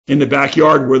in the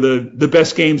backyard were the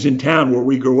best games in town where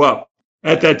we grew up.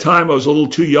 At that time, I was a little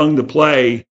too young to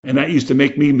play, and that used to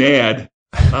make me mad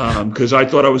because I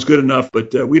thought I was good enough.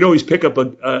 But we'd always pick up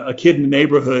a kid in the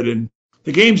neighborhood, and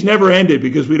the games never ended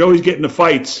because we'd always get into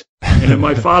fights. And then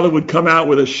my father would come out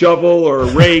with a shovel or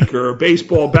a rake or a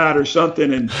baseball bat or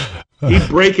something, and he'd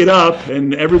break it up,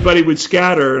 and everybody would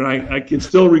scatter. And I can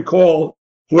still recall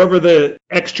whoever the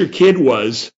extra kid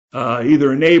was,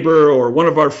 either a neighbor or one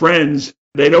of our friends,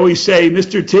 they'd always say,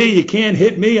 "Mr. T, you can't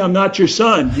hit me. I'm not your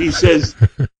son." He says,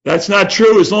 "That's not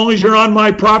true. As long as you're on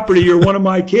my property, you're one of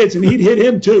my kids." And he'd hit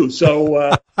him too.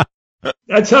 So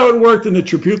that's how it worked in the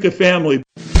Tripucka family.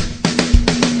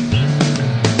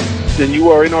 And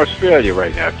you are in Australia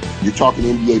right now. You're talking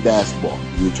NBA basketball.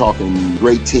 You're talking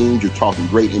great teams. You're talking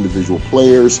great individual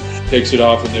players. Takes it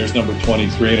off, and there's number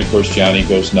 23, and of course Johnny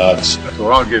goes nuts.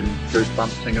 So I'm getting goosebumps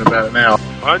thinking about it now.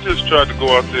 I just tried to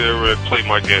go out there and play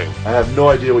my game. I have no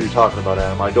idea what you're talking about,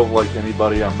 Adam. I don't like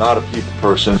anybody. I'm not a people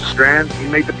person. Strand, you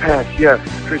made the pass, yes.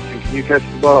 Christian, can you catch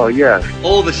the ball? Yes.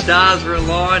 All the stars were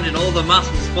aligned and all the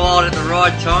muscles fired at the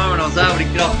right time, and I was able to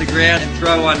get off the ground and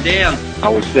throw one down. I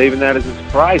was saving that as a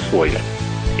surprise for you.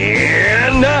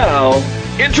 And now,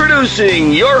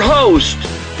 introducing your host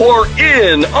for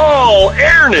In All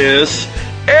Airness,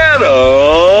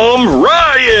 Adam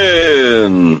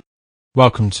Ryan.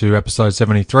 Welcome to episode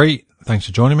 73. Thanks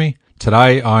for joining me.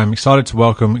 Today, I'm excited to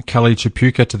welcome Kelly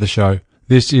Tripucka to the show.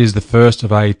 This is the first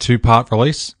of a two-part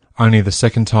release, only the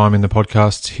second time in the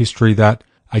podcast's history that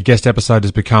a guest episode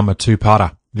has become a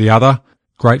two-parter. The other,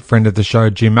 great friend of the show,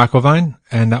 Jim McIlvaine,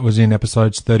 and that was in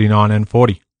episodes 39 and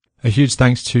 40. A huge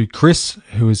thanks to Chris,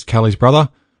 who is Kelly's brother,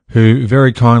 who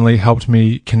very kindly helped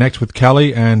me connect with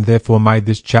Kelly and therefore made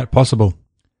this chat possible.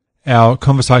 Our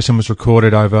conversation was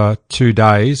recorded over 2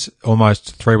 days,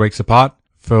 almost 3 weeks apart.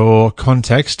 For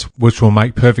context, which will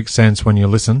make perfect sense when you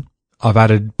listen, I've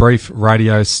added brief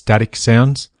radio static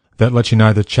sounds that let you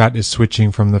know the chat is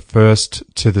switching from the first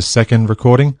to the second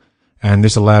recording, and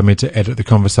this allowed me to edit the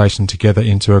conversation together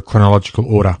into a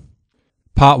chronological order.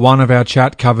 Part 1 of our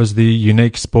chat covers the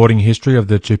unique sporting history of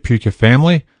the Tripucka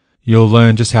family. You'll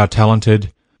learn just how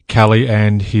talented Kelly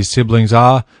and his siblings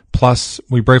are, plus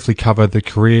we briefly cover the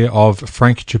career of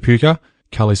Frank Tripucka,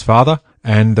 Kelly's father,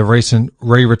 and the recent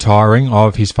re-retiring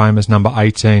of his famous number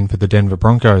 18 for the Denver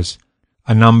Broncos,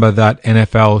 a number that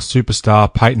NFL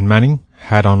superstar Peyton Manning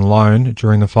had on loan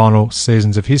during the final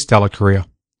seasons of his stellar career.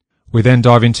 We then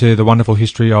dive into the wonderful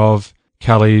history of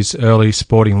Kelly's early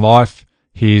sporting life,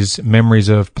 his memories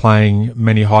of playing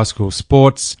many high school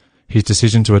sports, his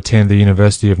decision to attend the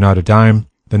University of Notre Dame,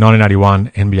 the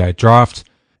 1981 NBA draft,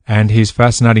 and his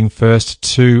fascinating first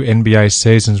 2 NBA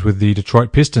seasons with the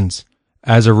Detroit Pistons.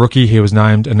 As a rookie, he was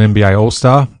named an NBA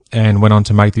All-Star and went on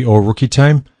to make the All-Rookie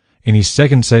team. In his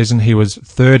second season, he was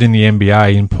 3rd in the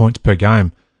NBA in points per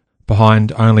game,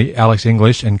 behind only Alex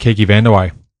English and Kiki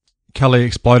Vandeweghe. Kelly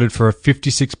exploded for a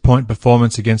 56-point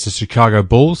performance against the Chicago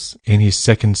Bulls in his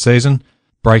second season,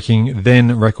 breaking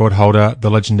then record holder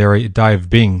the legendary Dave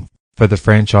Bing for the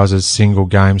franchise's single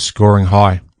game scoring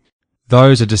high.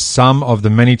 Those are just some of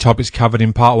the many topics covered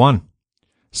in part 1.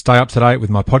 Stay up to date with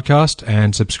my podcast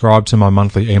and subscribe to my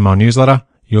monthly email newsletter.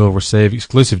 You'll receive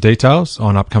exclusive details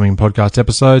on upcoming podcast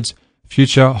episodes,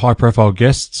 future high-profile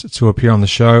guests to appear on the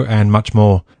show, and much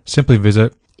more. Simply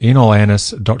visit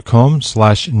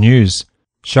inallairness.com/news.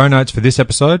 Show notes for this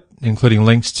episode, including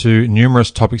links to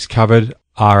numerous topics covered,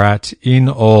 are at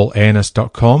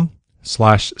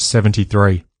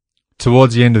inallairness.com/73.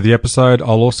 Towards the end of the episode, I'll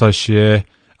also share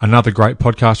another great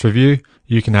podcast review.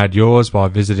 You can add yours by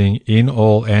visiting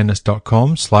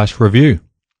inallairness.com/review.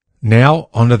 Now,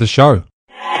 onto the show.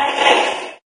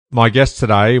 My guest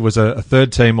today was a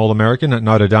third-team All-American at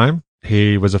Notre Dame.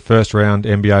 He was a first-round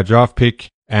NBA draft pick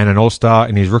and an All-Star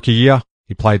in his rookie year.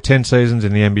 He played 10 seasons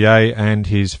in the NBA, and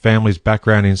his family's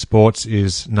background in sports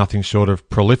is nothing short of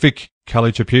prolific.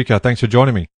 Kelly Tripucka, thanks for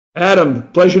joining me. Adam,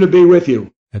 pleasure to be with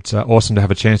you. It's awesome to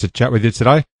have a chance to chat with you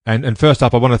today. And first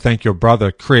up, I want to thank your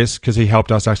brother, Chris, because he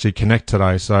helped us actually connect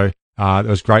today. So it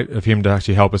was great of him to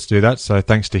actually help us do that. So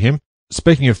thanks to him.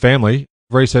 Speaking of family,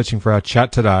 researching for our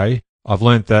chat today, I've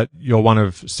learnt that you're one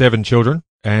of 7 children,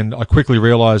 and I quickly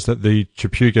realised that the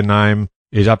Tripucka name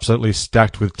is absolutely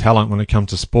stacked with talent when it comes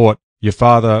to sport. Your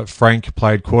father, Frank,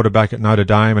 played quarterback at Notre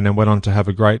Dame and then went on to have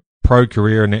a great pro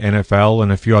career in the NFL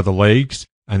and a few other leagues.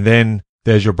 And then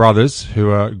there's your brothers,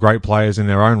 who are great players in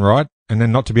their own right. And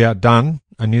then, not to be outdone,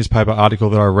 a newspaper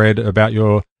article that I read about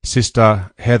your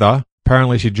sister, Heather,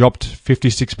 apparently she dropped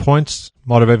 56 points,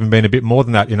 might have even been a bit more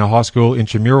than that in a high school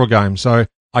intramural game. So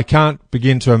I can't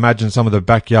begin to imagine some of the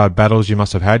backyard battles you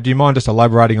must have had. Do you mind just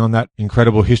elaborating on that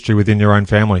incredible history within your own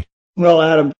family? Well,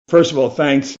 Adam, first of all,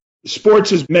 thanks. Sports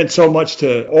has meant so much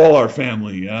to all our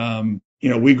family.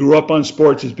 We grew up on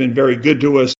sports. It's been very good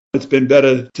to us. It's been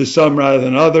better to some rather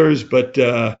than others, but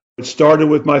it started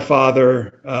with my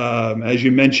father. As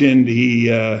you mentioned, he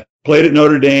played at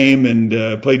Notre Dame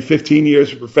and played 15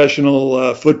 years of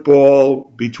professional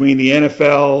football between the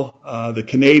NFL, the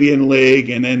Canadian League,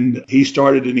 and then he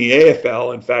started in the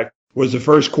AFL. In fact, was the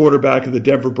first quarterback of the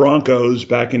Denver Broncos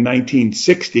back in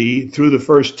 1960, threw the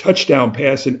first touchdown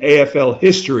pass in AFL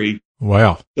history.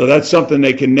 Wow. So that's something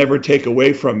they can never take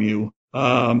away from you.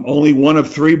 Only one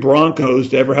of 3 Broncos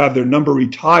to ever have their number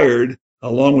retired,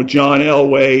 along with John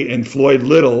Elway and Floyd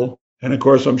Little. And, of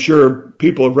course, I'm sure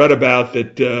people have read about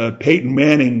that Peyton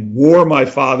Manning wore my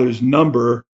father's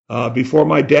number before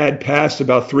my dad passed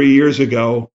about 3 years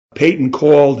ago. Peyton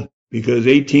called because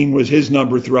 18 was his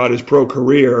number throughout his pro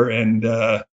career, and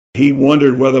he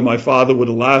wondered whether my father would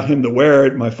allow him to wear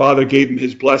it. My father gave him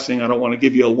his blessing. I don't want to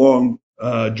give you a long,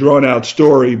 drawn-out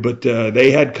story, but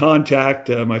they had contact.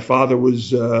 My father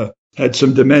had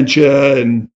some dementia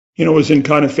and was in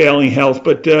kind of failing health,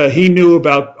 but he knew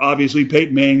about, obviously,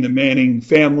 Peyton Manning, the Manning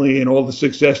family, and all the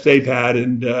success they've had,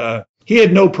 and he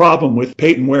had no problem with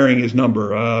Peyton wearing his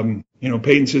number.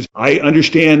 Peyton says, I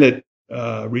understand that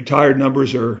retired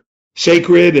numbers are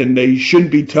sacred and they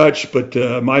shouldn't be touched, but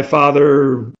my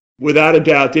father, without a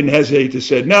doubt, didn't hesitate to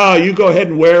say, no, you go ahead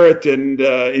and wear it and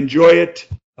enjoy it.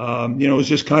 It was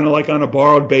just kind of like on a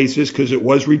borrowed basis because it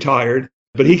was retired,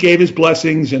 but he gave his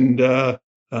blessings, and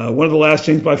one of the last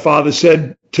things my father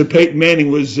said to Peyton Manning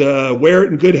was, wear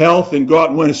it in good health and go out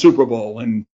and win a Super Bowl.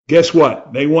 And guess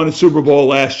what? They won a Super Bowl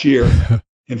last year.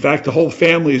 In fact, the whole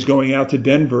family is going out to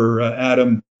Denver,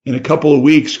 Adam, in a couple of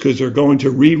weeks because they're going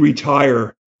to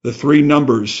retire the 3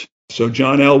 numbers. So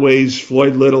John Elway's,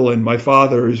 Floyd Little, and my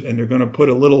father's, and they're going to put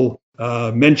a little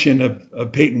mention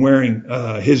of Peyton wearing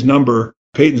his number.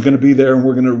 Peyton's going to be there, and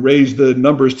we're going to raise the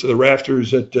numbers to the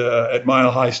rafters at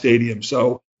Mile High Stadium.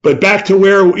 So, but back to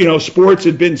where, sports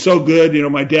had been so good.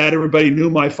 My dad, everybody knew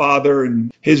my father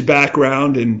and his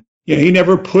background, and he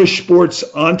never pushed sports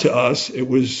onto us. It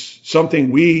was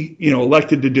something we,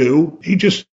 elected to do. He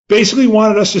just basically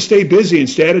wanted us to stay busy and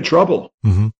stay out of trouble.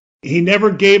 Mm-hmm. He never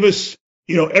gave us,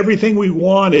 everything we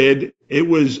wanted.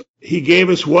 He gave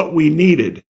us what we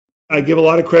needed. I give a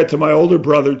lot of credit to my older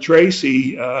brother,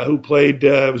 Tracy, who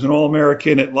was an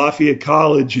All-American at Lafayette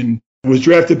College and was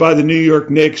drafted by the New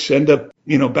York Knicks. Ended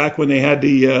up, back when they had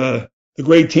the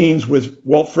great teams with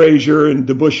Walt Frazier and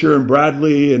DeBusschere and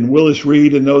Bradley and Willis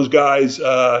Reed and those guys.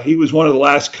 He was one of the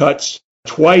last cuts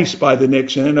twice by the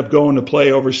Knicks and ended up going to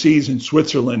play overseas in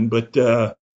Switzerland. But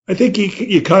I think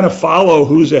you kind of follow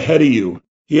who's ahead of you.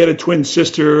 He had a twin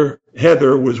sister,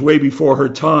 Heather, was way before her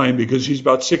time because she's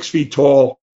about 6 feet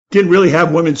tall. Didn't really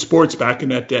have women's sports back in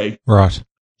that day. Right.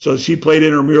 So she played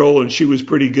intramural and she was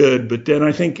pretty good. But then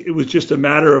I think it was just a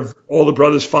matter of all the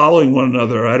brothers following one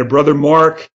another. I had a brother,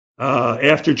 Mark,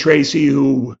 after Tracy,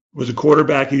 who was a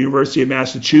quarterback at the University of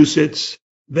Massachusetts.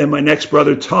 Then my next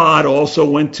brother, Todd, also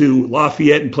went to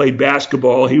Lafayette and played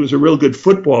basketball. He was a real good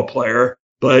football player,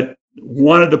 but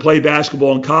wanted to play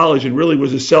basketball in college and really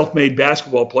was a self-made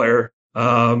basketball player.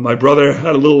 My brother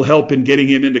had a little help in getting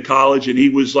him into college, and he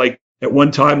was at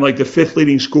one time the 5th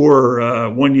leading scorer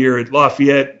one year at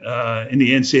Lafayette in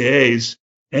the NCAAs.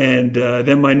 And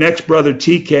then my next brother,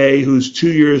 TK, who's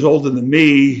 2 years older than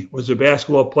me, was a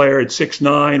basketball player at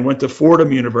 6'9", went to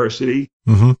Fordham University.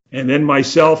 Mm-hmm. And then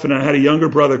myself, and I had a younger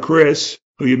brother, Chris,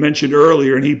 who you mentioned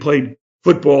earlier, and he played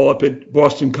football up at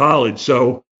Boston College.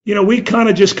 So, we kind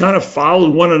of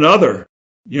followed one another.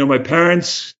 My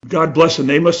parents, God bless them,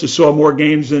 they must have saw more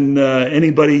games than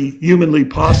anybody humanly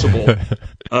possible,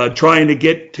 trying to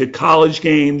get to college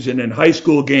games and then high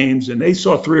school games, and they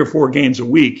saw 3 or 4 games a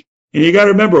week. And you got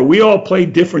to remember, we all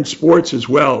played different sports as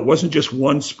well. It wasn't just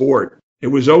one sport. It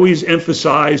was always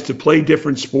emphasized to play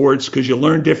different sports because you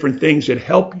learn different things that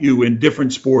help you in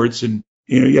different sports. And,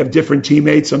 you have different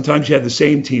teammates. Sometimes you have the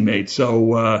same teammates.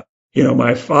 So,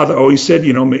 my father always said,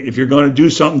 if you're going to do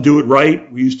something, do it right.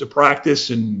 We used to practice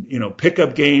and,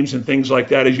 pickup games and things like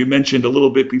that. As you mentioned a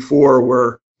little bit before,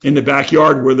 were in the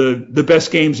backyard were the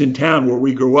best games in town where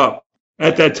we grew up.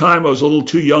 At that time, I was a little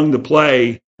too young to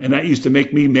play, and that used to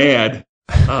make me mad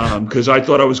because I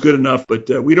thought I was good enough. But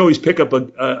we'd always pick up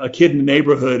a kid in the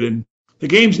neighborhood, and the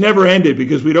games never ended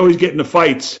because we'd always get into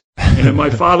fights. And then my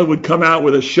father would come out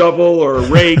with a shovel or a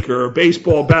rake or a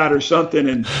baseball bat or something,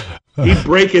 and he'd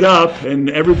break it up, and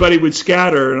everybody would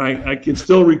scatter. And I can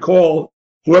still recall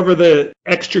whoever the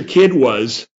extra kid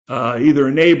was, either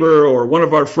a neighbor or one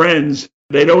of our friends,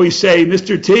 they'd always say,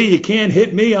 Mr. T, you can't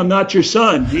hit me. I'm not your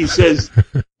son. He says,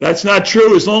 that's not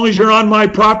true. As long as you're on my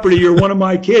property, you're one of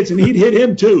my kids. And he'd hit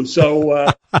him too.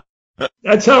 So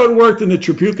that's how it worked in the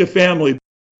Tripucka family.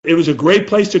 It was a great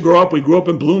place to grow up. We grew up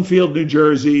in Bloomfield, New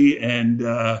Jersey. And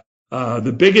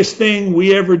the biggest thing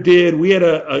we ever did, we had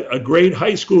a great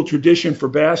high school tradition for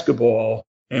basketball.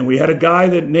 And we had a guy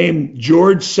that named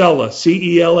George Cella,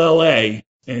 C-E-L-L-A.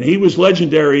 And he was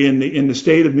legendary in the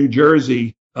state of New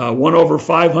Jersey. Won over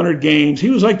 500 games. He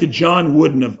was like the John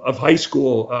Wooden of high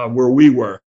school where we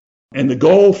were. And the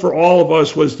goal for all of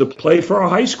us was to play for our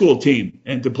high school team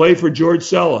and to play for George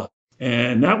Cella.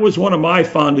 And that was one of my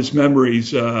fondest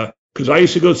memories because I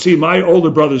used to go see my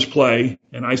older brothers play,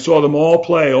 and I saw them all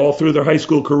play all through their high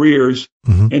school careers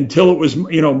until it was,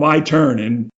 my turn.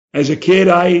 And as a kid,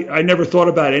 I never thought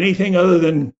about anything other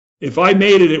than if I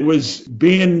made it, it was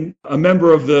being a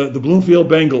member of the Bloomfield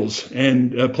Bengals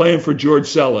and playing for George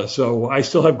Cella. So I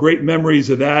still have great memories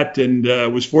of that and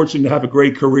was fortunate to have a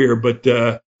great career.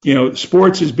 But,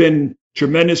 sports has been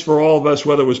tremendous for all of us,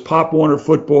 whether it was Pop Warner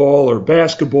football or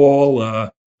basketball.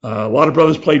 A lot of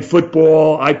brothers played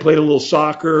football. I played a little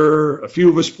soccer. A few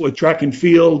of us played track and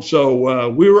field. So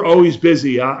we were always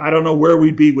busy. I don't know where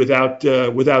we'd be without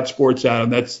sports, Adam.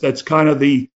 That's kind of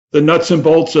the nuts and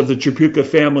bolts of the Tripucka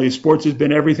family. Sports has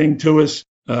been everything to us.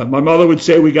 My mother would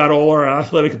say we got all our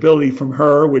athletic ability from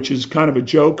her, which is kind of a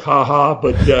joke, haha.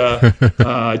 But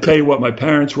I tell you what, my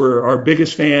parents were our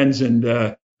biggest fans, and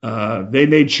they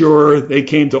made sure they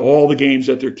came to all the games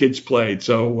that their kids played.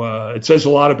 So it says a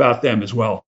lot about them as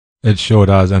well. It sure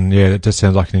does. And yeah, it just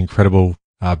sounds like an incredible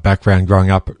background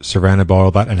growing up surrounded by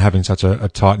all that and having such a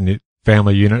tight-knit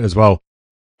family unit as well.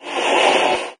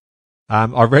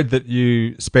 I read that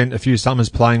you spent a few summers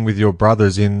playing with your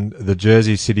brothers in the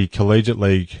Jersey City Collegiate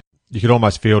League. You could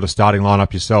almost field a starting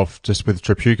lineup yourself just with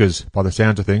Tripuckas by the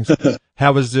sounds of things.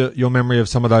 How was your memory of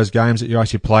some of those games that you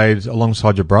actually played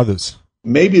alongside your brothers?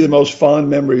 Maybe the most fond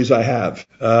memories I have.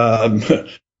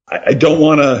 I don't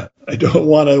want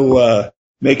to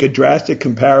make a drastic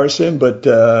comparison, but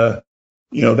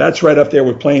that's right up there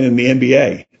with playing in the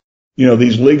NBA.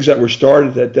 These leagues that were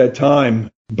started at that time.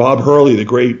 Bob Hurley, the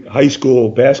great high school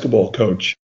basketball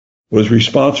coach, was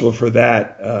responsible for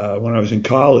that when I was in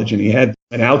college. And he had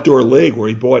an outdoor league where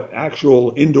he bought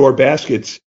actual indoor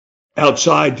baskets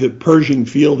outside the Pershing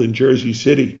Field in Jersey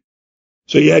City.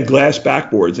 So you had glass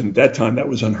backboards. And at that time, that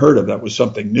was unheard of. That was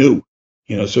something new.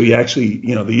 So he actually,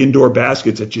 the indoor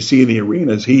baskets that you see in the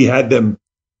arenas, he had them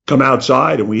come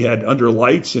outside, and we had under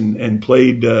lights and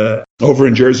played over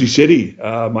in Jersey City.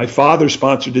 My father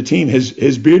sponsored the team,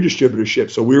 his beer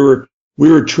distributorship. So we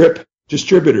were Trip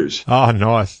distributors. Oh,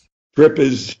 nice. Trip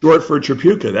is short for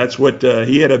Tripucka. That's what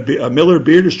he had a Miller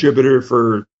beer distributor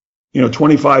for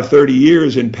 25, 30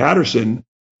 years in Patterson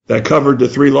that covered the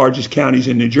three largest counties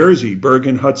in New Jersey,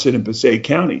 Bergen, Hudson, and Passaic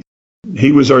counties.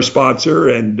 He was our sponsor,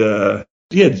 and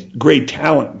he had great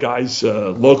talent, guys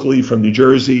locally from New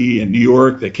Jersey and New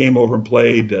York that came over and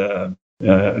played.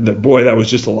 That was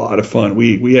just a lot of fun.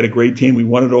 We had a great team. We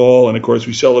won it all, and of course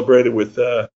we celebrated with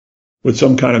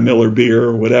some kind of Miller beer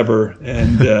or whatever.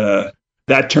 And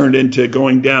that turned into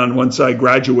going down once I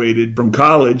graduated from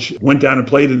college. Went down and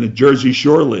played in the Jersey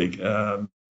Shore League,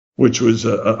 which was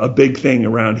a big thing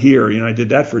around here. I did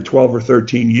that for 12 or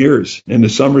 13 years in the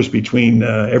summers between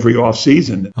every off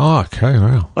season. Oh, okay,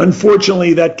 wow.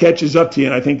 Unfortunately, that catches up to you,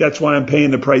 and I think that's why I'm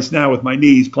paying the price now with my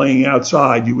knees playing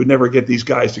outside. You would never get these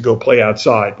guys to go play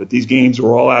outside, but these games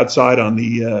were all outside on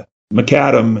the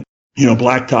macadam,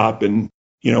 blacktop, and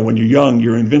when you're young,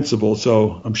 you're invincible.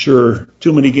 So I'm sure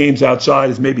too many games outside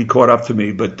has maybe caught up to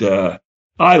me, but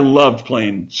I loved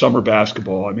playing summer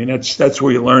basketball. I mean, that's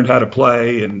where you learned how to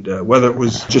play, and whether it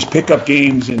was just pickup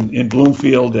games in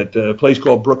Bloomfield at a place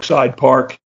called Brookside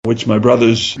Park, which my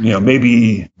brothers,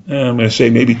 maybe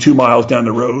 2 miles down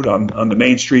the road on the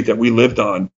main street that we lived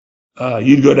on.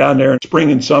 You'd go down there in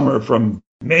spring and summer from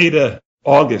May to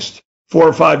August, 4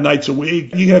 or 5 nights a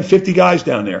week. You have 50 guys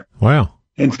down there. Wow.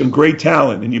 And some great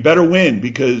talent, and you better win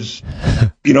because,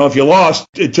 if you lost,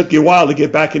 it took you a while to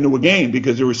get back into a game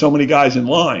because there were so many guys in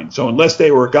line. So unless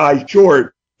they were a guy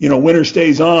short, winner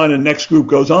stays on and next group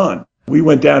goes on. We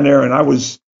went down there, and I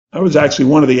was actually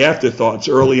one of the afterthoughts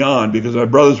early on because my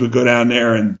brothers would go down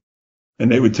there and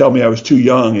they would tell me I was too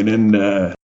young. And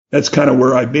then that's kind of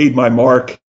where I made my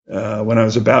mark when I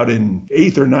was about in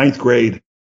 8th or 9th grade.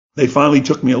 They finally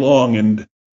took me along,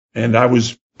 and I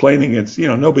was playing against,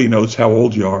 nobody knows how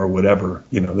old you are or whatever.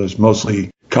 There's mostly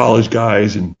college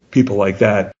guys and people like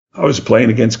that. I was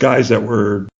playing against guys that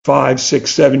were 5,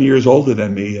 6, 7 years older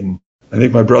than me. And I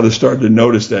think my brother started to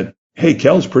notice that, hey,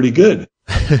 Kel's pretty good.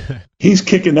 He's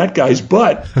kicking that guy's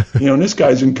butt, and this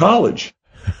guy's in college.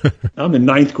 I'm in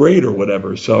 9th grade or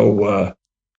whatever. So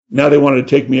now they wanted to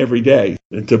take me every day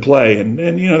to play. And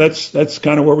that's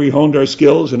kind of where we honed our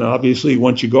skills. And obviously,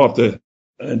 once you go up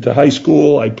into high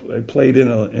school, I played in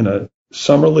a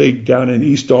summer league down in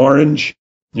East Orange.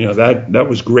 That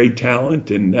was great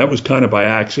talent. And that was kind of by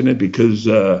accident because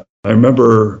I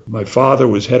remember my father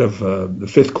was head of the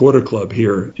Fifth Quarter Club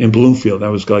here in Bloomfield.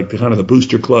 That was like kind of the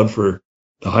booster club for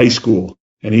the high school.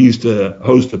 And he used to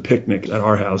host a picnic at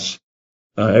our house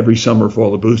every summer for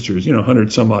all the boosters,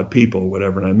 100 some odd people,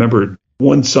 whatever. And I remember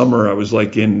one summer I was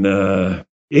like in 8th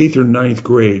or 9th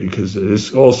grade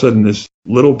because all of a sudden this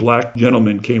little black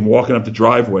gentleman came walking up the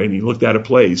driveway and he looked at a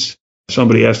place.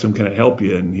 Somebody asked him, "Can I help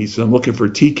you?" And he said, "I'm looking for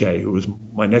TK, who was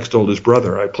my next oldest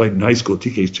brother. I played in high school.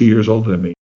 TK's 2 years older than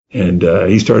me." And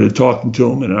he started talking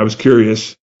to him, and I was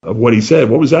curious of what he said.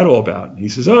 What was that all about? And he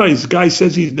says, this guy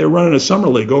says they're running a summer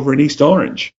league over in East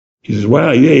Orange. He says,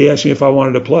 wow, yeah, he asked me if I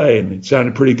wanted to play, and it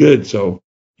sounded pretty good. So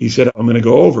he said, I'm going to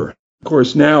go over. Of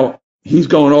course, now he's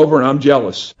going over, and I'm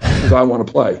jealous because I want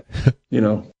to play,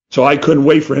 So I couldn't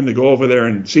wait for him to go over there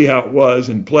and see how it was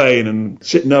and play. And then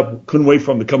sitting up, couldn't wait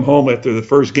for him to come home after the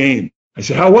first game. I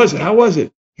said, how was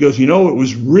it? He goes, it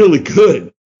was really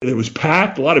good. It was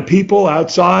packed, a lot of people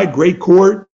outside, great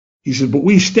court. He said, but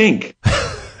we stink,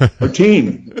 our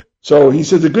team. So he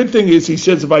said, the good thing is, he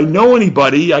says, if I know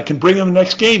anybody, I can bring them the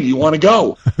next game. You want to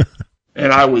go?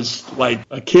 And I was like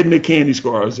a kid in a candy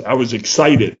store. I was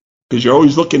excited because you're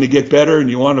always looking to get better and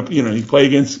you want to, you play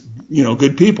against,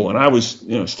 good people. And I was,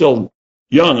 still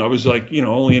young. I was like,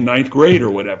 only in 9th grade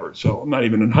or whatever. So I'm not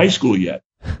even in high school yet.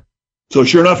 So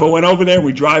sure enough, I went over there and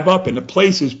we drive up and the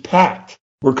place is packed.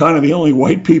 We're kind of the only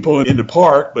white people in the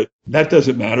park, but that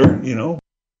doesn't matter,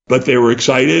 But they were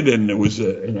excited, and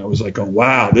and I was like, oh,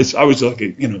 wow, I was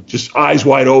like, just eyes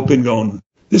wide open going,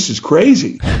 this is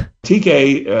crazy.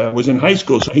 TK was in high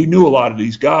school, so he knew a lot of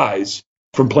these guys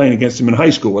from playing against him in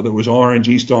high school, whether it was Orange,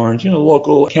 East Orange, the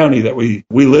local county that we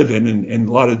live in and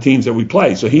a lot of the teams that we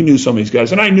play. So he knew some of these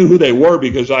guys, and I knew who they were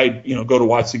because I, go to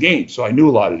watch the games. So I knew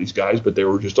a lot of these guys, but they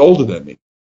were just older than me.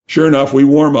 Sure enough, we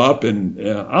warm up, and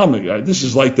this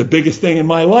is like the biggest thing in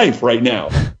my life right now.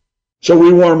 So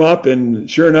we warm up, and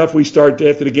sure enough, we start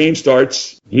after the game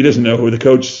starts. He doesn't know who the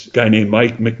coach, a guy named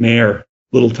Mike McNair,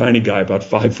 little tiny guy, about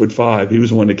 5'5". He was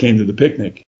the one that came to the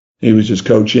picnic. He was just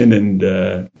coaching,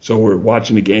 and so we're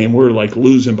watching the game. We're like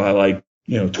losing by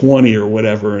 20 or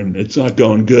whatever, and it's not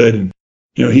going good. And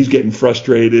he's getting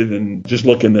frustrated and just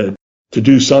looking to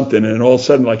do something. And all of a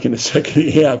sudden, like in the second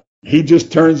half, he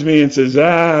just turns to me and says,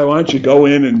 why don't you go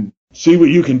in and see what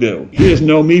you can do? He doesn't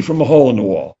know me from a hole in the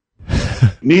wall.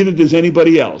 Neither does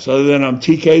anybody else, other than I'm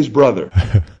TK's brother.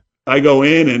 I go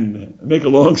in and make a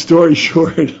long story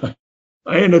short,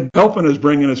 I end up helping us,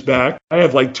 bringing us back. I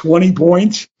have like 20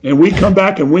 points, and we come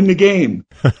back and win the game.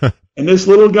 And this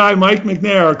little guy, Mike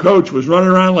McNair, our coach, was running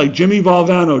around like Jimmy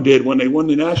Valvano did when they won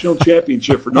the national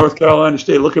championship for North Carolina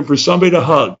State, looking for somebody to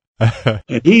hug.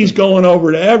 And he's going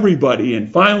over to everybody.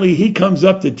 And finally, he comes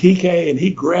up to TK, and he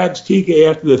grabs TK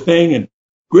after the thing and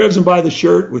grabs him by the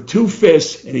shirt with 2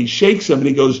 fists, and he shakes him, and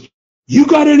he goes, you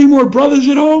got any more brothers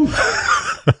at home?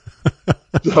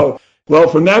 So, well,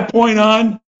 from that point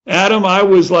on, Adam, I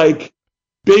was like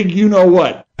big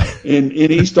you-know-what in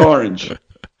East Orange.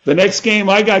 The next game,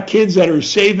 I got kids that are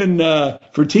saving,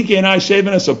 for TK and I,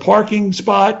 saving us a parking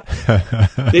spot.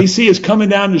 They see us coming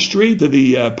down the street to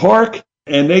the park,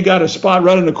 and they got a spot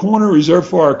right in the corner reserved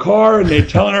for our car, and they're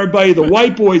telling everybody, the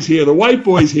white boy's here, the white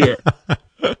boy's here.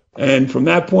 And from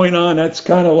that point on, that's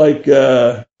kind of like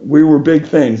we were big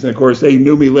things. And, of course, they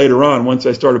knew me later on once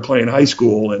I started playing high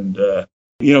school. And,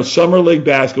 summer league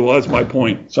basketball, that's my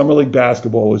point. Summer league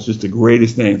basketball was just the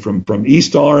greatest thing from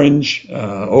East Orange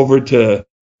over to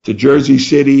Jersey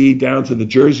City, down to the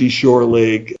Jersey Shore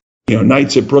League,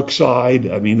 nights at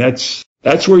Brookside. I mean, that's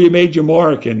where you made your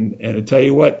mark. And I tell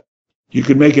you what, you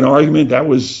could make an argument that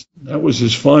was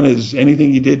as fun as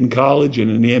anything you did in college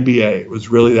and in the NBA. It was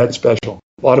really that special.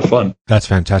 A lot of fun. That's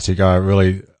fantastic. I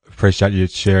really appreciate you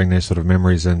sharing these sort of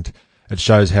memories, and it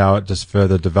shows how it just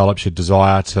further develops your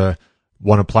desire to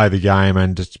want to play the game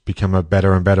and just become a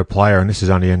better and better player. And this is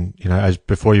only as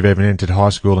before you've even entered high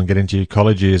school and get into your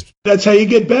college years. That's how you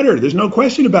get better. There's no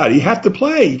question about it. You have to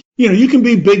play. You can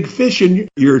be big fish in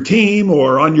your team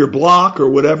or on your block or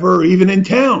whatever, or even in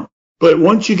town. But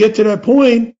once you get to that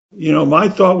point, my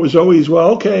thought was always,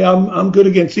 well, okay, I'm good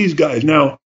against these guys.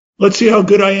 Now, let's see how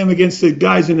good I am against the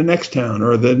guys in the next town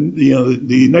or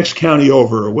the next county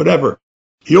over or whatever.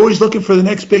 You're always looking for the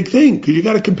next big thing because you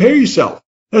got to compare yourself.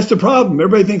 That's the problem.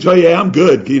 Everybody thinks, oh, yeah, I'm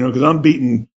good, because I'm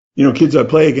beating kids I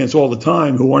play against all the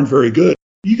time who aren't very good.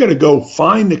 You got to go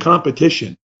find the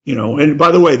competition, and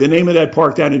by the way, the name of that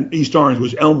park down in East Orange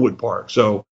was Elmwood Park.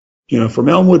 So, from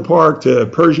Elmwood Park to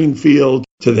Pershing Field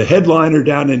to the headliner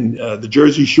down in the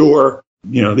Jersey Shore,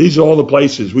 these are all the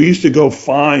places. We used to go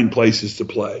find places to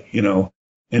play,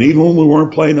 and even when we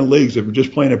weren't playing in leagues, if we were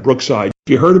just playing at Brookside,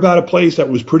 if you heard about a place that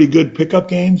was pretty good pickup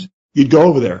games, you'd go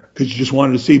over there because you just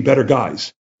wanted to see better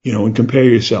guys, and compare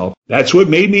yourself. That's what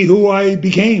made me who I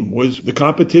became, was the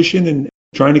competition and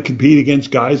trying to compete against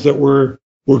guys that were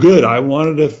good. I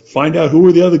wanted to find out who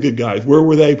were the other good guys, where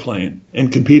were they playing,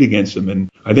 and compete against them. And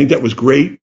I think that was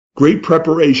great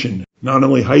preparation, not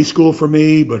only high school for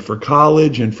me, but for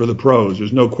college and for the pros.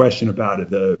 There's no question about it.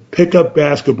 The pickup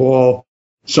basketball,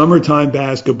 summertime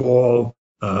basketball,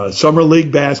 summer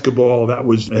league basketball, that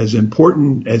was as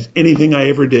important as anything I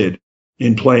ever did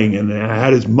in playing. And I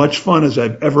had as much fun as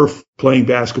I've ever playing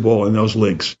basketball in those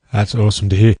leagues. That's awesome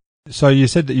to hear. So you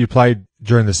said that you played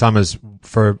during the summers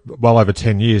for well over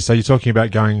 10 years. So you're talking about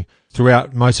going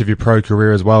throughout most of your pro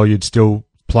career as well. You'd still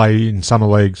play in summer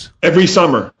leagues? Every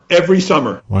summer.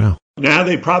 Wow. Now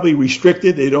they probably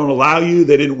restricted. They don't allow you.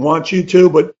 They didn't want you to.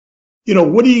 But,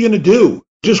 what are you going to do?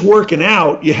 Just working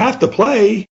out. You have to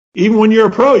play. Even when you're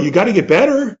a pro, you got to get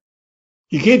better.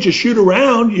 You can't just shoot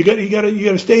around. You got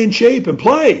to stay in shape and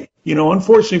play.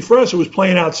 Unfortunately for us, it was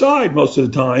playing outside most of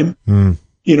the time.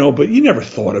 But you never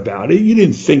thought about it. You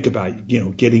didn't think about,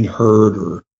 getting hurt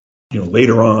or,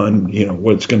 later on,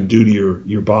 what it's going to do to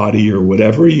your body or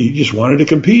whatever. You just wanted to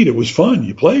compete. It was fun.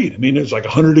 You played. I mean, it was like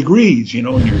 100 degrees, and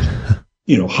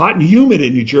you're, hot and humid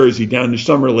in New Jersey down the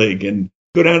summer league, and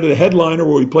go down to the headliner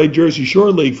where we played Jersey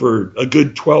Shore League for a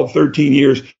good 12, 13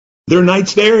 years. There are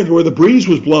nights there where the breeze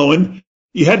was blowing.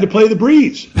 You had to play the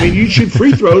breeze. I mean, you'd shoot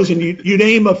free throws and you'd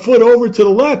aim a foot over to the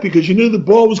left because you knew the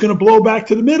ball was going to blow back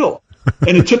to the middle.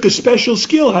 And it took a special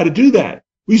skill how to do that.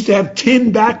 We used to have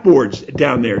tin backboards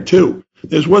down there, too.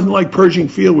 This wasn't like Pershing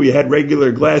Field where you had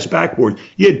regular glass backboards.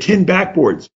 You had tin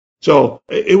backboards. So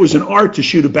it was an art to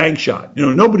shoot a bank shot.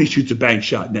 Nobody shoots a bank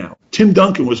shot now. Tim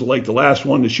Duncan was like the last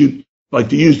one to shoot,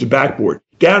 to use the backboard.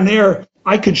 Down there,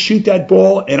 I could shoot that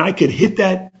ball and I could hit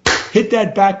that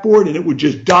backboard and it would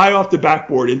just die off the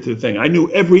backboard into the thing. I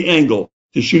knew every angle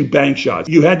to shoot bank shots.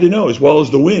 You had to know, as well as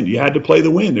the wind. You had to play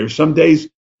the wind. There's some days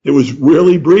it was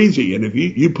really breezy, and if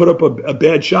you put up a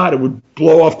bad shot, it would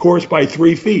blow off course by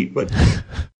 3 feet. But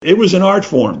it was an art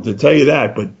form, to tell you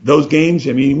that. But those games,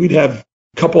 I mean, we'd have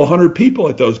a couple 100 people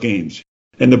at those games.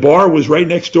 And the bar was right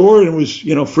next door, and it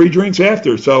was, free drinks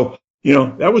after. So,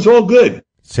 that was all good.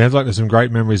 Sounds like there's some great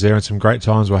memories there and some great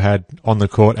times were had on the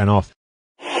court and off.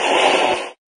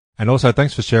 And also,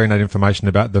 thanks for sharing that information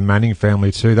about the Manning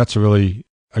family too. That's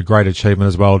a great achievement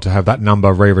as well, to have that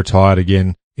number re-retired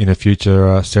again in a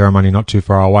future ceremony not too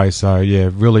far away. So yeah,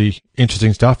 really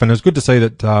interesting stuff. And it was good to see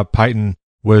that Peyton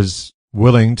was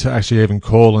willing to actually even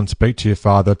call and speak to your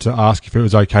father to ask if it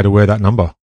was okay to wear that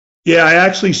number. Yeah, I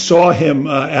actually saw him,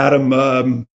 Adam.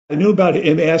 I knew about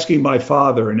him asking my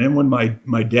father. And then when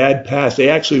my dad passed, they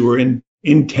actually were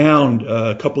in town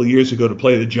a couple of years ago to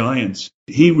play the Giants.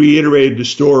 He reiterated the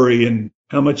story and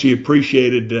how much he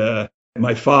appreciated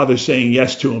my father saying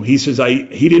yes to him. He says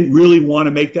he didn't really want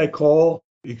to make that call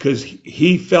because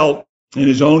he felt in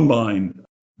his own mind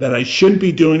that I shouldn't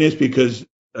be doing this because,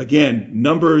 again,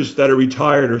 numbers that are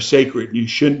retired are sacred. You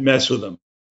shouldn't mess with them.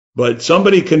 But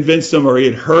somebody convinced him, or he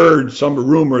had heard some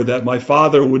rumor that my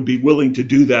father would be willing to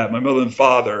do that, my mother and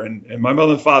father. And my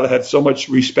mother and father had so much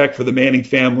respect for the Manning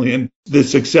family and the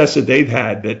success that they've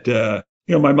had that,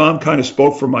 my mom kind of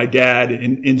spoke for my dad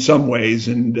in some ways.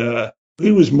 And he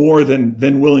was more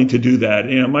than willing to do that.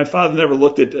 My father never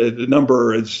looked at the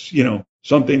number as,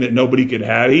 something that nobody could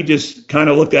have. He just kind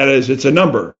of looked at it as it's a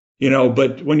number,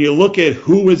 but when you look at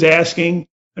who was asking,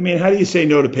 I mean, how do you say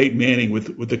no to Peyton Manning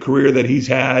with the career that he's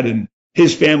had and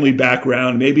his family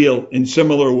background, maybe in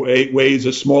similar ways,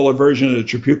 a smaller version of the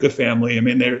Tripucka family. I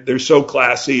mean, they're so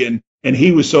classy and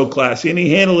he was so classy and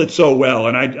he handled it so well.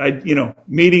 And I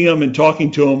meeting him and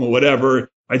talking to him or whatever,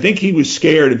 I think he was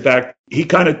scared. In fact, he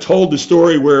kind of told the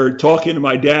story where talking to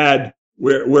my dad,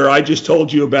 where I just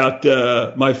told you about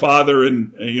my father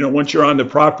and, once you're on the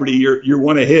property, you're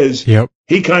one of his. Yep.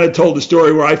 He kind of told the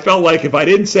story where I felt like if I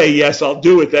didn't say yes, I'll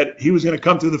do it, that he was going to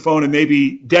come through the phone and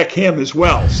maybe deck him as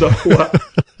well. So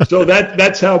so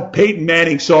that's how Peyton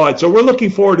Manning saw it. So we're looking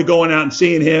forward to going out and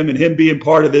seeing him and him being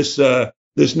part of this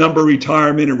number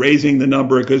retirement and raising the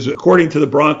number, because according to the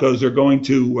Broncos, they're going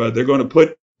to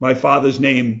put my father's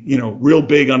name, real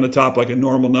big on the top like a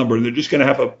normal number. They're just going to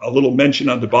have a little mention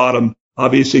on the bottom,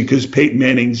 obviously, because Peyton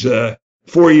Manning's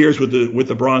 4 years with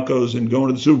the Broncos and going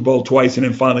to the Super Bowl twice and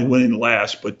then finally winning the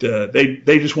last. But they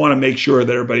just want to make sure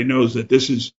that everybody knows that this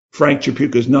is Frank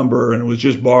Tripucka's number and it was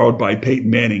just borrowed by Peyton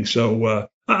Manning. So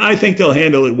I think they'll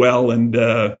handle it well. And,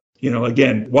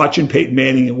 again, watching Peyton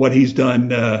Manning and what he's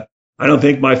done, I don't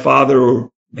think my father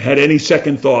had any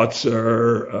second thoughts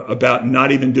about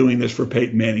not even doing this for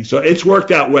Peyton Manning. So it's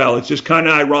worked out well. It's just kind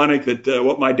of ironic that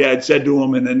what my dad said to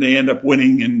him and then they end up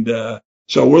winning. And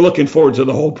so we're looking forward to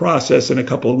the whole process in a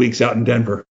couple of weeks out in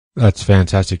Denver. That's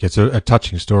fantastic. It's a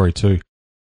touching story too.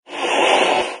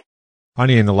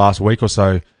 Only in the last week or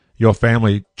so, your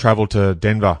family travelled to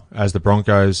Denver as the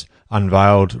Broncos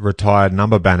unveiled retired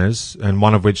number banners, and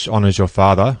one of which honours your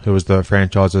father, who was the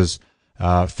franchise's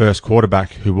first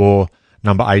quarterback who wore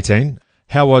number 18.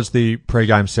 How was the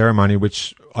pre-game ceremony,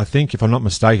 which I think, if I'm not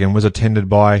mistaken, was attended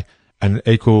by an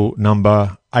equal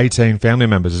number 18 family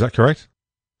members? Is that correct?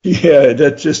 Yeah,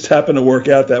 that just happened to work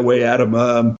out that way,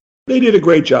 Adam. They did a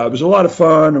great job. It was a lot of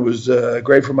fun. It was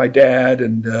great for my dad.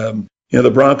 And,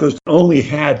 the Broncos only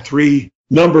had 3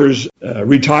 numbers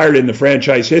retired in the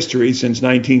franchise history since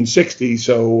 1960.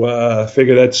 So I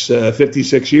figure that's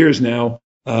 56 years now.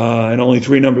 And only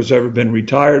 3 numbers have ever been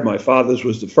retired. My father's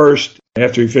was the first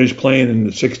after he finished playing in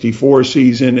the 64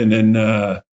 season. And then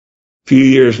a few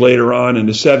years later on in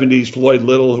the 70s, Floyd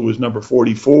Little, who was number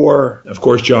 44. Of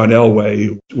course, John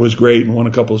Elway was great and won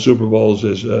a couple of Super Bowls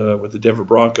with the Denver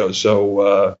Broncos.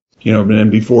 So, and then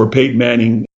before Peyton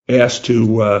Manning asked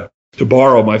to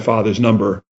borrow my father's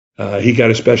number, he got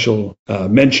a special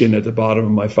mention at the bottom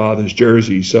of my father's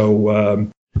jersey. So,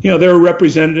 there were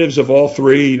representatives of all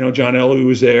 3. John Elway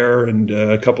was there and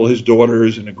a couple of his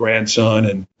daughters and a grandson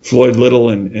and Floyd Little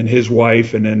and his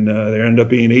wife. And then there ended up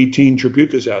being 18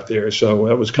 Tripuckas out there. So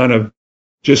that was kind of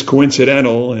just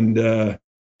coincidental. And the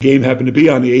game happened to be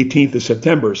on the 18th of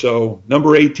September. So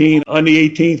number 18 on the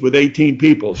 18th with 18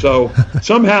 people. So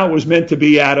somehow it was meant to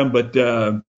be, Adam. But,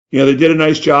 they did a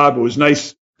nice job. It was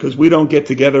nice because we don't get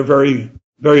together very,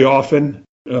 very often.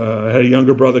 I had a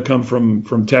younger brother come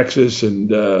from Texas and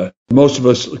most of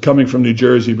us coming from New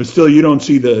Jersey, but still you don't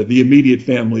see the immediate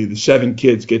family, the 7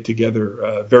 kids get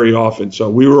together very often. So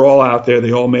we were all out there.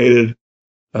 They all made it.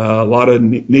 A lot of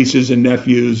nieces and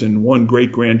nephews and one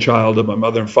great grandchild of my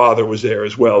mother and father was there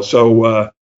as well.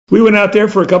 So we went out there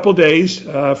for a couple of days,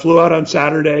 flew out on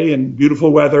Saturday and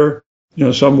beautiful weather.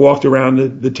 Some walked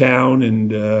around the town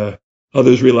and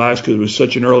others relaxed because it was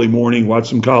such an early morning,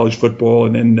 watched some college football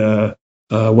and then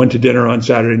went to dinner on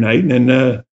Saturday night, and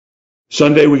then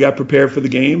Sunday we got prepared for the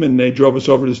game, and they drove us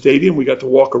over to the stadium. We got to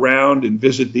walk around and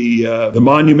visit the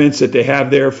monuments that they have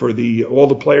there for all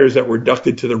the players that were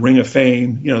inducted to the Ring of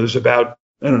Fame. There's about,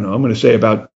 I'm going to say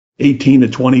about 18 to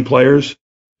 20 players.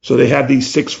 So they have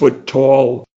these 6-foot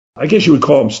tall, I guess you would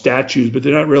call them statues, but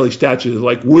they're not really statues. They're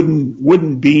like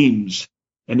wooden beams,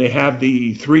 and they have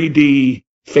the 3D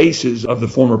faces of the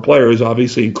former players,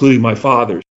 obviously, including my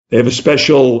father. They have a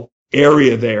special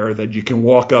area there that you can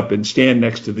walk up and stand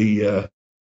next to the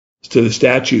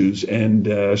statues.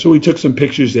 And so we took some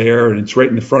pictures there, and it's right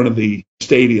in the front of the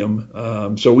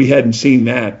stadium. So we hadn't seen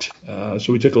that.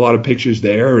 So we took a lot of pictures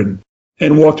there and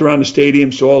walked around the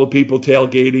stadium, saw all the people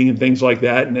tailgating and things like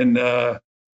that. And then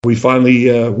we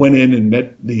finally went in and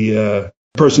met the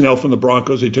personnel from the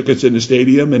Broncos. They took us in the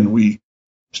stadium, and we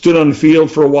stood on the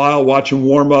field for a while watching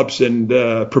warm-ups and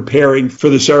preparing for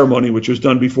the ceremony, which was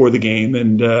done before the game.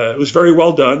 And it was very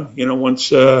well done.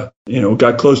 Once, it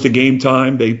got close to game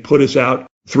time, they put us out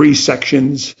 3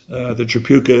 sections, the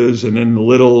Tripuckas and then the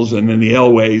Littles and then the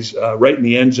Elways, right in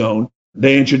the end zone.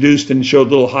 They introduced and showed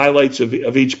little highlights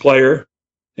of each player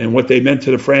and what they meant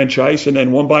to the franchise. And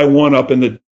then one by one up in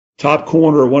the top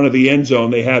corner of one of the end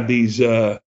zone, they had these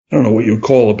I don't know what you would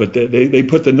call it, but they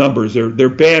put the numbers. They're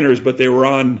banners, but they were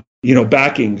on,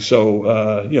 backing.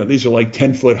 So, these are like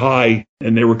 10 foot high,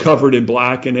 and they were covered in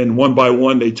black. And then one by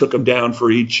one, they took them down for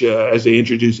each, as they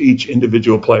introduced each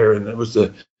individual player. And it was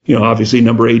obviously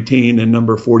number 18 and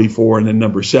number 44 and then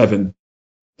number 7.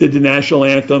 Did the national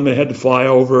anthem. They had to fly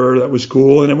over. That was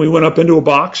cool. And then we went up into a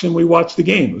box and we watched the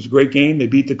game. It was a great game. They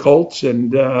beat the Colts,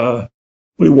 and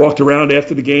we walked around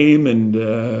after the game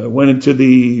and went into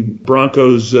the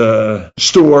Broncos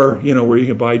store, where you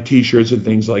can buy T-shirts and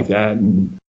things like that,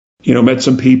 and met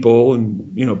some people,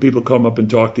 and people come up and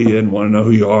talk to you and want to know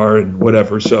who you are and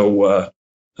whatever. So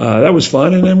that was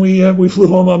fun, and then we flew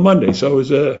home on Monday. So it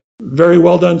was a very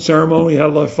well done ceremony. We had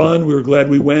a lot of fun. We were glad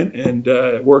we went, and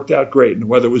it worked out great, and the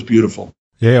weather was beautiful.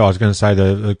 Yeah, I was going to say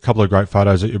the couple of great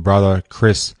photos that your brother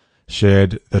Chris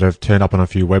shared that have turned up on a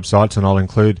few websites, and I'll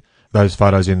include those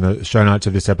photos in the show notes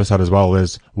of this episode as well.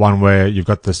 There's one where you've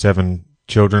got the 7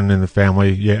 children in the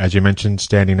family, yeah, as you mentioned,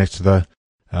 standing next to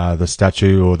the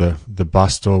statue or the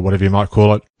bust or whatever you might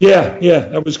call it. Yeah,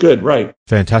 that was good, right.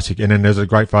 Fantastic. And then there's a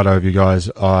great photo of you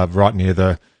guys right near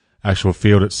the actual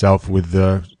field itself with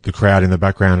the crowd in the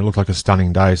background. It looked like a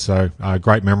stunning day, so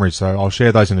great memories. So I'll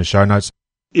share those in the show notes.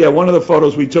 Yeah, one of the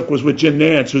photos we took was with Jim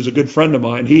Nance, who's a good friend of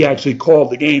mine. He actually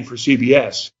called the game for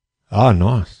CBS. Oh,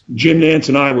 nice. Jim Nance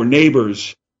and I were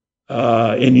neighbors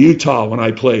in Utah when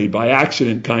I played, by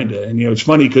accident, kind of. And, it's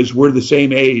funny because we're the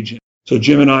same age. So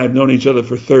Jim and I have known each other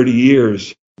for 30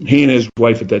 years. He and his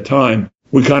wife at that time.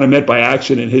 We kind of met by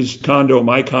accident. His condo and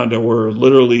my condo were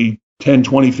literally 10,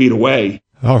 20 feet away.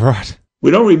 Oh, right.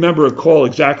 We don't remember a call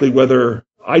exactly whether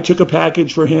I took a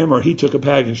package for him or he took a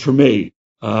package for me.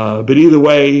 But either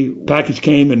way, package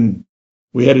came and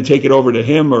we had to take it over to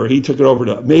him, or he took it over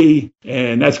to me.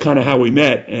 And that's kind of how we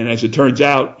met. And as it turns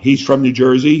out, he's from New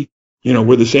Jersey.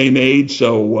 We're the same age.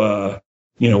 So,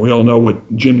 we all know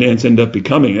what Jim Nance ended up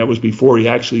becoming. That was before he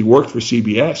actually worked for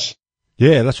CBS.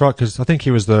 Yeah, that's right. Because I think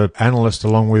he was the analyst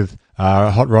along with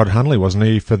Hot Rod Hundley, wasn't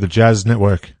he, for the Jazz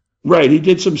Network? Right. He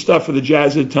did some stuff for the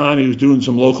Jazz at the time. He was doing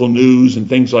some local news and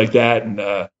things like that.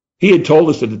 And he had told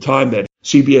us at the time that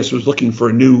CBS was looking for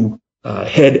a new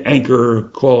head anchor,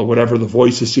 call it whatever, the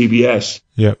voice of CBS.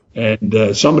 Yep.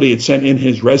 And somebody had sent in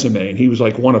his resume, and he was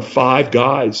like one of 5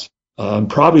 guys,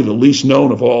 probably the least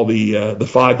known of all the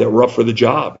 5 that were up for the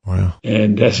job. Wow.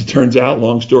 And as it turns out,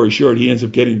 long story short, he ends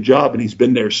up getting the job, and he's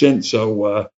been there since.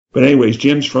 So, but anyways,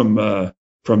 Jim's from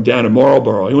down in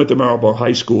Marlboro. He went to Marlboro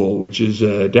High School, which is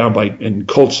down in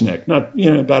Colts Neck, not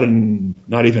even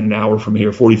an hour from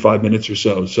here, 45 minutes or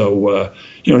so. So,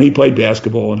 he played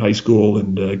basketball in high school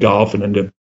and golf, and ended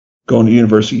up going to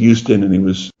University of Houston, and he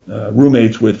was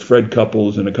roommates with Fred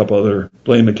Couples and a couple other,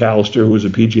 Blaine McAllister, who was a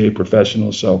PGA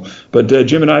professional. So, but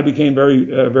Jim and I became very,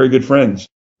 very good friends,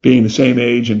 being the same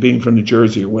age and being from New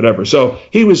Jersey or whatever. So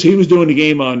he was doing the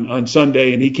game on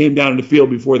Sunday, and he came down to the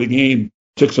field before the game,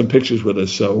 took some pictures with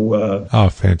us. So, oh,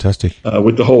 fantastic.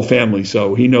 With the whole family.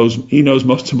 So he knows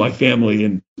most of my family,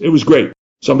 and it was great.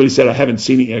 Somebody said I haven't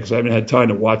seen it yet because I haven't had time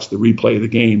to watch the replay of the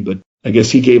game, but I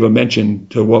guess he gave a mention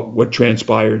to what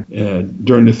transpired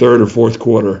during the third or fourth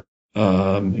quarter.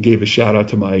 He gave a shout out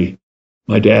to my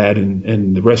dad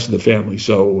and the rest of the family.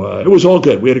 So it was all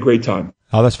good. We had a great time.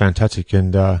 Oh, that's fantastic.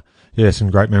 And some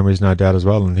great memories, no doubt, as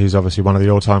well. And he's obviously one of the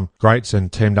all-time greats,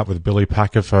 and teamed up with Billy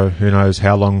Packer for who knows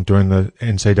how long doing the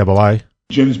NCAA.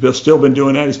 Jim's still been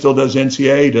doing that. He still does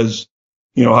NCAA. He does,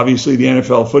 obviously the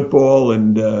NFL football,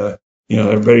 and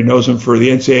everybody knows him for the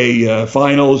NCAA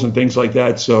finals and things like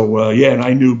that. So, and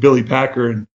I knew Billy Packer,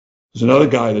 and was another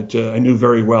guy that I knew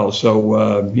very well. So,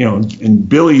 and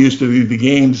Billy used to do the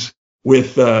games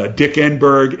with Dick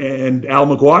Enberg and Al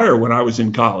McGuire when I was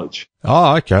in college.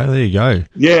 Oh, okay. There you go.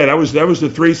 Yeah, that was the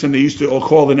threesome they used to all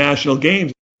call the national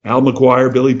games. Al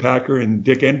McGuire, Billy Packer, and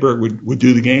Dick Enberg would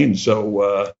do the games.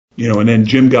 So, and then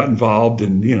Jim got involved,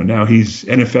 and, now he's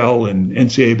NFL and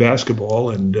NCAA basketball.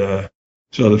 And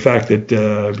so the fact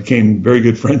that became very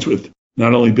good friends with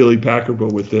not only Billy Packer,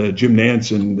 but with Jim Nance,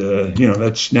 and,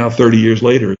 that's now 30 years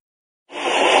later.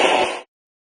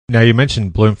 Now, you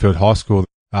mentioned Bloomfield High School.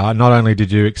 Not only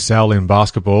did you excel in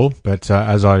basketball, but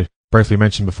as I briefly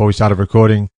mentioned before we started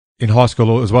recording, in high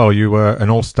school as well, you were an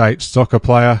all-state soccer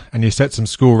player, and you set some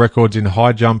school records in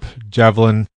high jump,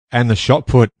 javelin, and the shot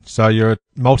put. So you're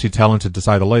multi-talented, to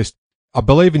say the least. I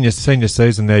believe in your senior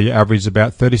season there, you averaged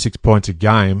about 36 points a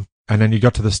game, and then you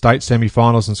got to the state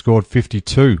semi-finals and scored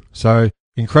 52. So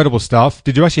incredible stuff.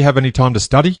 Did you actually have any time to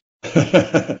study?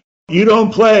 You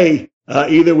don't play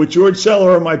either with George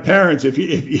Seller or my parents. If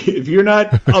you're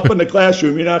not up in the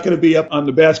classroom, you're not going to be up on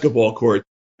the basketball court.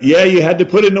 Yeah, you had to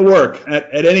put in the work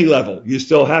at any level. You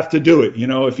still have to do it.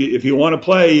 If you want to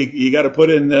play, you got to put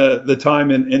in the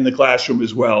time in the classroom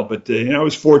as well. But I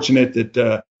was fortunate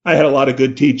that I had a lot of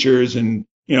good teachers, and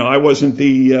I wasn't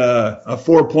the a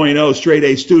 4.0 straight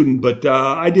A student, but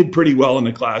I did pretty well in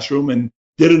the classroom and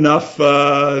did enough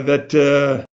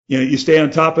that you stay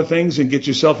on top of things and get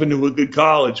yourself into a good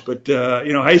college. But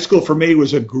high school for me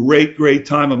was a great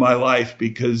time of my life,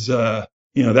 because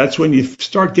that's when you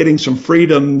start getting some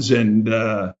freedoms, and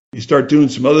you start doing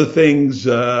some other things.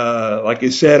 Like I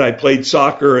said, I played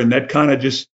soccer, and that kind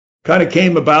of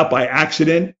came about by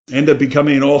accident. Ended up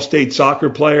becoming an all-state soccer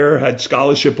player, had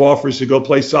scholarship offers to go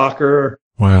play soccer.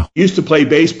 Wow. Used to play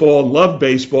baseball and loved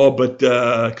baseball, but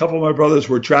a couple of my brothers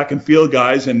were track and field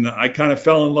guys, and I kind of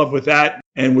fell in love with that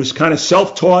and was kind of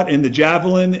self-taught in the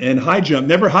javelin and high jump.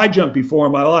 Never high jumped before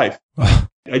in my life.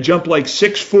 I jumped like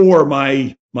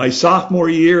 6'4" my sophomore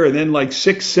year, and then like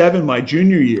 6'7" my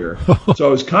junior year. So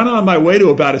I was kind of on my way to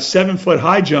about a 7-foot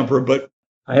high jumper, but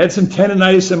I had some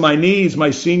tendonitis in my knees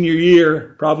my senior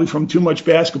year, probably from too much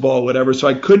basketball or whatever, so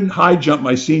I couldn't high jump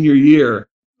my senior year.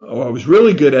 I was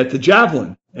really good at the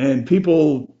javelin. And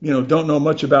people, don't know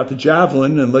much about the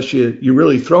javelin unless you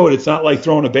really throw it. It's not like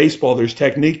throwing a baseball. There's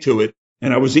technique to it.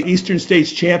 And I was the Eastern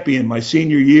States champion my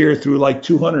senior year through like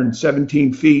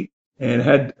 217 feet and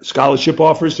had scholarship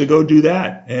offers to go do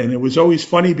that. And it was always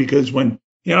funny because when,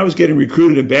 I was getting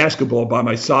recruited in basketball by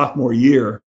my sophomore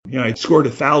year, I scored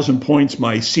 1,000 points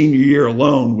my senior year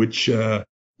alone, which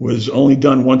was only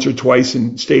done once or twice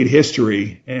in state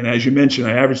history. And as you mentioned,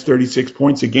 I averaged 36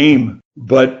 points a game.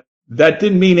 But that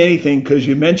didn't mean anything because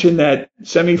you mentioned that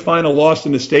semifinal loss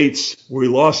in the States. We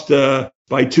lost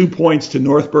by 2 points to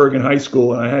North Bergen High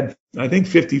School. And I had, I think,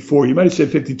 54. You might have said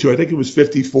 52. I think it was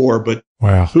 54, but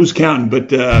wow. Who's counting?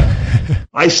 But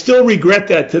I still regret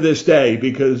that to this day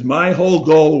because my whole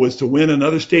goal was to win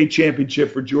another state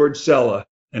championship for George Sella.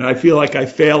 And I feel like I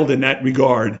failed in that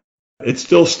regard. It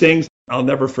still stings. I'll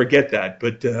never forget that.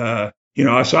 But,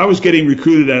 so I was getting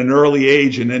recruited at an early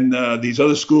age, and then these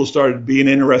other schools started being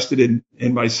interested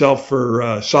in myself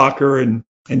for soccer and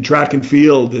track and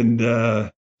field.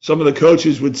 And some of the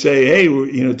coaches would say, hey,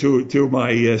 to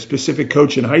my specific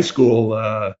coach in high school,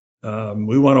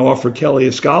 we want to offer Kelly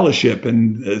a scholarship.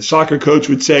 And the soccer coach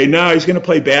would say, no, he's going to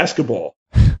play basketball.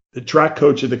 The track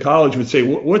coach at the college would say,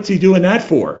 what's he doing that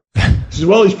for? He says,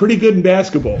 well, he's pretty good in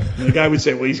basketball. And the guy would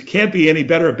say, well, he can't be any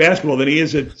better at basketball than he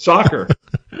is at soccer.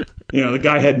 The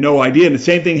guy had no idea. And the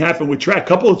same thing happened with track. A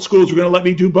couple of schools were going to let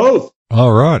me do both.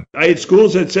 All right. I had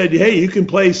schools that said, hey, you can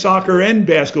play soccer and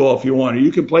basketball if you want, or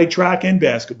you can play track and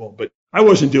basketball. But I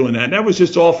wasn't doing that. And that was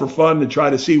just all for fun to try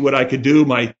to see what I could do.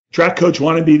 My track coach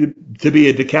wanted me to be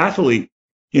a decathlete,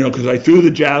 because I threw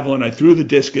the javelin, I threw the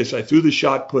discus, I threw the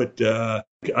shot put.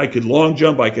 I could long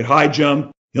jump, I could high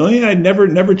jump. The only thing I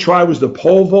never tried was the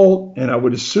pole vault, and I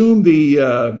would assume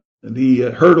the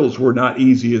hurdles were not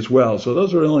easy as well. So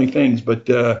those are the only things, but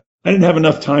I didn't have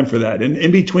enough time for that. And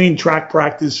in between track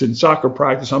practice and soccer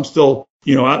practice, I'm still,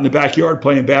 out in the backyard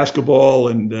playing basketball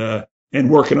and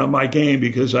working on my game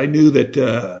because I knew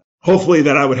that hopefully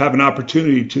that I would have an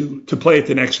opportunity to play at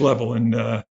the next level.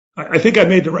 And I think I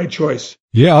made the right choice.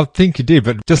 Yeah, I think you did,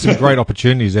 but just some great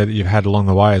opportunities there that you've had along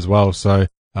the way as well. So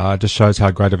it just shows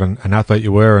how great of an athlete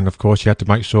you were. And of course, you had to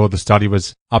make sure the study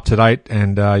was up to date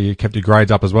and you kept your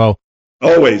grades up as well.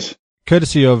 Always.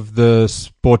 Courtesy of the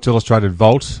Sports Illustrated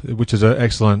Vault, which is an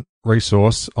excellent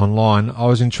resource online, I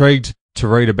was intrigued to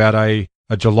read about a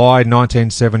July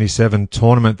 1977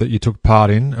 tournament that you took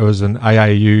part in. It was an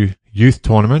AAU youth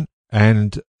tournament,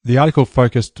 and the article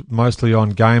focused mostly on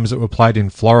games that were played in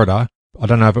Florida. I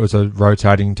don't know if it was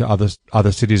rotating to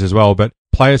other cities as well, but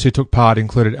players who took part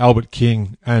included Albert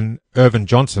King and Irvin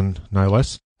Johnson, no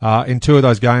less. In two of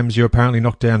those games, you apparently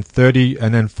knocked down 30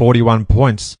 and then 41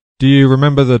 points. Do you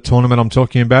remember the tournament I'm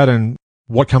talking about, and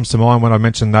what comes to mind when I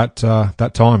mention that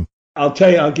time? I'll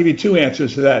tell you, I'll give you two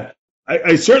answers to that.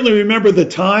 I certainly remember the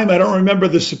time. I don't remember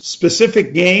the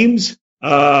specific games.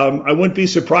 I wouldn't be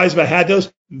surprised if I had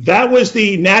those. That was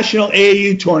the National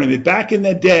AAU tournament. Back in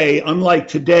the day, unlike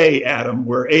today, Adam,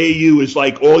 where AAU is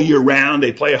like all year round,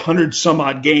 they play 100 some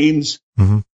odd games.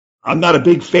 Mm-hmm. I'm not a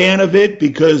big fan of it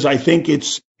because I think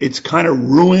it's kind of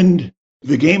ruined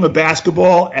the game of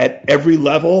basketball at every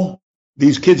level.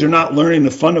 These kids are not learning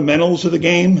the fundamentals of the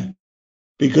game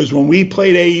because when we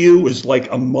played AAU, it was like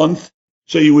a month.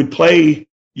 So you would play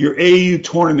your AAU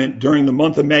tournament during the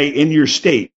month of May in your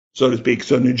state, so to speak.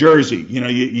 So New Jersey,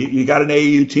 you got an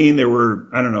AAU team. There were,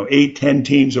 8, 10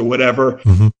 teams or whatever.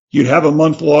 Mm-hmm. You'd have a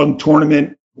month-long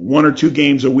tournament, 1 or 2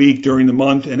 games a week during the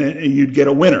month, and you'd get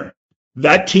a winner.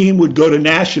 That team would go to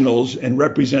nationals and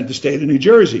represent the state of New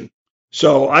Jersey.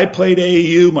 So I played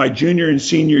AAU my junior and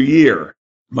senior year.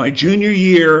 My junior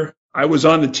year, I was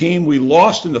on the team. We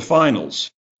lost in the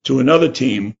finals to another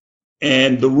team.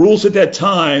 And the rules at that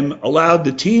time allowed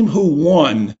the team who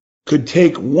won could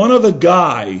take one other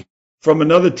guy from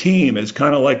another team as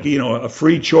kind of like, a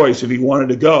free choice if he wanted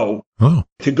to go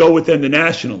with them to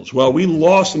nationals. Well, we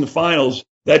lost in the finals.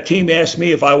 That team asked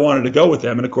me if I wanted to go with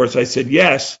them. And of course I said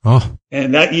yes. Oh.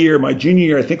 And that year, my junior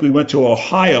year, I think we went to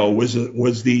Ohio was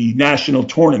the national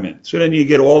tournament. So then you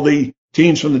get all the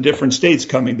teams from the different states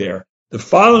coming there. The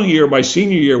following year, my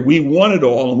senior year, we won it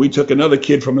all. And we took another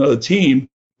kid from another team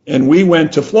and we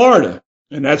went to Florida.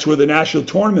 And that's where the national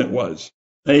tournament was.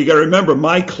 Now you got to remember,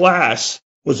 my class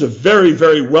was a very,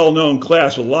 very well-known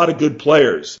class with a lot of good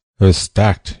players. It was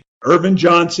stacked. Irvin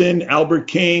Johnson, Albert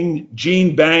King,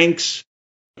 Gene Banks,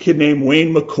 a kid named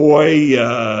Wayne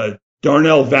McCoy,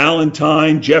 Darnell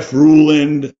Valentine, Jeff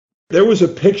Ruland. There was a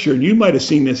picture, and you might have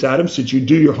seen this, Adam, since you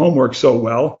do your homework so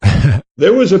well.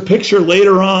 There was a picture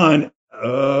later on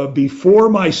before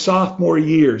my sophomore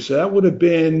year. So that would have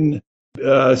been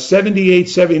 78,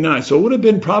 79. So it would have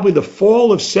been probably the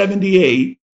fall of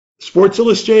 78. Sports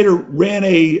Illustrated ran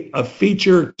a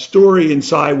feature story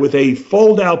inside with a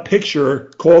fold-out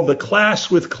picture called The Class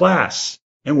with Class.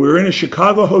 And we were in a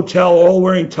Chicago hotel all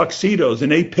wearing tuxedos,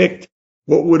 and they picked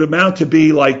what would amount to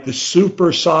be like the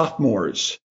super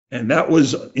sophomores. And that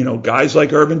was, guys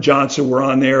like Irvin Johnson were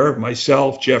on there,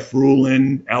 myself, Jeff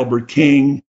Rulin, Albert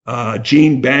King,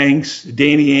 Gene Banks,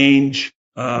 Danny Ainge.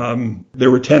 There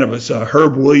were 10 of us,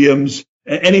 Herb Williams.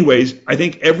 Anyways, I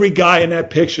think every guy in that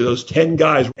picture, those 10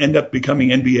 guys, end up becoming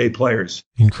NBA players.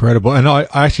 Incredible. And I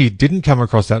actually didn't come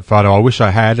across that photo. I wish I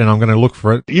had, and I'm going to look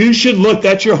for it. You should look.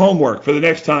 That's your homework for the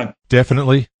next time.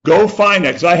 Definitely. Go find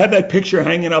that, because I have that picture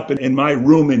hanging up in my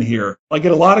room in here. I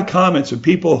get a lot of comments of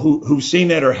people who've seen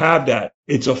that or have that.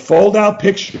 It's a fold-out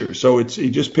picture. So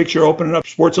you just picture opening up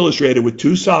Sports Illustrated with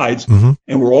two sides, and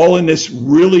we're all in this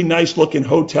really nice-looking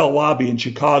hotel lobby in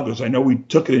Chicago. So I know we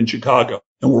took it in Chicago.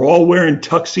 And we're all wearing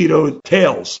tuxedo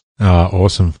tails.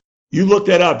 Awesome. You look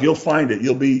that up, you'll find it.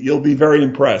 You'll be very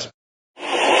impressed.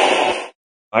 I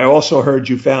also heard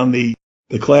you found the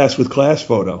Class with Class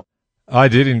photo. I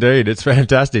did indeed. It's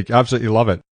fantastic. Absolutely love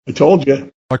it. I told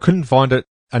you. I couldn't find it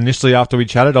initially after we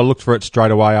chatted. I looked for it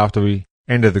straight away after we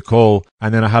ended the call,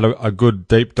 and then I had a good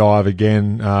deep dive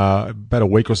again about a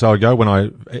week or so ago when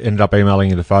I ended up emailing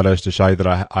you the photos to show you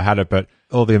that I had it, but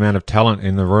all the amount of talent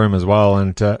in the room as well,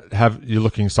 and to have you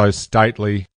looking so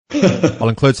stately. I'll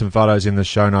include some photos in the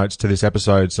show notes to this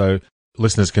episode so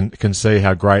listeners can see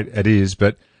how great it is.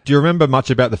 But do you remember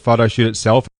much about the photo shoot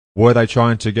itself? Were they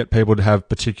trying to get people to have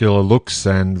particular looks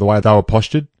and the way they were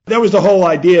postured? That was the whole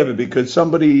idea of it, because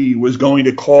somebody was going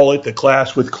to call it the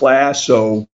Class with Class.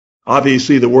 So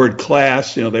obviously the word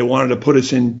class, they wanted to put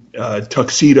us in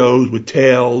tuxedos with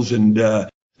tails, and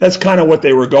that's kind of what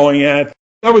they were going at.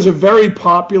 That was a very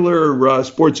popular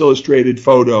Sports Illustrated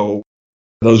photo.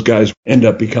 Those guys end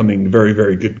up becoming very,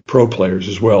 very good pro players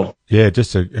as well. Yeah,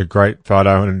 just a great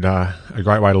photo and a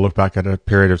great way to look back at a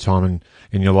period of time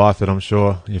in your life that I'm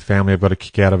sure your family have got a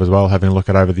kick out of as well, having a look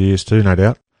at over the years too, no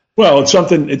doubt. Well, it's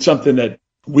something that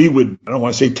we would, I don't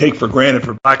want to say take for granted,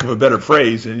 for lack of a better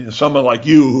phrase, and someone like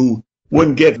you who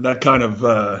wouldn't get that kind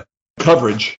of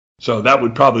coverage. So that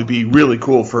would probably be really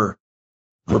cool for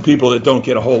people that don't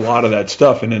get a whole lot of that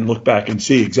stuff, and then look back and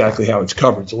see exactly how it's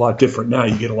covered. It's a lot different now.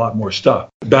 You get a lot more stuff.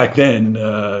 Back then,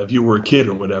 if you were a kid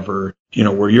or whatever,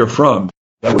 where you're from,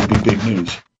 that would be big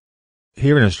news.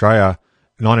 Here in Australia,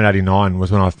 1989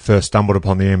 was when I first stumbled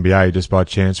upon the NBA just by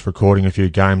chance, recording a few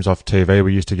games off TV.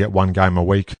 We used to get one game a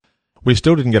week. We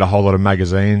still didn't get a whole lot of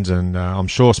magazines, and I'm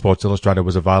sure Sports Illustrated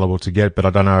was available to get, but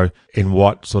I don't know in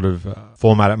what sort of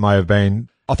format it may have been.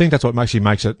 I think that's what actually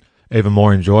makes it even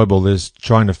more enjoyable, is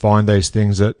trying to find these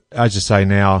things that, as you say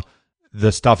now,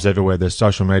 the stuff's everywhere. There's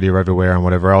social media everywhere and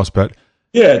whatever else, but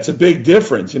yeah, it's a big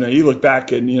difference. You look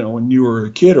back and, when you were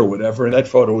a kid or whatever, and that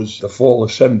photo was the fall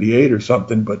of 78 or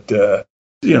something, but,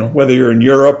 whether you're in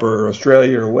Europe or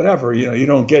Australia or whatever, you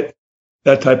don't get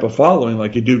that type of following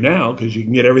like you do now, because you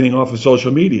can get everything off of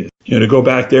social media. To go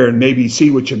back there and maybe see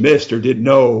what you missed or didn't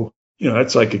know,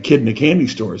 that's like a kid in a candy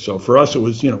store. So for us, it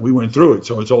was, we went through it.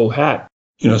 So it's old hat.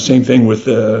 Same thing with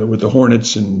the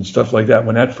Hornets and stuff like that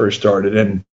when that first started,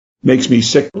 and makes me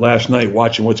sick last night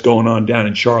watching what's going on down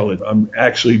in Charlotte. I'm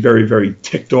actually very, very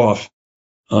ticked off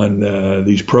on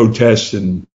these protests,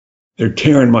 and they're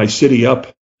tearing my city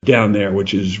up down there,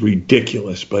 which is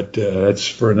ridiculous, but that's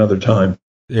for another time.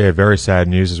 Yeah, very sad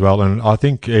news as well. And I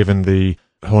think even the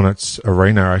Hornets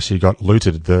arena actually got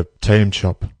looted, the team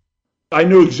shop. I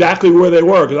knew exactly where they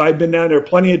were because I've been down there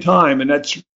plenty of time, and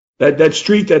that's that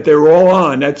street that they were all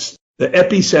on. That's the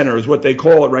epicenter is what they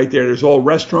call it right there. There's all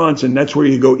restaurants, and that's where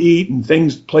you go eat and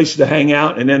places to hang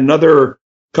out. And then another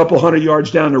couple hundred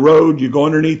yards down the road, you go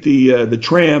underneath the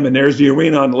tram, and there's the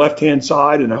arena on the left-hand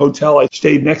side, and a hotel. I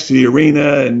stayed next to the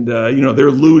arena, and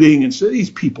they're looting, and so these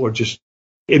people are just.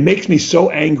 It makes me so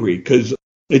angry because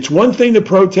it's one thing to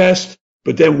protest,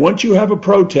 but then once you have a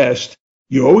protest,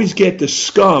 you always get the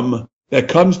scum that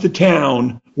comes to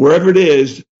town, wherever it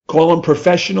is, call them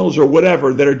professionals or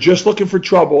whatever, that are just looking for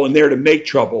trouble and there to make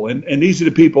trouble. And these are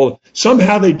the people,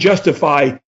 somehow they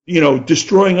justify,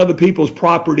 destroying other people's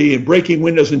property and breaking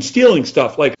windows and stealing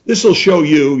stuff. Like, this will show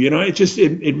you,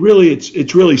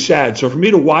 it's really sad. So for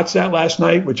me to watch that last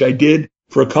night, which I did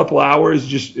for a couple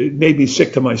hours, it made me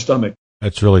sick to my stomach.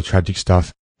 It's really tragic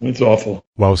stuff. It's awful.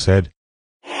 Well said.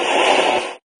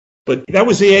 But that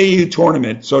was the AAU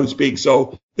tournament, so to speak.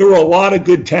 So there were a lot of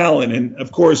good talent. And,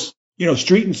 of course,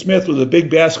 Street and Smith was a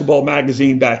big basketball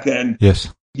magazine back then.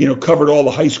 Yes. covered all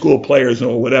the high school players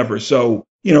or whatever. So,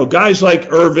 guys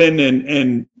like Irvin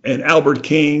and Albert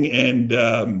King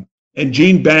and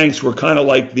Gene Banks were kind of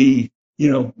like the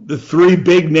three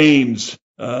big names,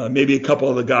 maybe a couple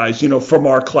of the guys, from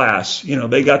our class.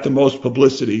 They got the most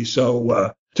publicity.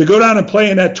 So to go down and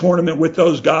play in that tournament with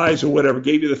those guys or whatever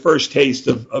gave you the first taste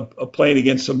of playing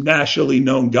against some nationally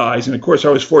known guys. And, of course, I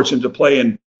was fortunate to play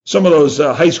in some of those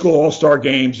high school all-star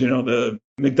games. The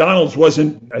McDonald's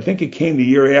wasn't, I think it came the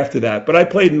year after that. But I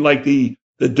played in like the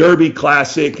Derby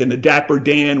Classic, and the Dapper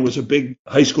Dan was a big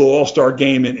high school all-star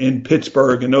game in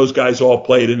Pittsburgh, and those guys all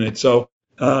played in it. So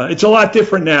it's a lot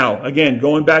different now. Again,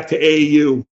 going back to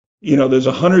AAU, there's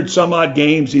 100 some odd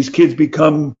games. These kids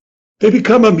become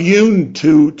immune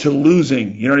to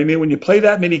losing. You know what I mean? When you play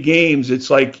that many games,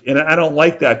 it's like, and I don't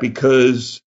like that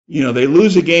because, they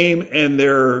lose a game and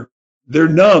they're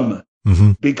numb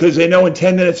because they know in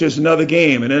 10 minutes there's another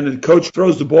game. And then the coach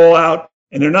throws the ball out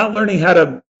and they're not learning how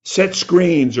to set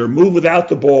screens or move without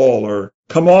the ball or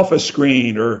come off a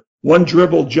screen or one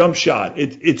dribble jump shot.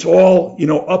 It's all,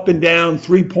 up and down,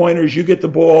 3-pointers. You get the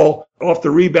ball off the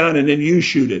rebound and then you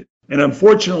shoot it. And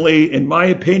unfortunately, in my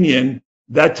opinion,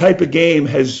 that type of game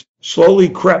has slowly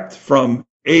crept from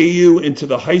AAU into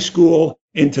the high school,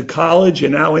 into college,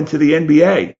 and now into the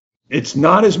NBA. It's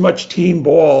not as much team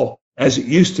ball as it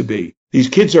used to be. These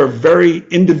kids are very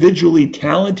individually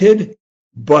talented,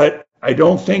 but I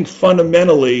don't think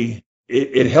fundamentally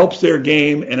it helps their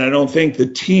game, and I don't think the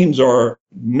teams are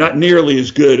not nearly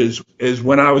as good as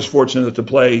when I was fortunate to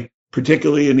play,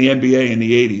 particularly in the NBA in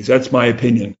the 80s. That's my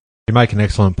opinion. You make an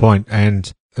excellent point,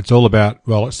 and it's all about,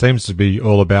 it seems to be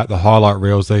all about the highlight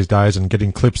reels these days and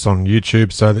getting clips on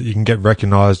YouTube so that you can get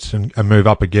recognized and move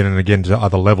up again and again to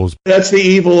other levels. That's the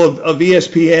evil of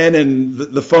ESPN and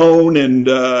the phone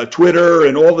and Twitter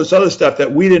and all this other stuff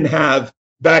that we didn't have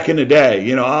back in the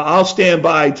day. I'll stand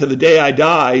by to the day I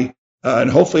die,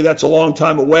 and hopefully that's a long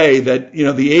time away, that, the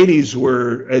 80s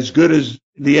were as good as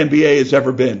the NBA has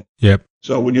ever been. Yep.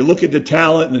 So when you look at the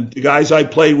talent and the guys I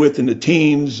played with and the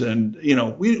teams, and,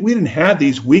 we didn't have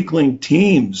these weakling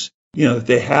teams, that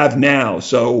they have now.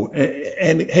 So,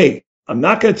 and hey, I'm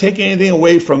not going to take anything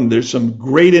away from, there's some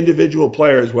great individual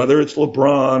players, whether it's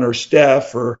LeBron or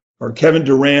Steph or Kevin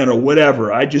Durant or whatever.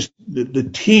 The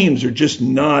teams are just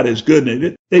not as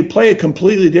good. They play a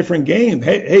completely different game.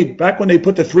 Hey, back when they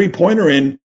put the 3-pointer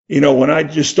in, when I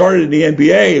just started in the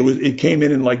NBA, it came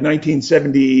in like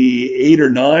 1978 or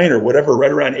 9 or whatever,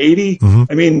 right around 80. Mm-hmm.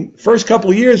 I mean, first couple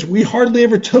of years, we hardly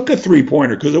ever took a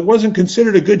 3-pointer because it wasn't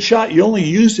considered a good shot. You only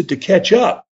used it to catch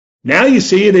up. Now you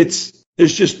see it,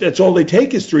 that's all they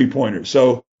take is 3-pointers.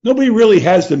 So nobody really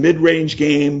has the mid-range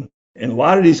game. And a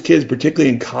lot of these kids,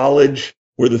 particularly in college,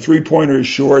 where the 3-pointer is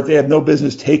short, they have no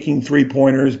business taking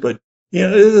 3-pointers. But,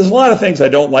 there's a lot of things I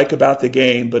don't like about the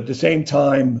game. But at the same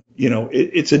time,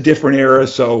 it's a different era.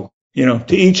 So,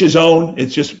 to each his own.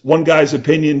 It's just one guy's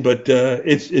opinion, but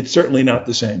it's certainly not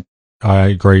the same. I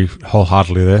agree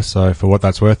wholeheartedly there. So for what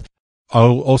that's worth,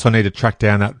 I'll also need to track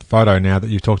down that photo now that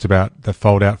you've talked about, the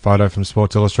fold-out photo from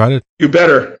Sports Illustrated. You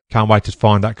better. Can't wait to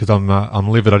find that because I'm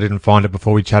livid I didn't find it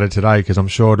before we chatted today, because I'm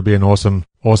sure it'd be an awesome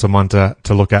one to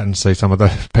look at and see some of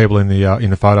the people in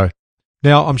the photo.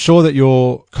 Now, I'm sure that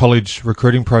your college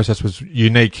recruiting process was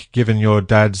unique given your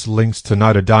dad's links to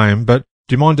Notre Dame, but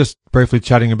do you mind just briefly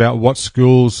chatting about what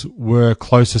schools were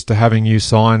closest to having you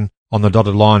sign on the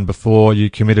dotted line before you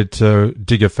committed to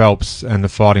Digger Phelps and the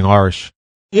Fighting Irish?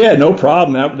 Yeah, no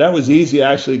problem. That was easy,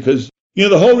 actually, because,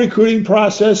 the whole recruiting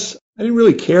process, I didn't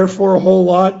really care for a whole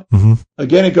lot. Mm-hmm.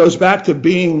 Again, it goes back to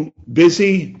being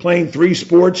busy, playing 3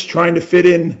 sports, trying to fit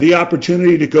in the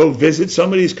opportunity to go visit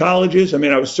some of these colleges. I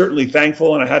mean, I was certainly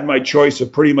thankful, and I had my choice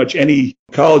of pretty much any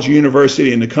college or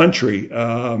university in the country.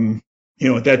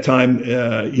 At that time,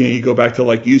 you go back to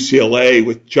like UCLA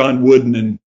with John Wooden,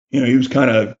 and, he was kind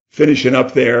of finishing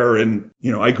up there. And,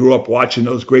 I grew up watching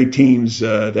those great teams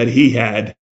that he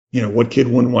had. What kid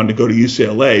wouldn't want to go to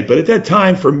UCLA? But at that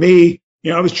time, for me,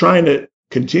 I was trying to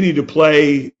continue to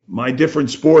play my different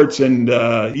sports, and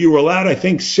you were allowed, I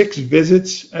think, 6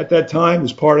 visits at that time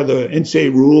as part of the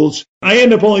NCAA rules. I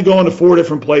ended up only going to 4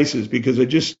 different places because I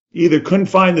just either couldn't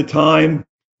find the time,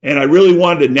 and I really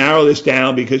wanted to narrow this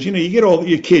down because, you get all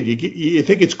your kid, you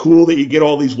think it's cool that you get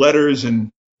all these letters, and,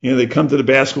 they come to the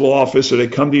basketball office or they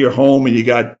come to your home and you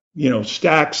got,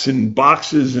 stacks and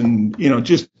boxes and,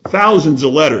 just thousands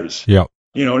of letters. Yeah.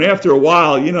 And after a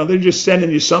while, they're just sending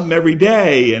you something every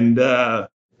day. And I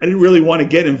didn't really want to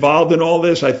get involved in all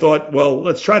this. I thought, well,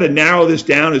 let's try to narrow this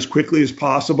down as quickly as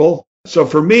possible. So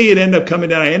for me, it ended up coming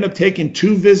down. I ended up taking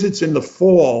 2 visits in the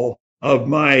fall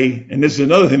of and this is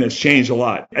another thing that's changed a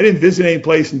lot. I didn't visit any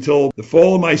place until the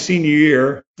fall of my senior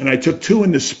year, and I took 2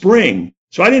 in the spring.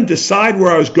 So I didn't decide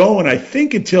where I was going, I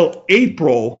think, until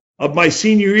April of my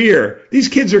senior year. These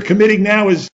kids are committing now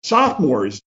as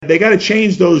sophomores. They got to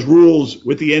change those rules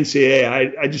with the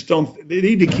NCAA. I just don't. They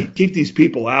need to keep these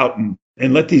people out and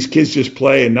let these kids just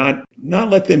play and not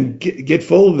let them get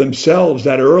full of themselves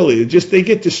that early. They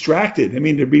get distracted. I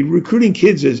mean, to be recruiting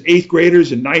kids as 8th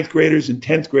graders and 9th graders and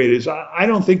 10th graders, I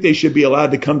don't think they should be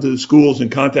allowed to come to the schools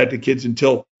and contact the kids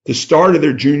until the start of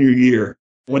their junior year.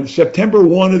 When September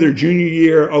 1 of their junior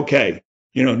year, okay,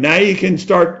 now you can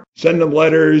start sending them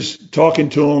letters, talking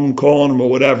to them, calling them or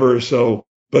whatever.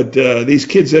 But these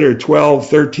kids that are 12,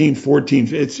 13, 14,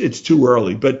 it's too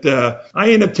early. But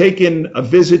I ended up taking a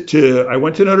visit I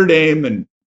went to Notre Dame, and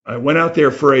I went out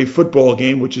there for a football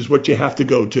game, which is what you have to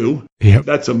go to. Yep.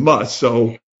 That's a must.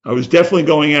 So I was definitely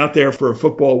going out there for a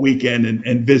football weekend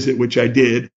and visit, which I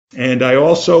did. And I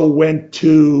also went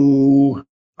to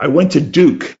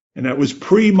Duke, and that was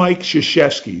pre-Mike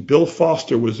Krzyzewski. Bill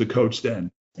Foster was the coach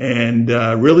then. And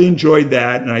really enjoyed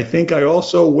that. And I think I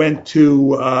also went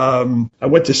to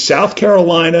South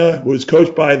Carolina, was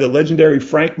coached by the legendary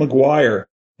Frank McGuire.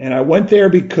 And I went there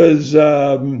because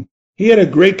he had a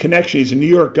great connection. He's a New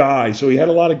York guy, so he had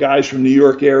a lot of guys from New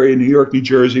York area, New York, New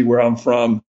Jersey, where I'm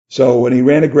from. And he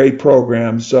ran a great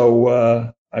program.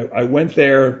 So I went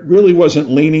there, really wasn't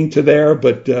leaning to there,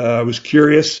 but I was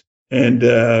curious. And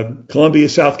Columbia,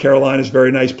 South Carolina is a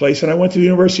very nice place. And I went to the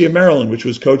University of Maryland, which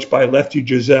was coached by Lefty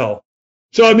Driesell.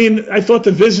 So, I thought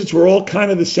the visits were all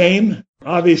kind of the same.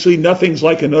 Obviously, nothing's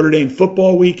like a Notre Dame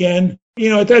football weekend.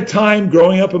 At that time,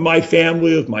 growing up in my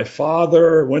family with my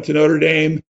father, went to Notre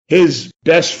Dame. His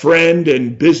best friend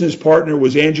and business partner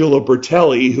was Angelo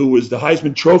Bertelli, who was the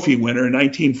Heisman Trophy winner in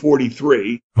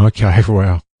 1943. Okay,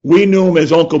 wow. We knew him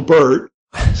as Uncle Bert.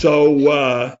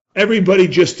 So everybody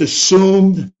just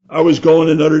assumed I was going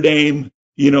to Notre Dame,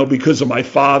 because of my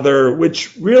father,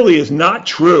 which really is not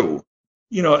true.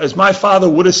 As my father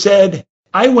would have said,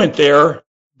 I went there,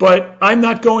 but I'm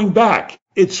not going back.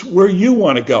 It's where you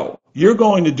want to go. You're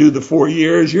going to do the 4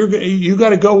 years. You got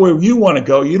to go where you want to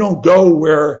go. You don't go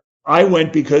where I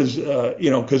went because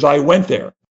I went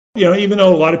there. Even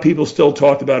though a lot of people still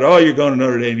talked about, oh, you're going to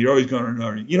Notre Dame. You're always going to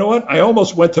Notre Dame. You know what? I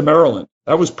almost went to Maryland.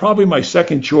 That was probably my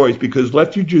second choice because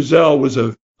Lefty Driesell was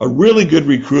a really good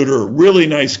recruiter, a really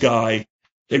nice guy.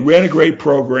 They ran a great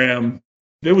program.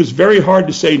 It was very hard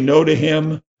to say no to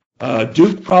him.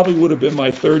 Duke probably would have been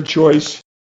my third choice.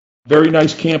 Very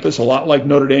nice campus, a lot like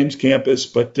Notre Dame's campus.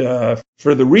 But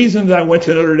for the reasons I went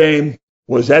to Notre Dame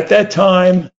was at that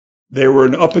time, they were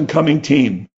an up-and-coming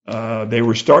team. They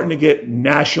were starting to get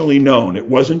nationally known. It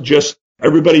wasn't just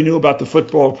everybody knew about the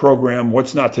football program.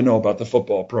 What's not to know about the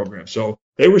football program? So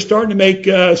they were starting to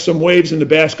make some waves in the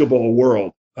basketball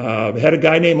world. They had a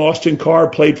guy named Austin Carr,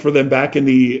 played for them back in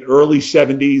the early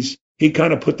 70s. He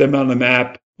kind of put them on the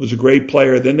map, was a great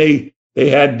player. Then they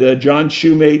had John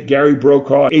Shoemate, Gary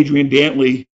Brokaw, Adrian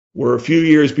Dantley were a few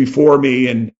years before me,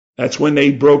 and that's when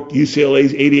they broke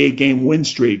UCLA's 88-game win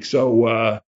streak.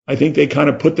 So I think they kind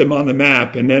of put them on the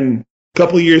map. And then a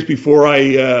couple of years before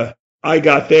I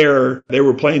got there, they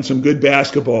were playing some good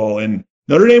basketball. And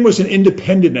Notre Dame was an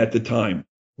independent at the time,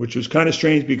 which was kind of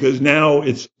strange because now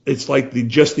it's like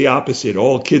just the opposite.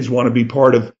 All kids want to be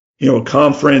part of, a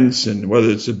conference, and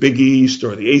whether it's the Big East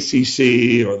or the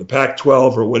ACC or the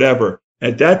Pac-12 or whatever.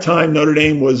 At that time, Notre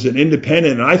Dame was an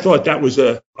independent, and I thought that was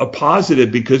a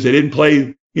positive because they didn't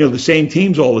play, the same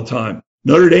teams all the time.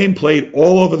 Notre Dame played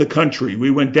all over the country. We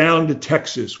went down to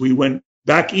Texas. We went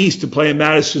back east to play in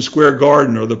Madison Square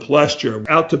Garden or the Palestra,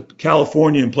 out to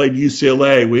California and played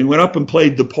UCLA. We went up and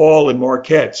played DePaul and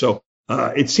Marquette. So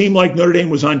it seemed like Notre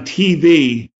Dame was on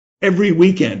TV every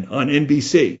weekend on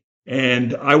NBC.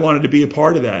 And I wanted to be a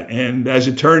part of that. And as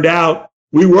it turned out,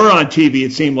 we were on TV,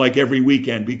 it seemed like, every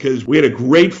weekend because we had a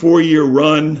great 4-year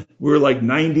run. We were like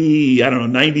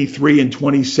 93 and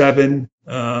 27,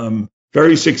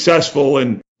 very successful.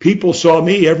 And people saw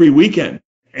me every weekend.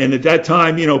 And at that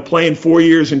time, playing 4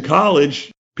 years in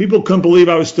college, people couldn't believe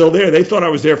I was still there. They thought I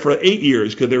was there for 8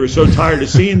 years because they were so tired of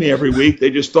seeing me every week.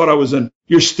 They just thought I was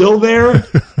you're still there?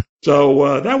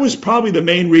 So that was probably the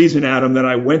main reason, Adam, that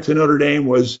I went to Notre Dame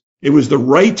was it was the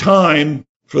right time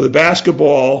for the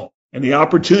basketball and the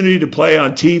opportunity to play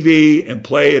on TV and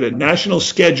play at a national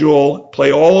schedule,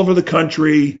 play all over the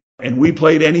country. And we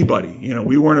played anybody.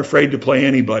 We weren't afraid to play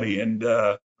anybody. And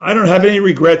I don't have any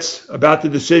regrets about the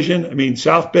decision.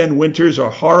 South Bend winters are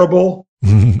horrible.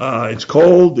 It's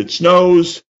cold. It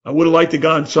snows. I would have liked to have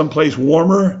gone someplace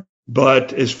warmer.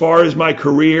 But as far as my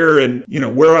career and,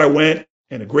 where I went,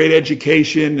 and a great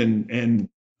education and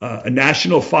a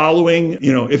national following.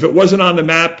 If it wasn't on the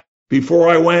map before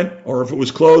I went, or if it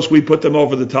was close, we put them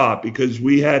over the top because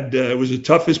we had it was the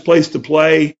toughest place to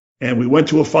play, and we went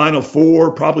to a Final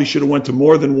Four. Probably should have went to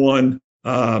more than one,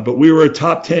 but we were a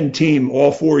top 10 team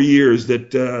all 4 years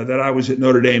that I was at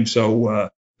Notre Dame. So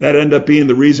that ended up being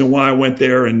the reason why I went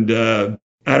there, and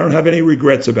I don't have any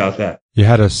regrets about that. You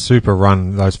had a super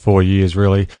run those 4 years,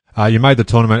 really. You made the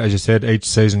tournament, as you said, each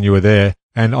season you were there.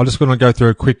 And I just want to go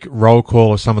through a quick roll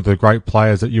call of some of the great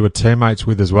players that you were teammates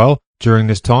with as well during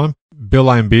this time. Bill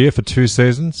Laimbeer for 2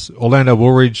 seasons, Orlando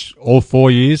Woolridge all 4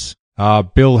 years,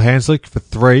 Bill Hanslick for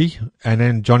 3, and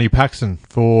then Johnny Paxson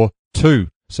for 2.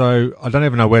 So I don't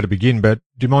even know where to begin, but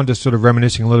do you mind just sort of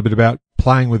reminiscing a little bit about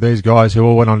playing with these guys who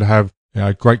all went on to have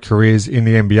great careers in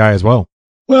the NBA as well?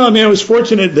 Well, I mean, I was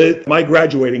fortunate that my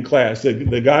graduating class,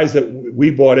 the guys that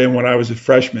we brought in when I was a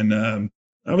freshman,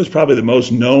 I was probably the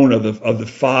most known of the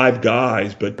 5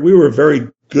 guys, but we were a very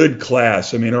good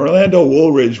class. I mean, Orlando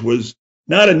Woolridge was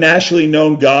not a nationally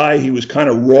known guy. He was kind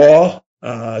of raw,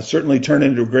 certainly turned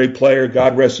into a great player.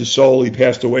 God rest his soul. He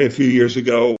passed away a few years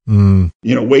ago,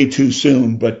 way too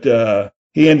soon. But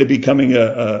he ended up becoming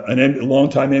a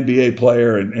longtime NBA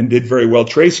player and did very well.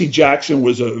 Tracy Jackson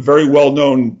was a very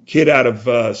well-known kid out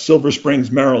of Silver Springs,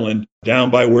 Maryland,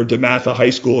 down by where DeMatha High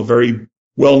School, a very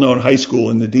well-known high school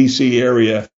in the D.C.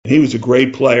 area. He was a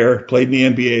great player, played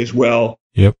in the NBA as well.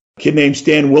 Yep. A kid named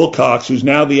Stan Wilcox, who's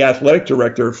now the athletic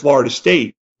director of Florida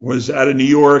State, was out of New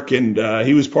York, and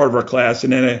he was part of our class.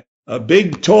 And then a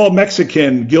big, tall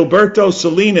Mexican, Gilberto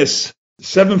Salinas,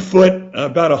 7 foot,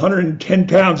 about 110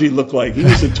 pounds he looked like. He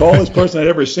was the tallest person I'd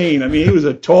ever seen. I mean, he was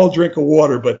a tall drink of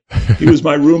water, but he was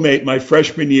my roommate my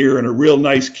freshman year and a real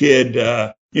nice kid.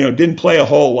 Didn't play a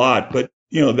whole lot, but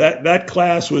that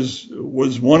class was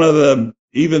one of the,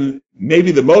 even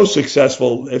maybe the most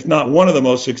successful, if not one of the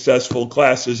most successful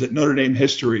classes at Notre Dame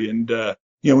history. And,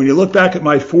 when you look back at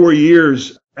my 4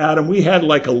 years, Adam, we had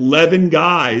like 11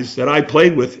 guys that I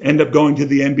played with end up going to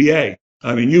the NBA.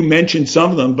 I mean, you mentioned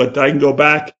some of them, but I can go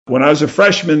back. When I was a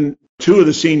freshman, 2 of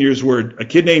the seniors were a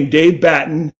kid named Dave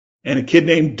Batten and a kid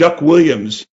named Duck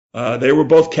Williams. They were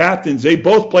both captains. They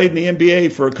both played in the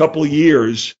NBA for a couple of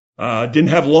years. Didn't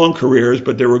have long careers,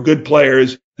 but they were good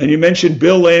players. And you mentioned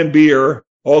Bill Laimbeer.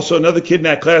 Also, another kid in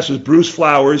that class was Bruce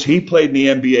Flowers. He played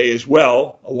in the NBA as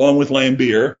well, along with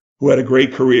Laimbeer, who had a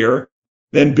great career.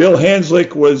 Then Bill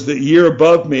Hanslick was the year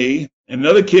above me.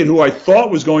 Another kid who I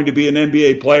thought was going to be an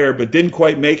NBA player but didn't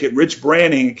quite make it, Rich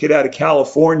Branning, a kid out of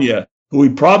California, who we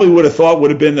probably would have thought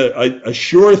would have been a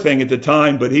sure thing at the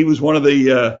time, but he was one of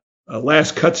the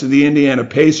last cuts of the Indiana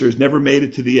Pacers, never made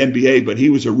it to the NBA, but he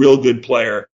was a real good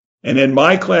player. And in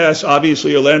my class,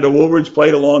 obviously, Orlando Woolridge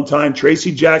played a long time.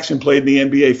 Tracy Jackson played in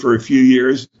the NBA for a few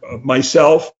years,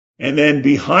 myself. And then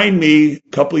behind me, a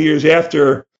couple of years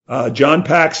after, John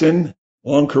Paxson,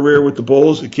 long career with the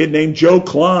Bulls. A kid named Joe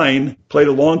Klein played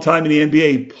a long time in the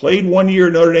NBA, played 1 year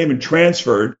at Notre Dame and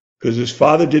transferred because his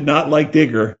father did not like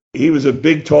Digger. He was a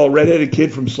big, tall, redheaded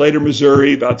kid from Slater,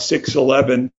 Missouri, about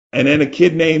 6'11". And then a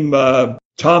kid named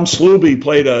Tom Sluby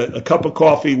played a cup of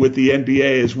coffee with the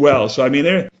NBA as well. So, I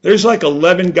mean, there's like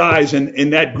 11 guys in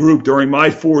that group during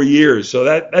my 4 years. So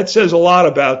that says a lot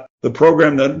about the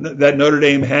program that Notre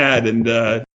Dame had. And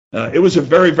it was a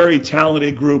very, very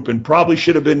talented group and probably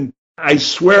should have been, I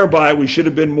swear by, we should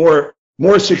have been more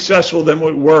successful than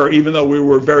we were, even though we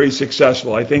were very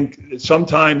successful. I think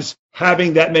sometimes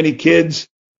having that many kids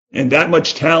and that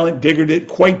much talent, Digger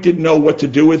didn't know what to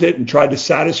do with it and tried to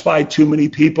satisfy too many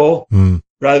people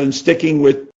rather than sticking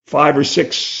with 5 or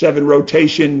 6, 7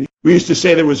 rotation. We used to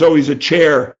say there was always a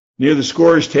chair near the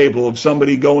scorer's table of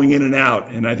somebody going in and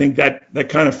out. And I think that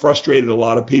kind of frustrated a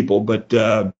lot of people. But,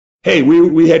 hey,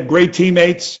 we had great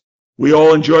teammates. We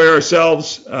all enjoy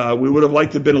ourselves. We would have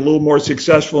liked to have been a little more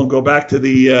successful and go back to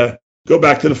the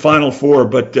Final Four.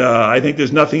 But I think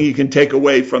there's nothing you can take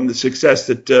away from the success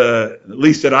that at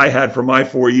least that I had for my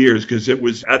 4 years, because it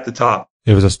was at the top.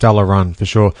 It was a stellar run for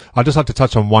sure. I'd just like to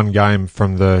touch on one game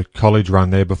from the college run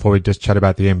there before we just chat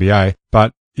about the NBA.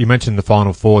 But you mentioned the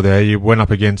Final Four there. You went up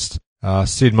against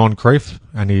Sid Moncrief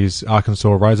and his Arkansas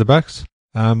Razorbacks.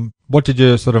 What did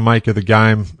you sort of make of the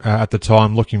game at the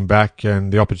time, looking back,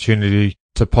 and the opportunity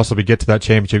to possibly get to that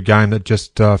championship game that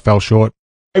just fell short?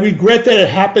 I regret that it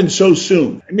happened so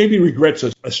soon. Maybe regret's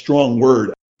a strong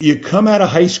word. You come out of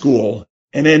high school,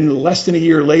 and then less than a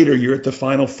year later, you're at the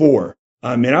Final Four.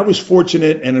 I mean, I was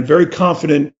fortunate and a very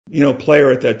confident,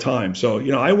 player at that time. So,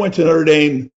 I went to Notre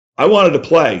Dame. I wanted to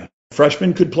play.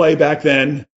 Freshmen could play back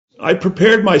then. I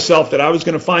prepared myself that I was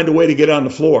going to find a way to get on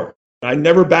the floor. I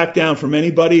never backed down from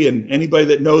anybody, and anybody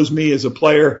that knows me as a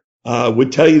player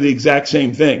would tell you the exact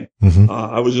same thing.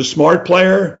 I was a smart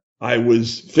player. I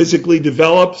was physically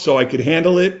developed so I could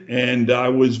handle it, and I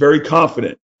was very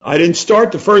confident. I didn't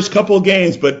start the first couple of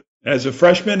games, but as a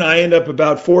freshman, I ended up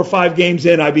about 4 or 5 games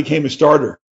in, I became a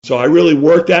starter. So I really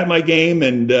worked at my game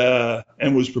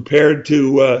and was prepared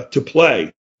to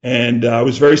play. And I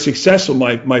was very successful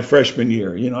my freshman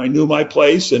year. You know, I knew my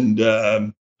place, and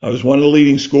I was one of the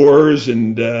leading scorers,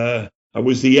 and I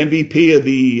was the MVP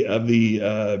of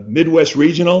the Midwest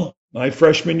Regional my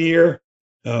freshman year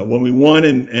when we won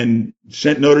and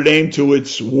sent Notre Dame to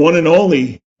its one and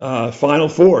only Final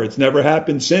Four. It's never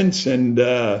happened since, and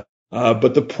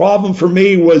but the problem for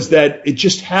me was that it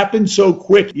just happened so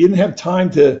quick. You didn't have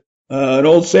time to an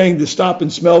old saying to stop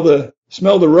and smell the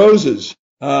roses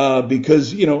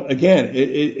because you know again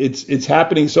it's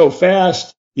happening so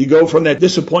fast. You go from that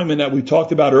disappointment that we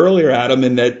talked about earlier, Adam,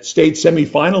 in that state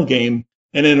semifinal game,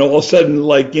 and then all of a sudden,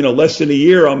 like you know, less than a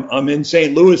year, I'm in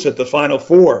St. Louis at the Final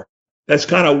Four. That's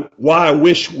kind of why I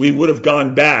wish we would have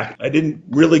gone back. I didn't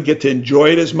really get to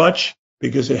enjoy it as much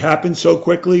because it happened so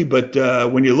quickly. But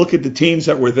when you look at the teams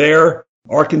that were there,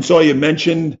 Arkansas, you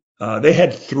mentioned, they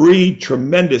had 3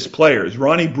 tremendous players.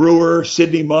 Ronnie Brewer,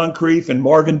 Sidney Moncrief, and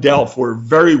Marvin Delph were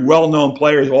very well-known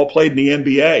players, all played in the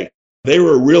NBA. They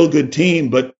were a real good team,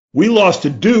 but we lost to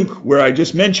Duke, where I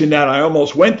just mentioned that I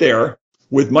almost went there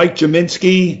with Mike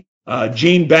Jaminski,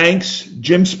 Gene Banks,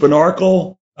 Jim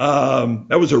Spanarkel.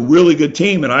 That was a really good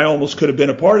team, and I almost could have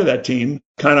been a part of that team.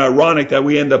 Kind of ironic that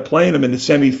we ended up playing them in the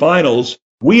semifinals.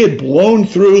 We had blown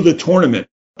through the tournament,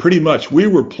 pretty much. We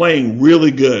were playing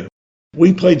really good.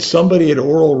 We played somebody at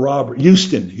Oral Roberts,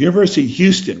 University of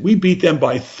Houston. We beat them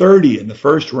by 30 in the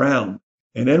first round.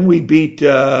 And then we beat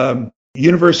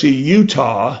University of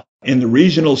Utah in the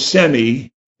regional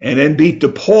semi, and then beat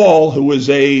DePaul, who was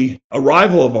a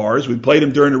rival of ours. We played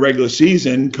them during the regular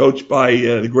season, coached by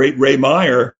the great Ray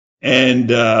Meyer. And,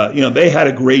 you know, they had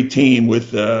a great team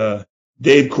with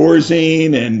Dave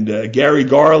Corzine and Gary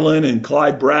Garland and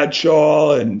Clyde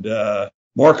Bradshaw and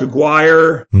Mark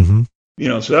Aguirre. You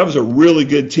know, so that was a really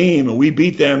good team, and we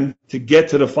beat them to get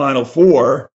to the Final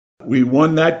Four. We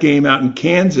won that game out in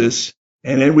Kansas,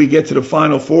 and then we get to the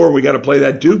Final Four. We got to play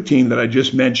that Duke team that I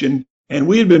just mentioned. And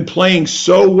we had been playing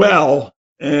so well,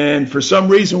 and for some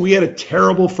reason we had a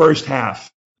terrible first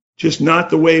half, just not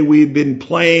the way we'd been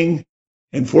playing.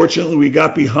 And fortunately, we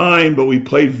got behind, but we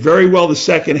played very well the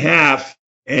second half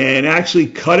and actually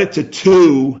cut it to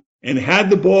 2 and had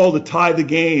the ball to tie the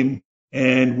game,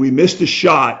 and we missed a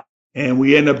shot, and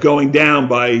we ended up going down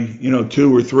by, you know,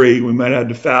 2 or 3. We might have had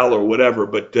to foul or whatever,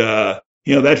 but,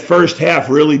 you know, that first half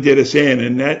really did us in,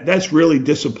 and that's really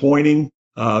disappointing.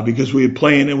 Because we were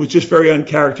playing, it was just very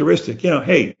uncharacteristic. You know,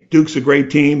 hey, Duke's a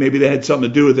great team. Maybe they had something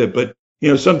to do with it. But, you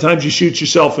know, sometimes you shoot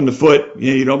yourself in the foot.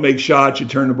 You know, you don't make shots. You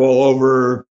turn the ball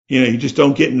over. You know, you just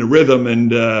don't get in the rhythm.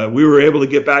 And we were able to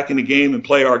get back in the game and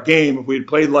play our game. If we had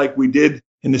played like we did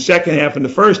in the second half and the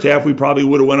first half, we probably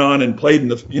would have went on and played in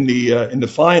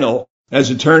the final. As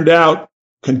it turned out,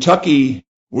 Kentucky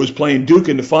was playing Duke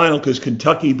in the final because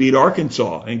Kentucky beat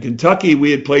Arkansas. And Kentucky,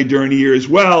 we had played during the year as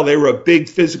well. They were a big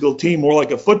physical team, more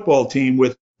like a football team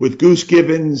with Goose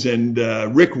Gibbons and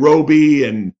Rick Roby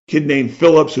and a kid named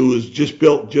Phillips, who was just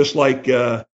built just like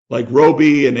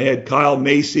Roby, and they had Kyle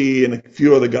Macy and a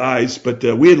few other guys. But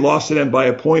we had lost to them by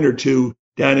a point or 2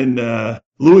 down in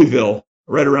Louisville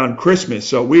right around Christmas.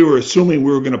 So we were assuming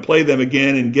we were going to play them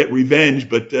again and get revenge,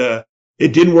 but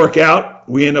it didn't work out.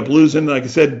 We ended up losing, like I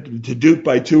said, to Duke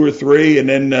by 2 or 3, and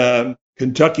then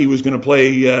Kentucky was going to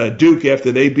play Duke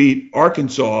after they beat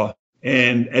Arkansas.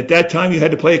 And at that time, you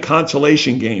had to play a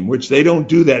consolation game, which they don't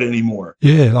do that anymore.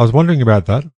 Yeah, I was wondering about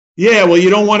that. Yeah, well,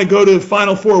 you don't want to go to the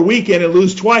Final Four weekend and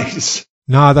lose twice.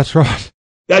 No, that's right.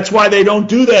 That's why they don't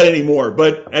do that anymore.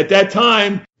 But at that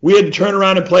time, we had to turn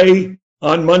around and play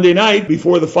on Monday night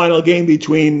before the final game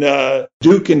between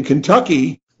Duke and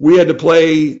Kentucky. We had to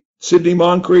play Sidney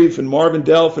Moncrief and Marvin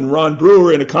Delph and Ron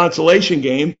Brewer in a consolation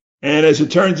game. And as it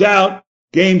turns out,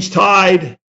 game's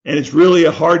tied, and it's really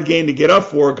a hard game to get up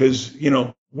for because, you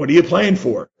know, what are you playing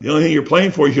for? The only thing you're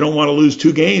playing for is you don't want to lose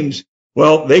 2 games.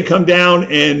 Well, they come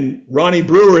down, and Ronnie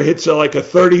Brewer hits like a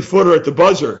 30-footer at the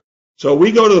buzzer. So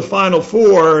we go to the Final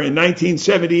Four in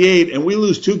 1978, and we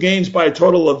lose 2 games by a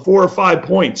total of 4 or 5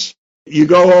 points. You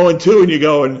go 0-2, and you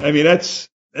go, and I mean, that's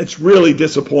really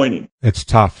disappointing. It's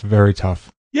tough, very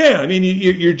tough. Yeah, I mean,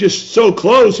 you're just so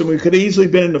close, and we could have easily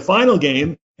been in the final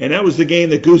game, and that was the game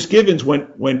that Goose Gibbons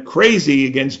went crazy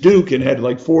against Duke and had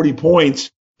like 40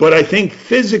 points. But I think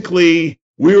physically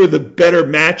we were the better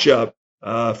matchup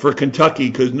for Kentucky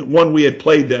because, one, we had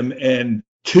played them, and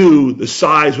Two, the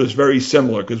size was very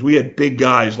similar because we had big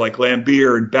guys like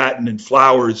Lambier and Batten and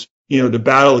Flowers, to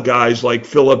battle guys like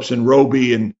Phillips and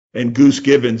Roby and Goose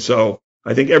Given. So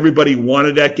I think everybody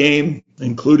wanted that game,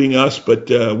 including us, but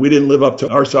we didn't live up to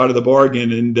our side of the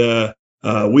bargain,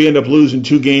 and we end up losing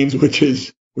 2 games, which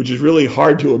is really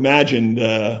hard to imagine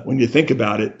when you think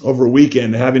about it, over a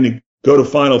weekend, having to go to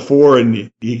Final Four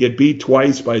and you get beat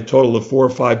twice by a total of 4 or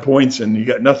 5 points and you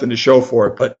got nothing to show for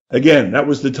it. But again, that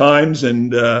was the times,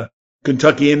 and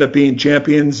Kentucky ended up being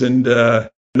champions, and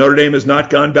Notre Dame has not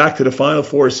gone back to the Final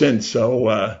Four since. So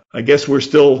I guess we're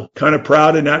still kind of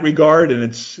proud in that regard, and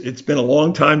it's been a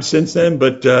long time since then,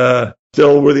 but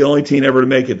still we're the only team ever to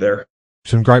make it there.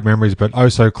 Some great memories, but oh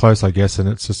so close, I guess, and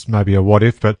it's just maybe a what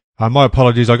if. But my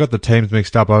apologies, I got the teams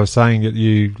mixed up. I was saying that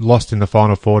you lost in the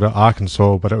Final Four to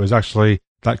Arkansas, but it was actually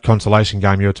that consolation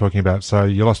game you were talking about. So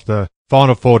you lost the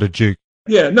Final Four to Duke.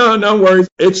 Yeah, no worries.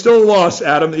 It's still a loss,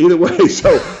 Adam, either way.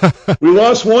 So we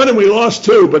lost 1 and we lost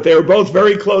 2, but they were both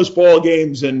very close ball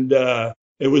games, and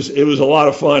it was a lot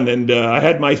of fun. And I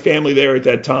had my family there at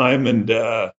that time, and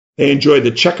they enjoyed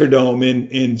the Checker Dome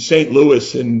in St.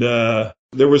 Louis, and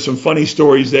there were some funny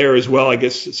stories there as well. I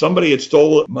guess somebody had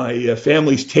stolen my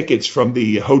family's tickets from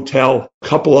the hotel, a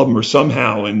couple of them or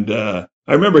somehow. And I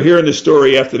remember hearing the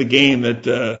story after the game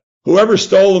that whoever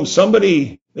stole them,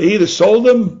 they either sold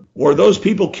them or those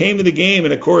people came to the game.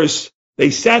 And, of course,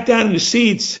 they sat down in the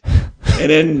seats. And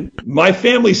then my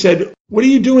family said, "What are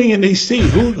you doing in these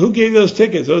seats? Who gave those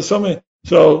tickets?"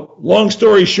 So long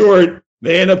story short,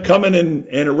 they end up coming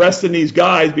and arresting these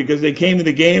guys because they came to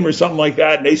the game or something like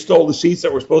that, and they stole the seats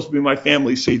that were supposed to be my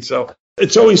family's seats. So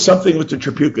it's always something with the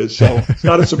Trapucas, so it's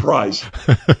not a surprise.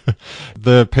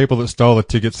 The people that stole the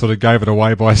tickets sort of gave it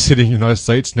away by sitting in those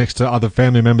seats next to other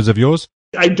family members of yours?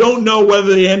 I don't know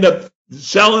whether they end up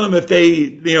selling them if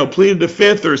they pleaded the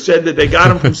fifth or said that they got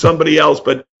them from somebody else,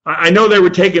 but I know they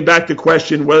were taking back the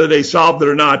question whether they solved it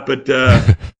or not, but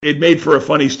it made for a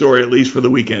funny story, at least for the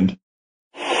weekend.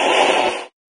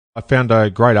 I found a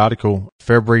great article,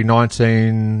 February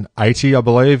 1980, I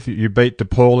believe. You beat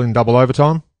DePaul in double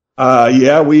overtime.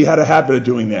 Yeah, we had a habit of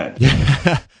doing that.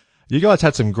 Yeah. You guys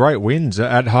had some great wins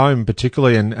at home,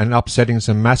 particularly, and upsetting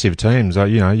some massive teams,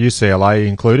 UCLA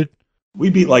included. We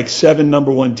beat like 7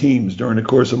 number 1 teams during the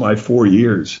course of my 4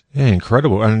 years. Yeah,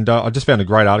 incredible. And I just found a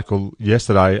great article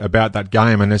yesterday about that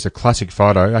game, and there's a classic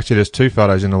photo. Actually, there's 2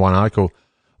 photos in the one article.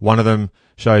 One of them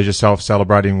shows yourself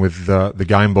celebrating with the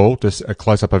game ball, just a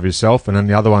close-up of yourself, and then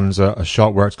the other one's a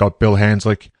shot where it's got Bill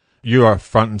Hanslick. You are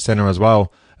front and center as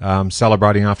well,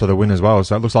 celebrating after the win as well.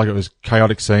 So it looks like it was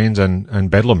chaotic scenes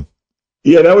and bedlam.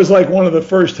 Yeah, that was like one of the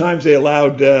first times they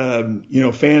allowed,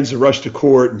 fans to rush to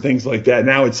court and things like that.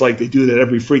 Now it's like they do that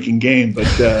every freaking game. But,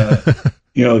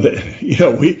 we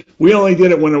only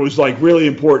did it when it was like really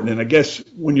important. And I guess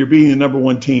when you're beating the number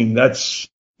 1 team,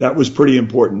 that was pretty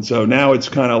important. So now it's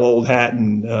kind of old hat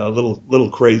and a little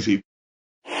crazy.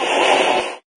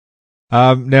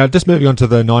 Now, just moving on to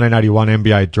the 1981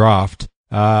 NBA draft.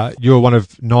 You were one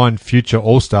of 9 future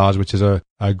All-Stars, which is a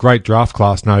great draft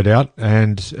class, no doubt,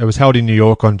 and it was held in New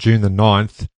York on June the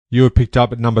 9th. You were picked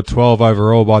up at number 12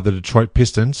 overall by the Detroit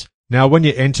Pistons. Now, when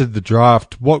you entered the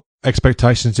draft, what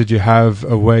expectations did you have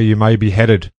of where you may be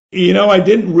headed? I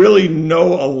didn't really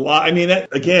know a lot. I mean,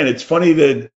 again, it's funny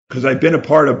that because I've been a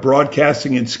part of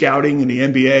broadcasting and scouting in the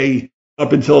NBA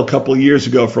up until a couple of years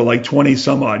ago for like 20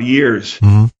 some odd years.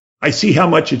 Mm-hmm. I see how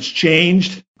much it's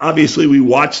changed. Obviously, we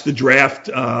watch the draft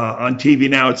on TV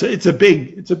now. It's a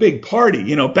big party.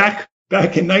 Back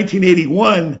in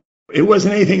 1981, it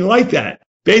wasn't anything like that.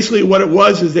 Basically, what it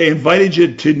was is they invited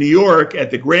you to New York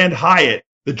at the Grand Hyatt.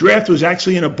 The draft was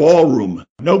actually in a ballroom,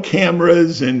 no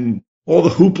cameras and all the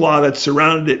hoopla that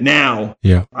surrounded it now.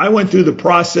 Yeah, I went through the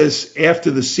process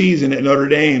after the season at Notre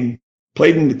Dame,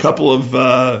 played in a couple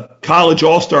of college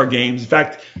all-star games. In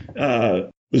fact,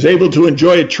 was able to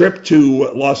enjoy a trip to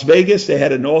Las Vegas. They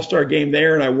had an all-star game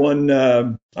there, and I won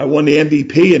the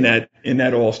MVP in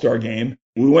that all-star game.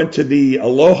 We went to the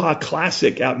Aloha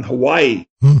Classic out in Hawaii,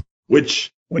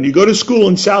 which when you go to school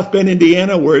in South Bend,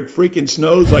 Indiana, where it freaking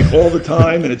snows like all the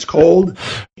time and it's cold,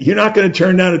 you're not going to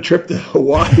turn down a trip to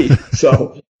Hawaii.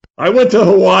 So I went to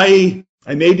Hawaii.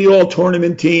 I made the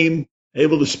all-tournament team,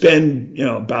 able to spend,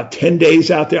 about 10 days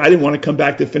out there. I didn't want to come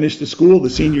back to finish the school the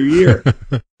senior year.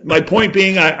 My point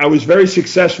being, I was very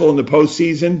successful in the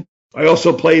postseason. I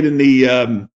also played in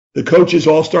the Coaches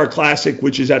All-Star Classic,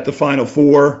 which is at the Final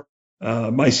Four,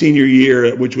 my senior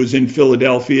year, which was in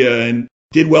Philadelphia, and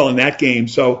did well in that game.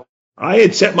 So I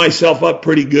had set myself up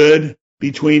pretty good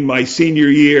between my senior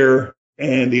year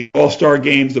and the All-Star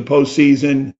games, the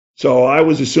postseason. So I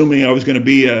was assuming I was going to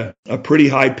be a pretty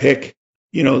high pick.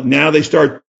 now they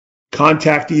start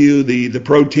contacting you, the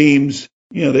pro teams,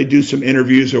 they do some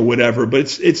interviews or whatever,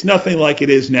 but it's nothing like it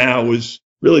is now. It was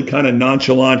really kind of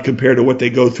nonchalant compared to what they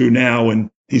go through now, and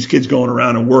these kids going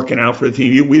around and working out for the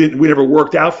team. We never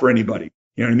worked out for anybody.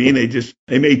 You know what I mean?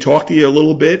 They may talk to you a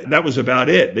little bit. That was about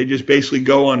it. They just basically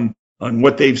go on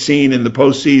what they've seen in the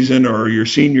postseason or your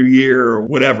senior year or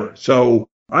whatever. So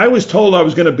I was told I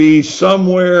was going to be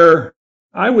somewhere,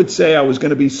 I would say I was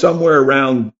going to be somewhere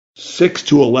around 6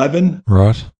 to 11.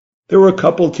 Right. There were a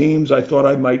couple teams I thought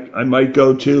I might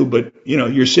go to, but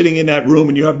you're sitting in that room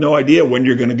and you have no idea when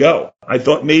you're going to go. I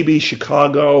thought maybe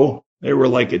Chicago, they were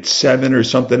like at 7 or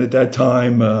something at that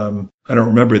time. I don't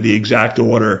remember the exact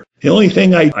order. The only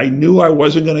thing I knew I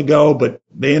wasn't going to go, but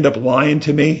they end up lying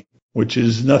to me, which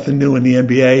is nothing new in the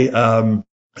NBA.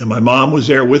 And my mom was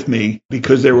there with me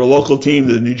because they were a local team,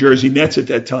 the New Jersey Nets at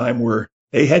that time, where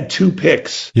they had 2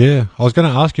 picks. Yeah, I was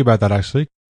going to ask you about that, actually.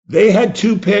 They had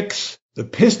 2 picks. The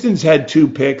Pistons had 2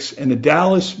 picks, and the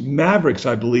Dallas Mavericks,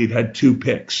 I believe, had 2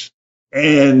 picks.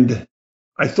 And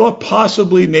I thought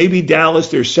possibly maybe Dallas,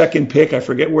 their second pick, I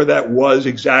forget where that was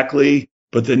exactly,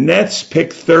 but the Nets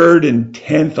picked 3rd and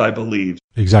 10th, I believe.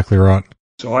 Exactly right.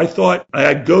 So I thought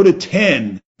I'd go to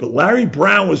 10, but Larry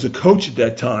Brown was the coach at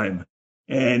that time.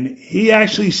 And he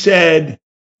actually said,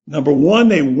 number one,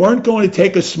 they weren't going to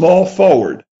take a small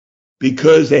forward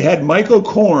because they had Michael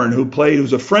Korn, who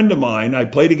was a friend of mine. I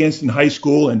played against in high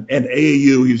school and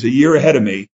AAU. He was a year ahead of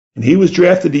me. And he was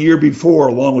drafted the year before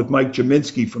along with Mike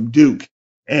Jaminski from Duke.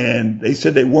 And they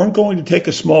said they weren't going to take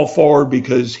a small forward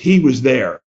because he was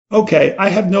there. Okay, I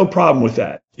have no problem with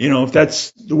that. If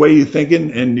that's the way you're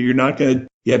thinking and you're not going to,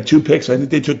 you have 2 picks. I think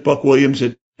they took Buck Williams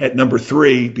at number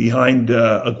 3 behind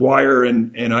Aguirre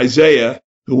and Isaiah,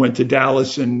 who went to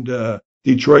Dallas and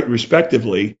Detroit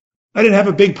respectively. I didn't have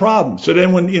a big problem. So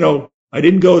then when, I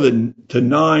didn't go to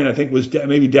 9, I think it was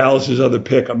maybe Dallas's other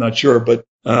pick. I'm not sure. But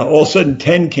all of a sudden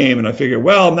 10 came and I figured,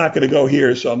 well, I'm not going to go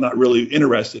here, so I'm not really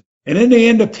interested. And then they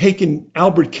end up taking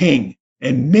Albert King.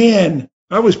 And man,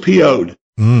 I was PO'd.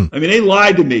 I mean, they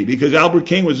lied to me because Albert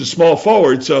King was a small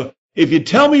forward. So if you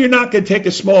tell me you're not going to take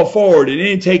a small forward and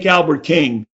then take Albert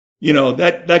King,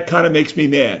 that kind of makes me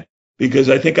mad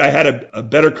because I think I had a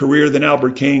better career than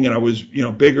Albert King and I was,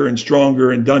 bigger and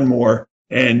stronger and done more.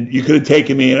 And you could have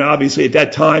taken me. And obviously at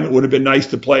that time, it would have been nice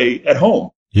to play at home.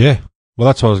 Yeah. Well,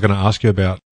 that's what I was going to ask you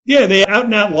about. Yeah, they out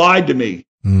and out lied to me.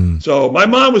 So my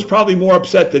mom was probably more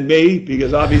upset than me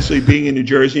because obviously being in New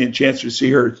Jersey and a chance to see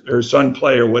her son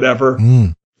play or whatever.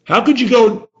 How could you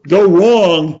go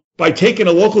wrong by taking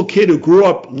a local kid who grew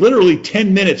up literally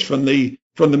 10 minutes from the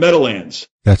Meadowlands?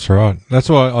 That's right. That's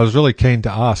why I was really keen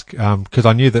to ask because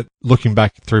I knew that looking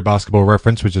back through Basketball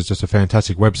Reference, which is just a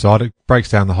fantastic website, it breaks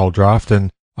down the whole draft.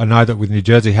 And I know that with New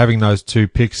Jersey having those 2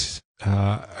 picks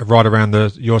right around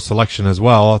your selection as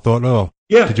well, I thought,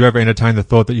 yeah. Did you ever entertain the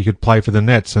thought that you could play for the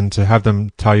Nets and to have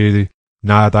them tell you,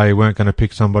 no, they weren't going to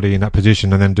pick somebody in that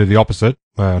position and then do the opposite?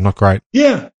 Well, not great.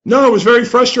 Yeah. No, it was very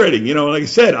frustrating. Like I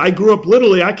said, I grew up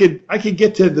literally, I could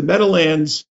get to the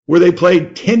Meadowlands where they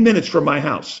played 10 minutes from my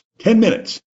house. 10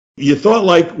 minutes. You thought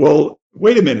like, well,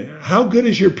 wait a minute. How good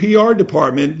is your PR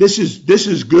department? This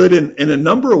is good in a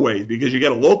number of ways because you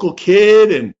got a local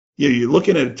kid and you're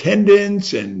looking at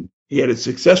attendance and he had a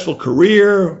successful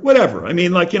career, whatever. I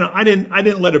mean, I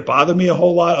didn't let it bother me a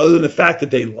whole lot other than the fact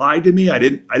that they lied to me. I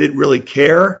didn't really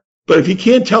care. But if you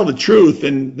can't tell the truth,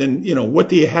 then what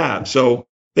do you have? So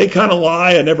they kind of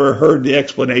lie. I never heard the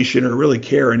explanation or really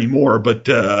care anymore. But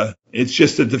it's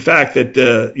just that the fact that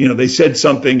they said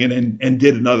something and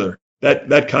did another.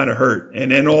 That kind of hurt.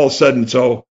 And then all of a sudden,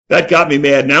 so that got me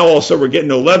mad. Now all of a sudden we're getting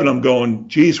to 11. I'm going,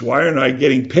 geez, why aren't I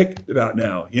getting picked about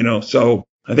now? So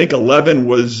I think 11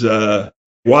 was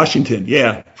Washington.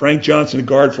 Yeah, Frank Johnson, a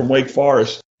guard from Wake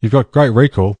Forest. You've got great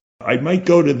recall. I might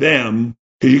go to them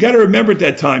because you got to remember at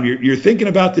that time you're thinking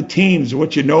about the teams,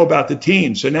 what you know about the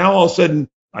team. So now all of a sudden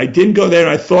I didn't go there,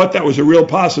 and I thought that was a real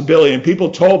possibility. And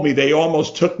people told me they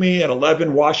almost took me at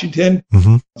 11, Washington.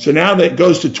 So now that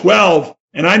goes to 12,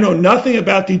 and I know nothing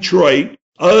about Detroit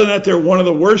other than that they're one of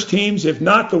the worst teams, if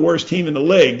not the worst team in the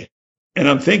league. And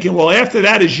I'm thinking, well, after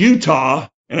that is Utah.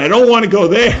 And I don't want to go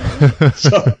there.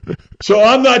 So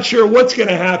I'm not sure what's going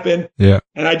to happen. Yeah.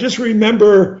 And I just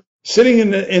remember sitting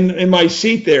in my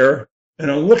seat there,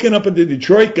 and I'm looking up at the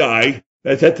Detroit guy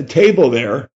that's at the table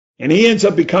there, and he ends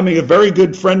up becoming a very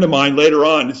good friend of mine later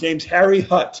on. His name's Harry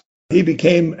Hutt. He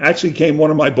became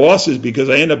one of my bosses because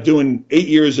I ended up doing 8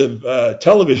 years of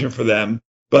television for them.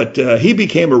 But he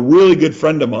became a really good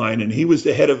friend of mine, and he was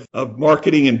the head of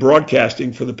marketing and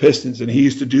broadcasting for the Pistons, and he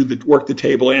used to work the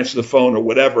table, answer the phone or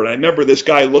whatever. And I remember this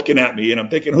guy looking at me, and I'm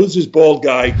thinking, who's this bald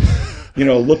guy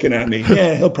looking at me.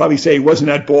 Yeah, he'll probably say he wasn't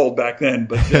that bald back then.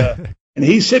 But and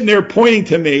he's sitting there pointing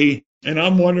to me, and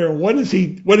I'm wondering, what is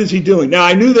he doing? Now,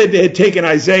 I knew that they had taken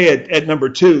Isaiah at number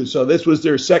 2, so this was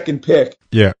their second pick.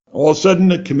 Yeah. All of a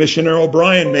sudden, Commissioner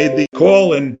O'Brien made the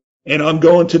call, and I'm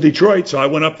going to Detroit. So I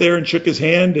went up there and shook his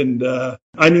hand, and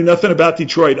I knew nothing about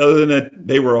Detroit other than that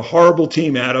they were a horrible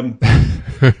team, Adam.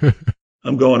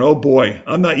 I'm going, oh, boy,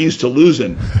 I'm not used to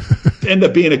losing. It ended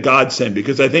up being a godsend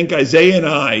because I think Isaiah and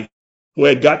I, who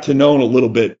had got to know him a little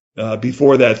bit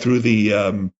before that through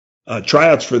the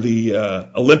tryouts for the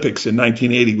Olympics in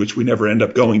 1980, which we never end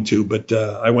up going to, but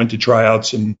I went to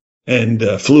tryouts and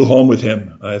flew home with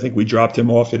him. I think we dropped him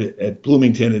off at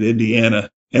Bloomington at Indiana,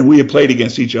 and we had played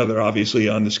against each other, obviously,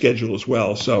 on the schedule as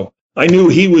well. So I knew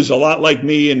he was a lot like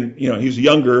me, and he was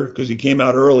younger because he came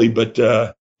out early, but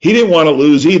he didn't want to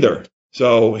lose either.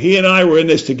 So he and I were in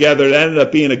this together. It ended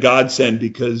up being a godsend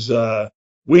because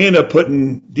we ended up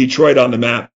putting Detroit on the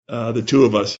map, the two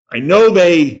of us. I know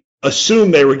they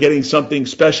assumed they were getting something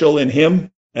special in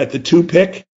him at the 2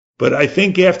 pick, but I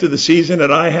think after the season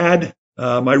that I had,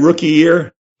 my rookie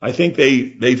year, I think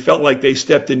they felt like they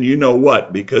stepped in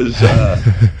you-know-what because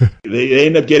they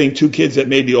ended up getting 2 kids that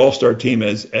made the All-Star team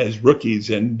as rookies,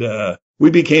 and we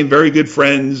became very good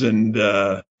friends, and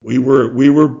we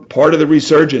were part of the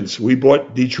resurgence. We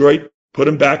bought Detroit, put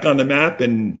them back on the map,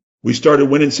 and we started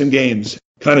winning some games.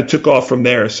 Kind of took off from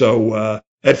there. So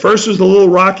at first it was a little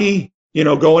rocky,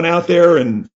 going out there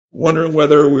and wondering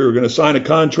whether we were going to sign a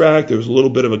contract. There was a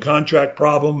little bit of a contract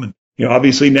problem. And,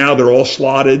 obviously now they're all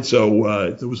slotted, so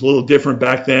it was a little different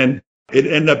back then. It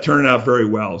ended up turning out very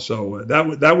well. So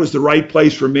that was the right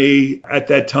place for me at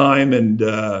that time, and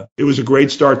it was a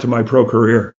great start to my pro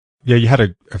career. Yeah, you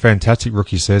had a fantastic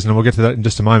rookie season, and we'll get to that in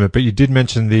just a moment. But you did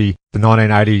mention the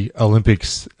 1980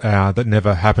 Olympics that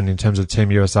never happened in terms of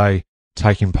Team USA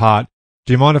taking part.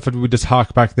 Do you mind if we just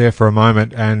hark back there for a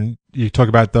moment and you talk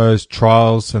about those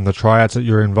trials and the tryouts that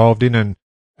you're involved in and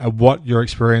what your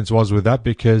experience was with that?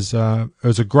 Because it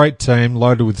was a great team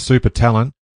loaded with super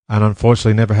talent and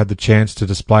unfortunately never had the chance to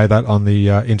display that on the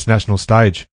international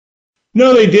stage.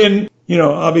 No, they didn't.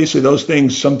 Obviously those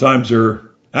things sometimes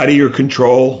are out of your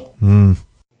control.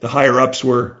 The higher-ups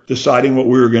were deciding what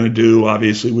we were going to do,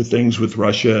 obviously, with things with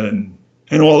Russia and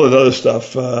all of the other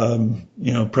stuff.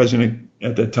 President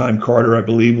at that time, Carter, I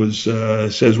believe,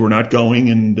 says we're not going.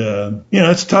 And,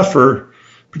 it's tough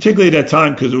particularly at that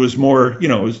time because it was more,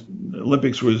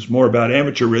 Olympics was more about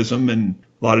amateurism, and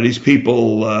a lot of these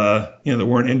people, there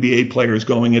weren't NBA players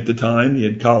going at the time. You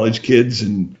had college kids,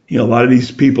 and, a lot of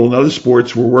these people in other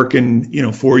sports were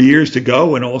working, 4 years to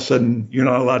go, and all of a sudden you're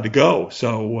not allowed to go.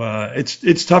 So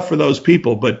it's tough for those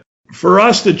people. But for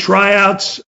us, the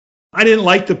tryouts, I didn't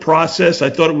like the process. I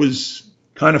thought it was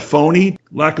kind of phony,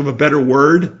 lack of a better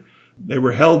word. They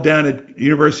were held down at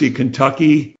University of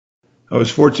Kentucky. I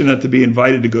was fortunate to be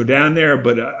invited to go down there,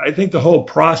 but I think the whole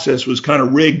process was kind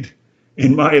of rigged,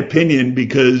 in my opinion,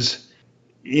 because,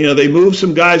 they moved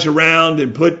some guys around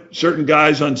and put certain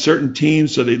guys on certain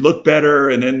teams so they looked better.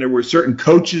 And then there were certain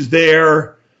coaches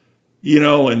there,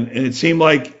 and it seemed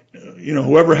like,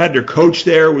 whoever had their coach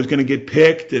there was going to get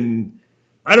picked. And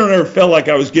I don't ever felt like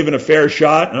I was given a fair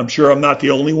shot, and I'm sure I'm not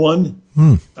the only one.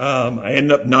 I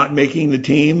ended up not making the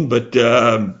team, but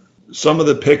some of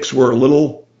the picks were a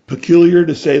little peculiar,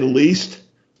 to say the least.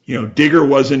 Digger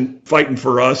wasn't fighting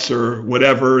for us or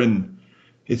whatever, and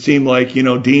it seemed like,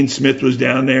 Dean Smith was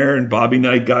down there, and Bobby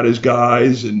Knight got his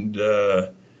guys, and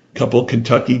a couple of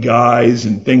Kentucky guys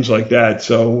and things like that.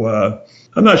 So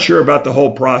I'm not sure about the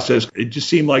whole process. It just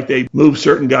seemed like they moved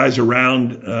certain guys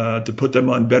around to put them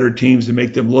on better teams to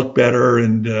make them look better,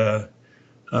 and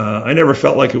I never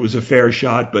felt like it was a fair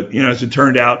shot. But, as it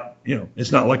turned out,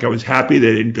 it's not like I was happy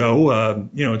they didn't go.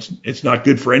 It's not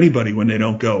good for anybody when they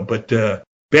don't go. But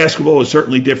basketball is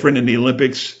certainly different in the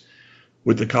Olympics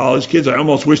with the college kids. I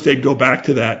almost wish they'd go back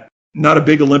to that. Not a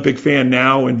big Olympic fan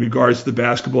now in regards to the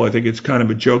basketball. I think it's kind of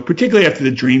a joke, particularly after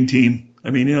the Dream Team. I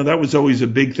mean, that was always a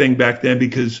big thing back then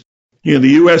because, the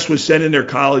U.S. was sending their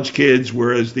college kids,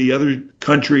 whereas the other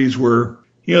countries were,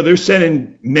 they're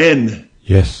sending men.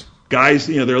 Yes. Guys,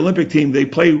 their Olympic team, they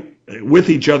play with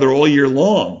each other all year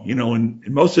long, and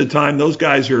most of the time those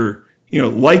guys are,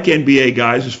 like NBA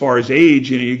guys as far as age,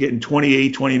 you're getting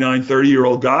 28, 29,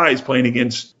 30-year-old guys playing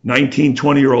against 19,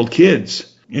 20-year-old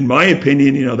kids. In my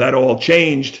opinion, that all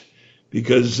changed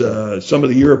because some of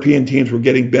the European teams were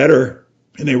getting better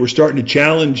and they were starting to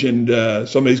challenge, and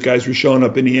some of these guys were showing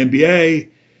up in the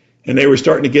NBA and they were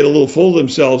starting to get a little full of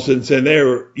themselves and saying they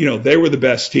were the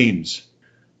best teams.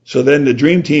 So then the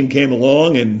Dream Team came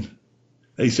along and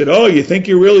they said, "Oh, you think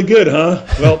you're really good, huh?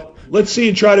 Well, let's see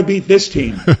you try to beat this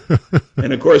team.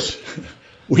 And, of course,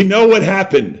 we know what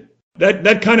happened.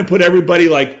 That kind of put everybody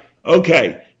like,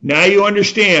 okay, now you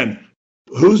understand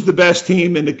who's the best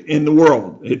team in the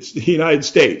world. It's the United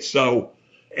States. So,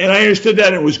 and I understood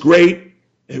that. It was great.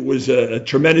 It was a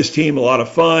tremendous team, a lot of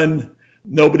fun.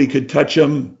 Nobody could touch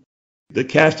them. The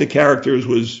cast of characters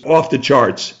was off the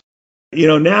charts.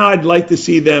 Now I'd like to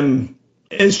see them.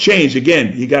 It's changed.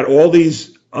 Again, you got all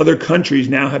these other countries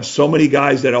now have so many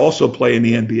guys that also play in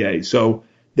the NBA. So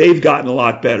they've gotten a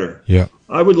lot better. Yeah.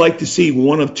 I would like to see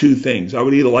one of two things. I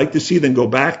would either like to see them go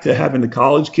back to having the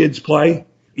college kids play,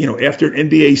 after an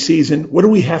NBA season. What do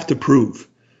we have to prove?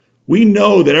 We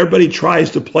know that everybody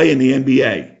tries to play in the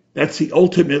NBA. That's the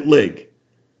ultimate league.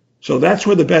 So that's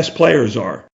where the best players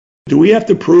are. Do we have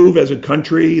to prove as a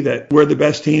country that we're the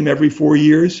best team every 4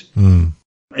 years?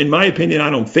 In my opinion, I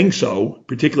don't think so,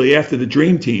 particularly after the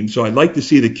Dream Team. So I'd like to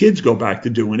see the kids go back to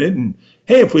doing it. And,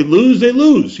 hey, if we lose, they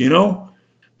lose,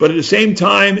 But at the same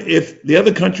time, if the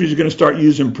other countries are going to start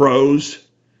using pros,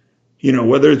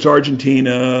 whether it's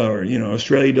Argentina or,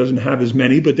 Australia doesn't have as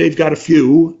many, but they've got a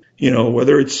few,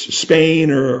 whether it's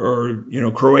Spain or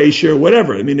Croatia,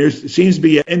 whatever. I mean, there seems to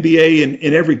be an NBA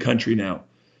in every country now.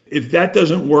 If that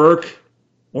doesn't work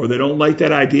or they don't like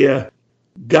that idea,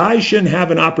 guys shouldn't have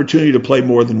an opportunity to play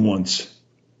more than once.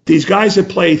 These guys that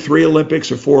play 3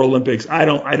 Olympics or 4 Olympics, I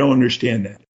don't understand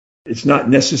that. It's not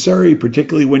necessary,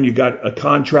 particularly when you got a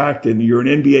contract and you're an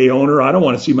NBA owner. I don't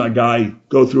want to see my guy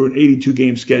go through an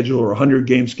 82-game schedule or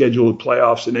 100-game schedule with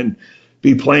playoffs and then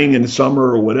be playing in the summer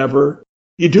or whatever.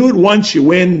 You do it once, you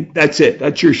win, that's it.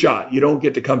 That's your shot. You don't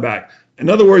get to come back. In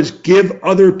other words, give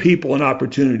other people an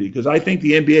opportunity, because I think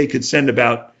the NBA could send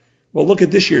about, look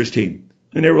at this year's team.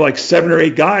 And there were like 7 or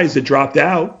 8 guys that dropped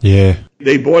out. Yeah.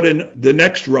 They brought in the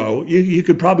next row. You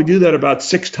could probably do that about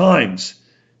 6 times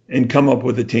and come up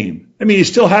with a team. I mean, you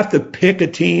still have to pick a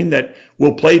team that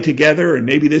will play together, and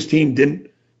maybe this team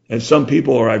didn't, as some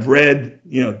people, or I've read,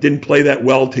 didn't play that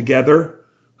well together,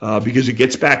 because it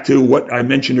gets back to what I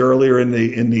mentioned earlier in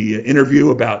the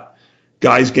interview about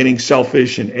guys getting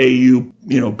selfish and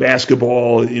AU,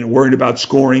 basketball, worrying about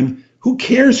scoring. Who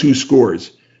cares who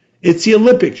scores? It's the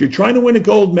Olympics. You're trying to win a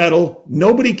gold medal.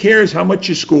 Nobody cares how much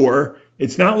you score.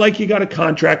 It's not like you got a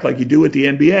contract like you do with the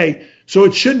NBA, so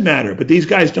it shouldn't matter. But these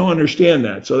guys don't understand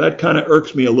that, so that kind of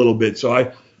irks me a little bit. So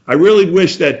I really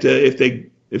wish that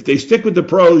if they stick with the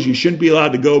pros, you shouldn't be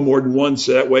allowed to go more than once.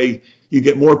 So that way you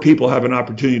get more people have an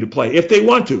opportunity to play if they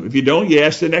want to. If you don't, you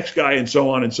ask the next guy, and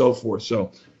so on and so forth.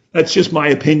 So that's just my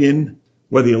opinion.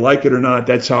 Whether you like it or not,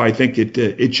 that's how I think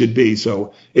it should be.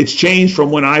 So it's changed from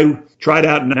when I tried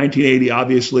out in 1980,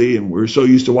 obviously, and we're so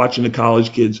used to watching the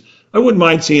college kids. I wouldn't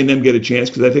mind seeing them get a chance,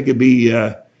 because I think it'd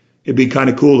be kind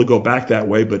of cool to go back that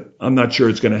way, but I'm not sure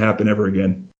it's going to happen ever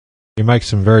again. You make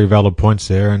some very valid points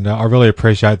there, and I really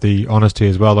appreciate the honesty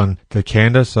as well and the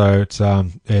candor. So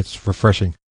it's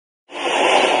refreshing.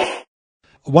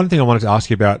 One thing I wanted to ask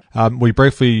you about, we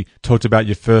briefly talked about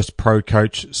your first pro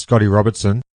coach, Scotty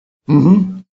Robertson.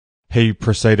 Mm-hmm. He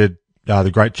preceded the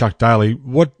great Chuck Daly.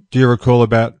 What do you recall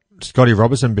about Scotty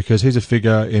Robertson? Because he's a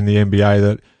figure in the NBA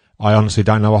that I honestly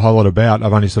don't know a whole lot about.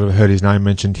 I've only sort of heard his name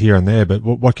mentioned here and there, but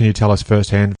what can you tell us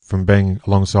firsthand from being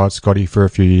alongside Scotty for a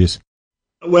few years?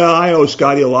 Well, I owe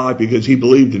Scotty a lot because he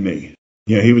believed in me.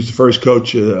 He was the first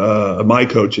coach, my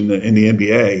coach in the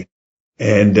NBA.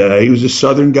 And he was a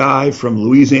Southern guy from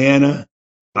Louisiana.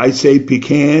 I say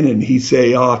pecan, and he'd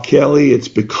say, Kelly, it's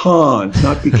pecan. It's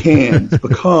not pecan, it's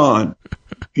pecan.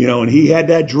 And he had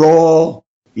that drawl.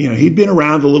 He'd been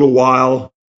around a little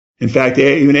while. In fact,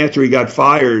 even after he got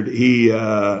fired, he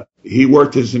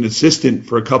worked as an assistant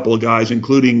for a couple of guys,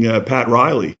 including Pat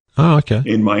Riley. Oh, okay.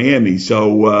 In Miami.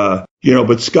 So,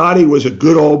 but Scotty was a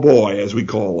good old boy, as we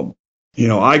call him.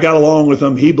 I got along with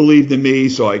him. He believed in me.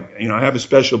 So I have a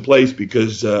special place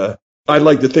because I'd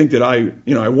like to think that I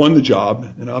won the job.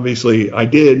 And obviously I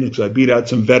did, because I beat out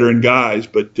some veteran guys.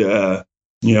 But,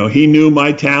 he knew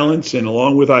my talents, and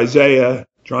along with Isaiah,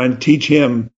 trying to teach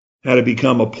him how to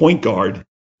become a point guard,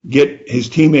 get his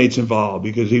teammates involved,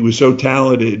 because he was so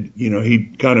talented,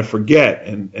 he'd kind of forget.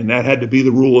 And that had to be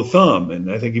the rule of thumb.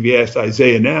 And I think if you asked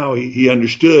Isaiah now, he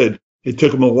understood. It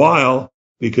took him a while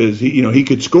because he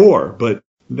could score, but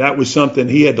that was something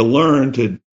he had to learn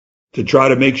to try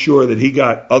to make sure that he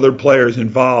got other players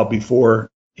involved before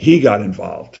he got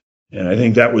involved. And I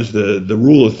think that was the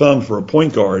rule of thumb for a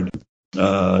point guard,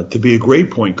 to be a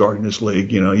great point guard in this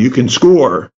league. You can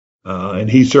score, and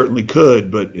he certainly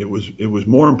could, but it was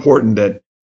more important that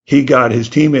he got his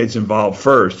teammates involved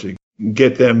first to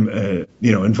get them,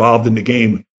 involved in the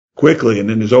game quickly. And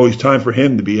then there's always time for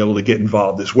him to be able to get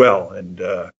involved as well. And,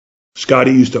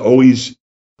 Scotty used to always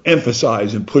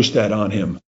emphasize and push that on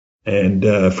him.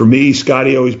 And for me,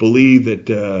 Scotty always believed that,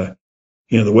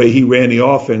 the way he ran the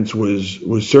offense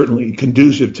was certainly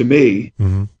conducive to me.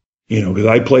 Mm-hmm. Because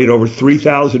I played over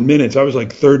 3,000 minutes. I was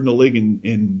like third in the league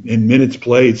in minutes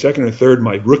played, second or third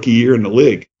my rookie year in the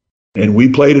league. And we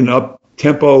played an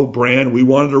up-tempo brand. We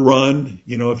wanted to run.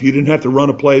 If you didn't have to run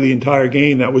a play the entire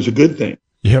game, that was a good thing.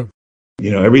 Yep.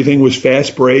 Everything was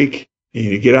fast break.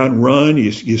 You get out and run.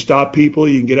 You stop people.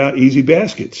 You can get out easy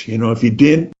baskets. If you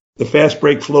didn't, the fast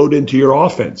break flowed into your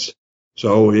offense.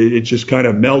 So it just kind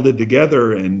of melded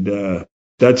together, and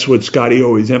that's what Scotty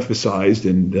always emphasized.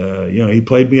 And, he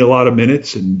played me a lot of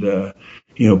minutes and,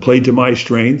 played to my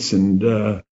strengths.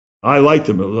 And I liked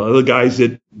him. Other guys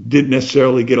that didn't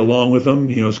necessarily get along with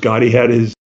him, Scotty had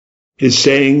his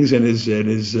sayings and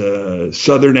his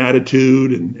Southern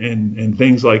attitude and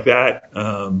things like that.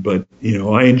 But,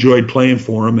 I enjoyed playing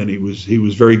for him, and he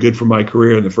was very good for my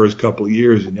career in the first couple of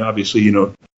years. And obviously,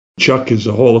 Chuck is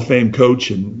a Hall of Fame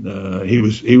coach, and he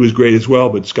was great as well.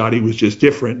 But Scotty was just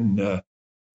different. And,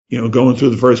 going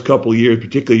through the first couple of years,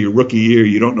 particularly your rookie year,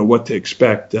 you don't know what to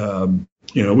expect. It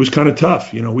was kind of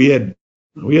tough. We had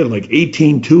like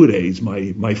 18 two-a-days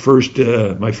my first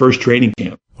training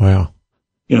camp. Wow.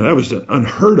 That was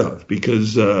unheard of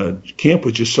because camp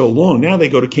was just so long. Now they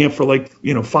go to camp for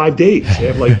 5 days. They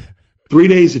have like 3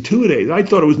 days of two-a-days. I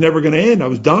thought it was never going to end. I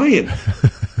was dying.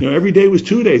 Every day was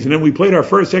 2 days. And then we played our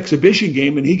first exhibition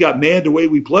game, and he got mad the way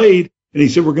we played. And he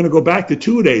said, we're going to go back to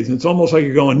 2 days. And it's almost like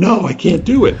you're going, no, I can't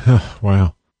do it.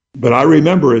 Wow. But I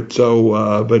remember it. So,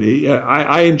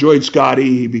 I enjoyed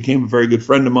Scotty. He became a very good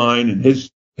friend of mine, and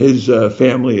his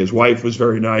family, his wife was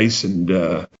very nice.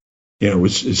 And,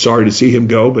 was sorry to see him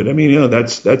go. But I mean,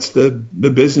 that's the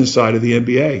business side of the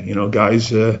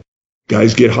NBA.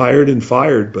 Guys get hired and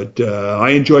fired. But,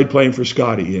 I enjoyed playing for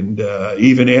Scotty. And,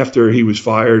 even after he was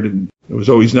fired, and it was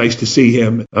always nice to see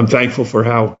him. I'm thankful for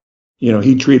how,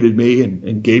 he treated me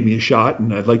and gave me a shot,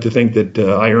 and I'd like to think that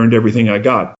I earned everything I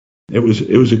got. It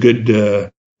was a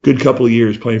good couple of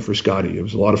years playing for Scotty. It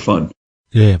was a lot of fun.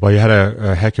 Yeah, well, you had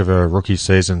a heck of a rookie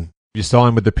season. You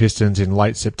signed with the Pistons in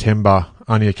late September,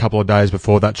 only a couple of days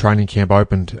before that training camp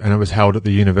opened, and it was held at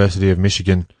the University of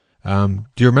Michigan. Do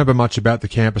you remember much about the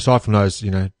camp, aside from those,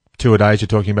 2 a days you're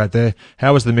talking about there?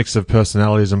 How was the mix of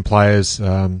personalities and players,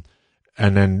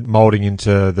 and then molding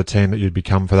into the team that you'd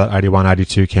become for that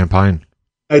 81-82 campaign?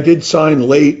 I did sign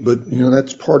late, but,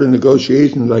 that's part of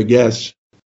negotiations, I guess.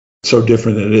 It's so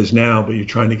different than it is now, but you're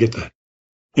trying to get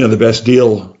the best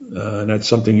deal, and that's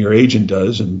something your agent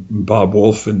does. And Bob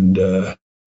Wolf and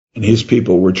his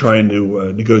people were trying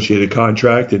to negotiate a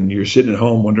contract, and you're sitting at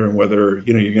home wondering whether,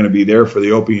 you're going to be there for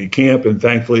the opening of camp, and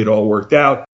thankfully it all worked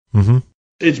out. Mm-hmm.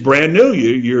 It's brand new.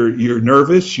 You're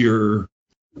nervous, you're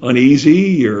uneasy,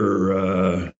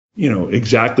 you're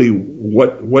exactly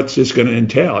what's this going to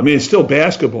entail. I mean, it's still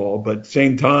basketball, but at the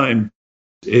same time,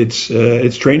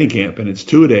 it's training camp, and it's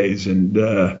 2 days, and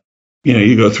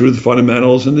you go through the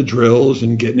fundamentals and the drills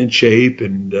and getting in shape,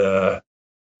 and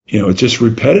it's just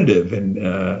repetitive.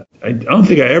 And I don't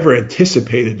think I ever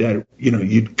anticipated that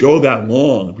you'd go that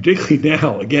long, particularly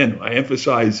now. Again, I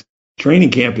emphasize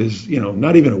training camp is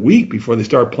not even a week before they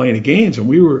start playing the games,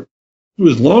 and it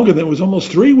was longer than it was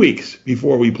almost 3 weeks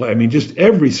before we play. I mean, just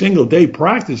every single day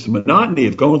practice, the monotony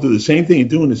of going through the same thing and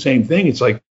doing the same thing. It's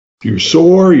like you're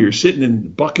sore, you're sitting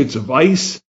in buckets of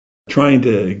ice, trying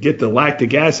to get the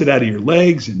lactic acid out of your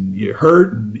legs, and you're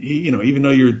hurt. And, even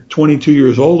though you're 22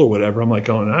 years old or whatever, I'm like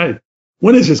going,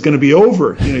 when is this going to be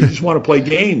over? You just want to play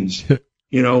games.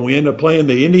 We end up playing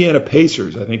the Indiana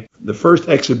Pacers, I think, the first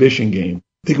exhibition game.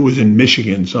 I think it was in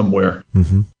Michigan somewhere.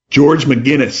 Mm-hmm. George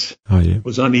McGinnis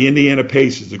was on the Indiana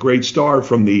Pacers, a great star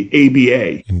from the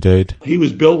ABA. Indeed. He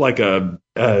was built like a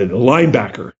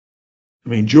linebacker. I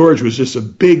mean, George was just a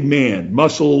big man,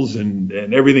 muscles and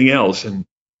everything else. And,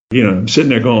 I'm sitting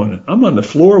there going, I'm on the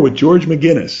floor with George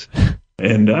McGinnis.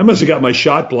 And I must have got my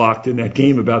shot blocked in that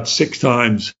game about 6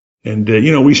 times. And,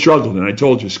 we struggled. And I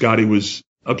told you, Scotty was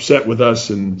upset with us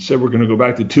and said we're going to go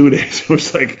back to 2 days. It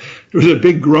was a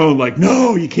big groan, like,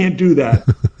 no, you can't do that.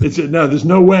 No, there's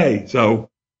no way. So,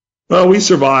 well, we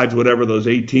survived whatever those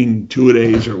 18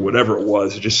 two-a-days or whatever it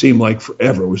was. It just seemed like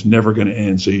forever. It was never going to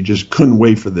end. So you just couldn't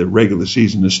wait for the regular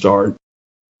season to start.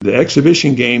 The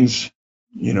exhibition games,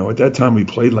 at that time we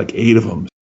played like 8 of them.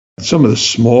 Some of the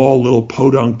small little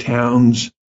podunk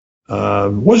towns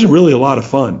wasn't really a lot of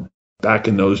fun back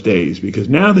in those days, because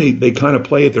now they kind of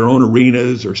play at their own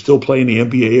arenas or still play in the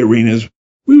NBA arenas.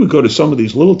 We would go to some of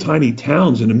these little tiny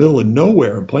towns in the middle of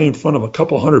nowhere and play in front of a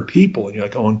couple hundred people. And you're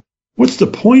like going, what's the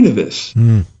point of this?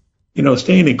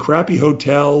 Staying in crappy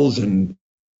hotels and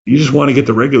you just want to get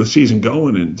the regular season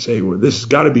going and say, well, this has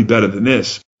got to be better than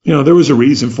this. There was a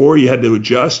reason for it. You had to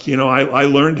adjust. I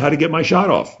learned how to get my shot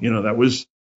off. That was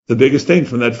the biggest thing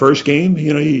from that first game.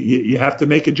 You have to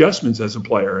make adjustments as a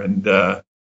player. And I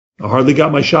hardly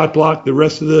got my shot blocked the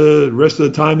rest of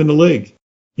the time in the league.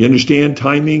 You understand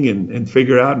timing and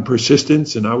figure it out, and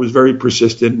persistence. And I was very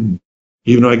persistent. And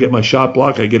even though I get my shot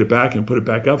blocked, I get it back and put it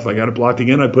back up. If I got it blocked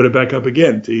again, I put it back up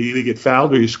again to either get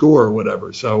fouled or you score or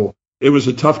whatever. So it was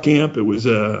a tough camp. It was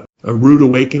a rude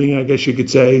awakening, I guess you could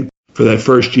say, for that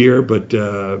first year. But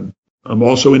I'm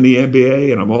also in the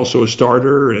NBA, and I'm also a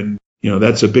starter. And,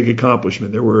 that's a big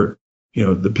accomplishment. There were,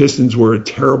 the Pistons were a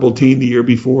terrible team the year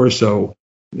before. So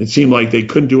it seemed like they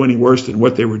couldn't do any worse than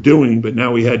what they were doing. But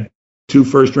now we had 2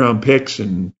 first-round picks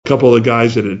and a couple of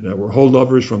guys that were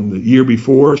holdovers from the year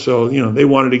before. So, they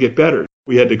wanted to get better.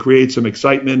 We had to create some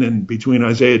excitement, and between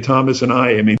Isaiah Thomas and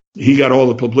I mean, he got all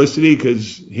the publicity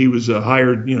because he was a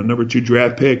hired, number 2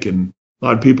 draft pick, and a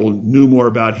lot of people knew more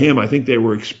about him. I think they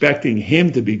were expecting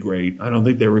him to be great. I don't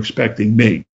think they were expecting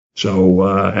me. So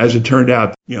as it turned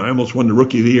out, I almost won the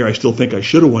Rookie of the Year. I still think I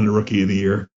should have won the Rookie of the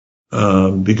Year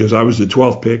because I was the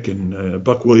 12th pick, and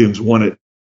Buck Williams won it.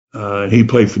 He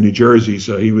played for New Jersey,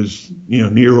 so he was,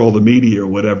 near all the media or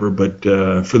whatever. But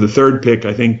for the 3rd pick,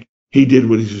 I think he did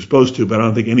what he was supposed to, but I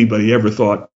don't think anybody ever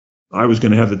thought I was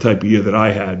going to have the type of year that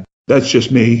I had. That's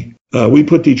just me. We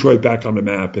put Detroit back on the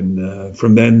map, and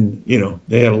from then,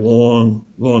 they had a long,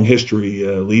 long history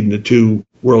leading to 2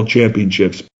 world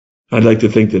championships. I'd like to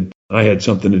think that I had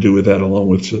something to do with that, along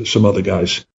with some other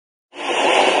guys.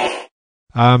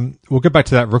 We'll get back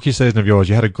to that rookie season of yours.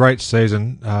 You had a great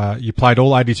season. You played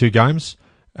all 82 games,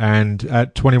 and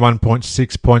at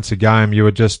 21.6 points a game, you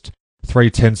were just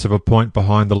 0.3 of a point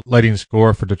behind the leading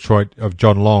scorer for Detroit of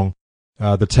John Long.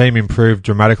 The team improved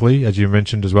dramatically, as you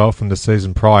mentioned as well, from the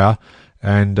season prior,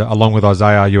 and along with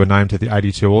Isaiah, you were named to the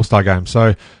 82 All-Star game.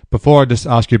 So before I just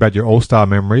ask you about your All-Star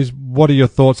memories, what are your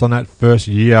thoughts on that first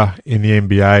year in the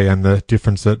NBA and the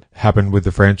difference that happened with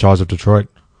the franchise of Detroit?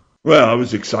 Well, I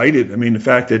was excited. I mean, the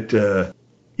fact that,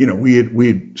 we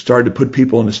had started to put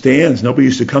people in the stands. Nobody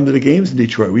used to come to the games in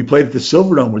Detroit. We played at the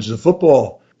Silverdome, which is a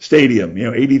football stadium,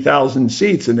 80,000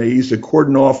 seats, and they used to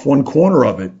cordon off one corner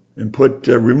of it and put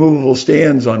removable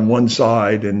stands on one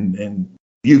side, and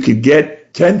you could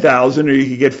get 10,000 or you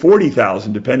could get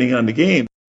 40,000 depending on the game.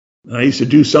 I used to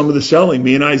do some of the selling.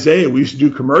 Me and Isaiah, we used to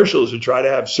do commercials to try to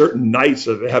have certain nights.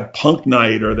 They'd have Punk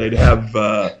Night, or they'd have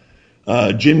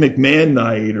Jim McMahon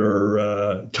Night,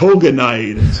 or Toga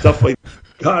Night, and stuff like that.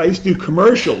 God, I used to do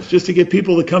commercials just to get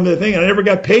people to come to the thing. I never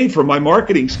got paid for my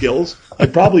marketing skills. I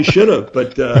probably should have,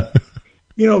 but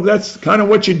that's kind of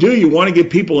what you do. You want to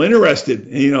get people interested.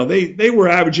 And, they were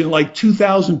averaging like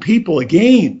 2,000 people a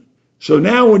game. So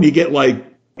now when you get like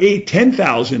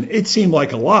 10,000, it seemed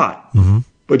like a lot. Mm-hmm.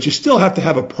 But you still have to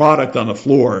have a product on the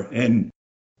floor. And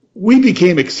we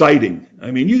became exciting. I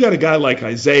mean, you got a guy like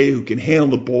Isaiah who can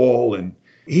handle the ball, and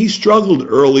he struggled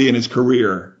early in his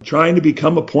career trying to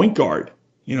become a point guard.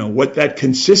 What that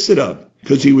consisted of,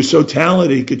 because he was so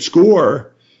talented, he could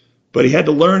score, but he had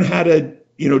to learn how to,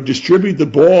 distribute the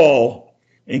ball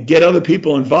and get other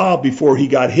people involved before he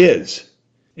got his.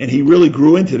 And he really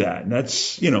grew into that. And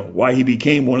that's, why he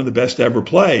became one of the best to ever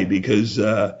play, because,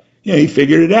 he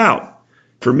figured it out.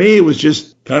 For me, it was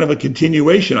just kind of a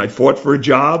continuation. I fought for a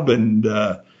job, and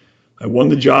I won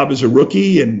the job as a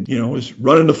rookie, and, was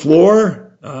running the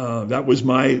floor. That was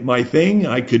my thing.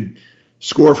 I could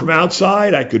score from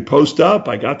outside. I could post up.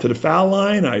 I got to the foul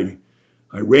line.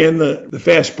 I ran the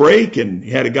fast break, and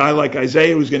you had a guy like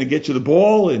Isaiah who was going to get you the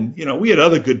ball. And, we had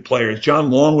other good players. John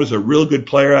Long was a real good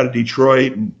player out of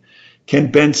Detroit, and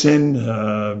Ken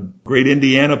Benson, great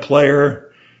Indiana player.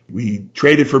 We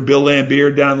traded for Bill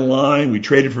Laimbeer down the line. We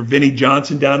traded for Vinnie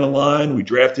Johnson down the line. We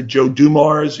drafted Joe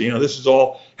Dumars. This is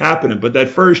all happening. But that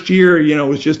first year, it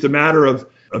was just a matter of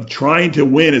trying to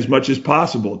win as much as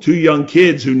possible. 2 young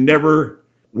kids who never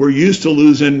were used to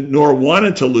losing nor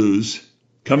wanted to lose,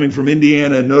 coming from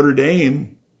Indiana and Notre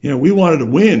Dame. We wanted to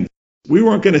win. We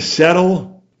weren't going to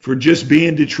settle for just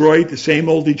being Detroit, the same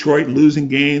old Detroit, losing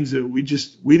games. We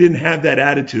didn't have that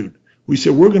attitude. We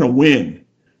said, we're going to win.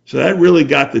 So that really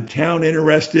got the town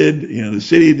interested. The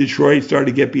city of Detroit started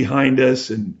to get behind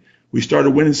us, and we started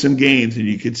winning some games, and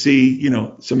you could see,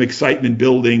 some excitement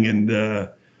building. And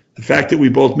the fact that we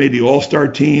both made the All-Star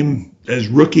team as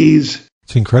rookies.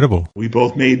 It's incredible. We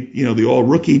both made, the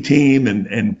all-rookie team,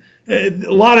 and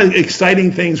a lot of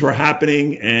exciting things were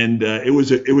happening, and it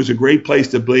was a great place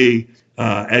to be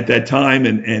at that time,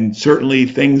 and certainly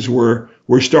things were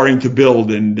starting to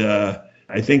build, and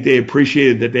I think they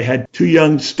appreciated that they had 2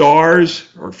 young stars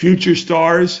or future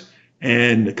stars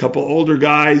and a couple older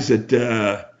guys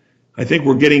that I think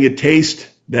were getting a taste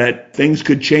that things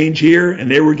could change here, and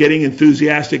they were getting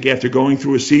enthusiastic after going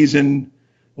through a season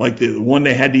like the one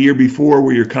they had the year before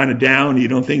where you're kind of down, you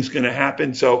don't think it's going to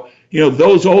happen. So,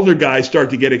 those older guys start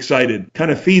to get excited.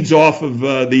 Kind of feeds off of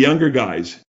the younger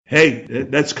guys. Hey,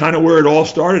 that's kind of where it all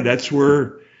started. That's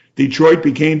where Detroit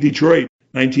became Detroit.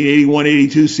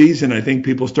 1981-82 season, I think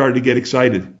people started to get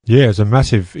excited. Yeah, it was a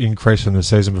massive increase from the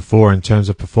season before in terms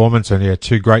of performance, and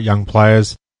two great young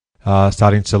players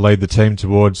starting to lead the team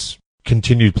towards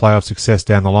continued playoff success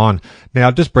down the line. Now,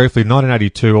 just briefly,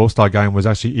 1982 All-Star Game was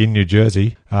actually in New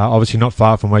Jersey, obviously not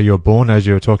far from where you were born, as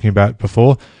you were talking about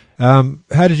before. How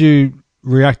did you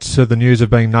react to the news of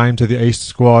being named to the East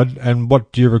squad, and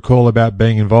what do you recall about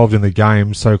being involved in the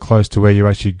game so close to where you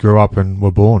actually grew up and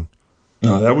were born?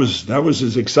 No, that was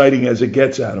as exciting as it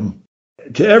gets, Adam.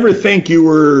 To ever think you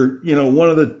were, one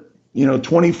of the,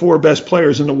 24 best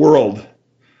players in the world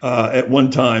at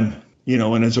one time,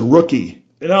 and as a rookie,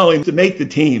 not only to make the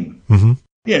team. Mm-hmm.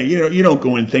 Yeah, you don't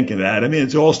go in thinking that. I mean,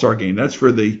 it's an all-star game. That's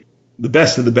for the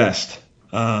best of the best.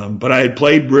 But I had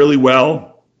played really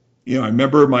well. I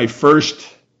remember my first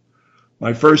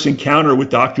encounter with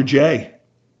Dr. J.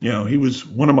 He was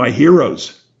one of my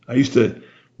heroes. I used to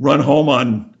run home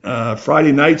on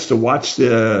Friday nights to watch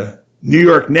the New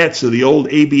York Nets of the old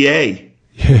ABA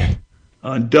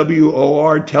on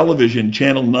WOR television,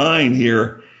 Channel 9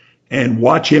 here, and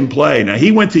watch him play. Now,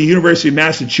 he went to the University of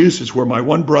Massachusetts, where my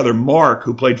one brother, Mark,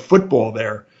 who played football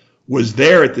there, was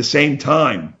there at the same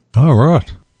time. Oh,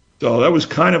 right. So that was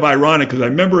kind of ironic, because I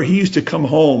remember he used to come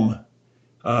home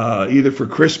either for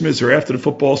Christmas or after the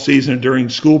football season or during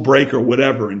school break or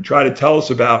whatever, and try to tell us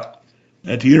about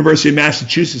at the University of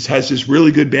Massachusetts has this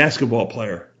really good basketball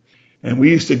player. And we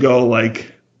used to go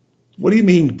like, what do you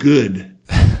mean good?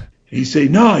 He'd say,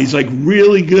 no, he's like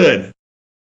really good.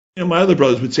 And my other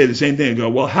brothers would say the same thing. I'd go,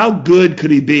 well, how good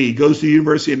could he be? He goes to the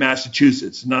University of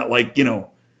Massachusetts. Not like,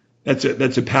 that's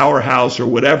a powerhouse or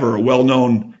whatever, a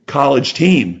well-known college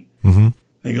team. Mm-hmm.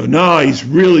 They go, no, he's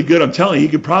really good. I'm telling you,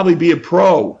 he could probably be a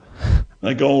pro.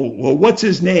 I go, well, what's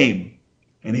his name?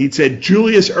 And he'd said,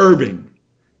 Julius Erving.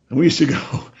 And we used to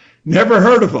go, never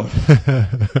heard of him,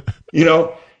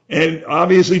 and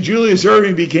obviously Julius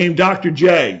Erving became Dr.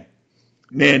 J.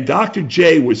 Man, Dr.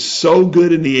 J was so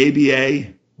good in the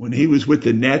ABA when he was with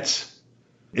the Nets.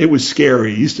 It was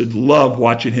scary. I used to love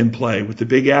watching him play with the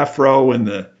big afro and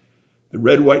the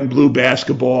red, white, and blue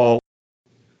basketball.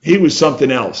 He was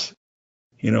something else.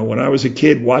 When I was a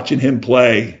kid watching him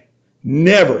play,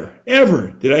 never, ever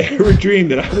did I ever dream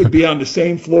that I would be on the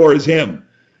same floor as him.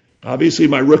 Obviously,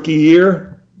 my rookie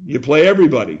year, you play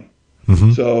everybody.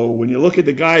 Mm-hmm. So when you look at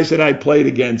the guys that I played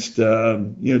against,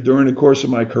 during the course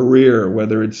of my career,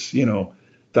 whether it's,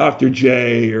 Dr.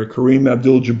 J or Kareem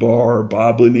Abdul-Jabbar or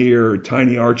Bob Lanier or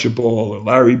Tiny Archibald or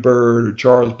Larry Bird or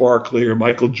Charles Barkley or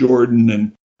Michael Jordan.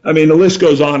 And I mean, the list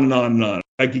goes on and on and on.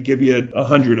 I could give you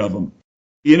 100 of them.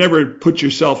 You never put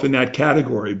yourself in that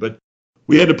category, but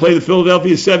we had to play the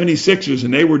Philadelphia 76ers,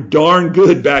 and they were darn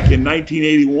good back in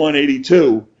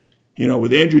 1981-82.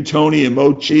 With Andrew Toney and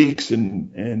Mo Cheeks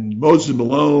and Moses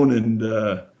Malone,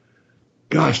 and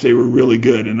gosh, they were really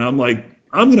good. And I'm like,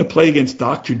 I'm going to play against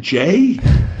Dr. J?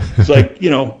 It's like,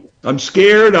 I'm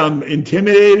scared, I'm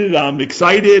intimidated, I'm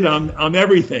excited, I'm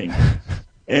everything.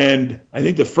 And I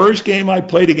think the first game I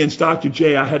played against Dr.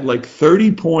 J, I had like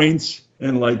 30 points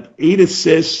and like 8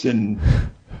 assists and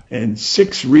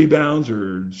 6 rebounds,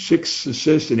 or 6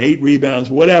 assists and 8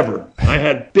 rebounds, whatever. I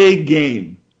had a big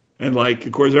game. And,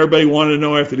 of course, everybody wanted to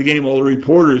know after the game, all the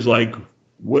reporters,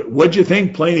 what'd you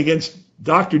think playing against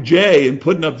Dr. J and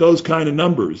putting up those kind of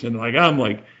numbers? And,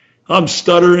 I'm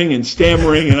stuttering and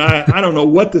stammering, and I don't know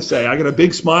what to say. I got a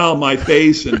big smile on my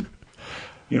face, and,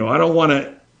 I don't want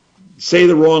to say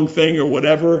the wrong thing or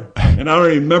whatever. And I don't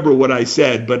even remember what I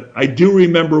said, but I do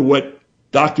remember what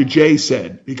Dr. J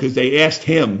said, because they asked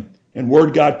him, and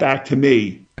word got back to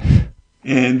me.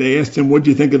 And they asked him, what'd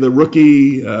you think of the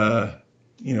rookie,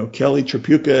 Kelly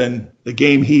Tripucka and the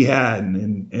game he had,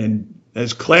 and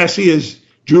as classy as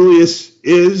Julius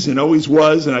is and always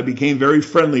was, and I became very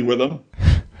friendly with him.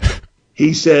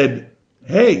 He said,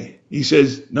 hey, he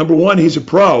says, number one, he's a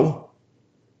pro.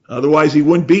 Otherwise, he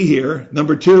wouldn't be here.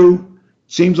 Number two,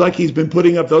 seems like he's been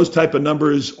putting up those type of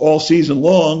numbers all season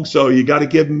long, so you got to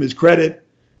give him his credit.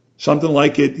 Something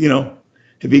like it,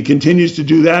 if he continues to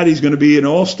do that, he's going to be an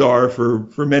all-star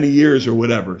for many years or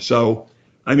whatever. So,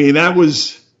 I mean,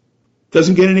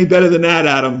 doesn't get any better than that,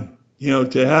 Adam.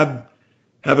 To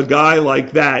have a guy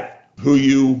like that who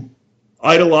you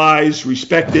idolized,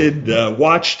 respected,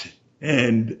 watched,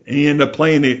 and you end up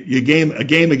playing a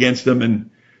game against him and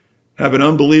have an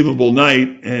unbelievable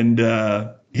night, and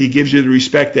he gives you the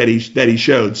respect that he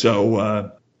showed.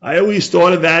 So I always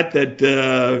thought of that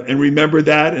and remembered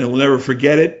that, and will never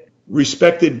forget it.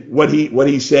 Respected what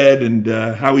he said and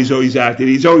how he's always acted.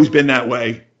 He's always been that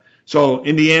way. So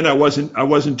in the end, I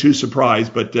wasn't too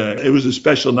surprised, but it was a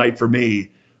special night for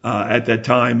me at that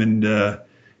time, and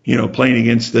playing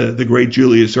against the great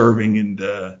Julius Erving,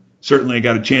 and certainly I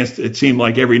got a chance. It seemed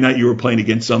like every night you were playing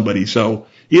against somebody, so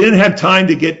you didn't have time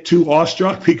to get too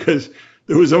awestruck because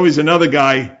there was always another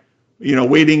guy,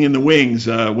 waiting in the wings.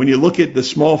 When you look at the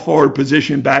small forward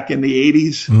position back in the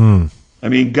 80s, I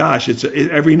mean, gosh,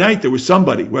 every night there was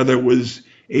somebody, whether it was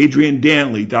Adrian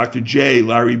Dantley, Dr. J,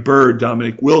 Larry Bird,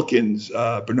 Dominic Wilkins,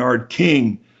 Bernard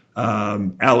King,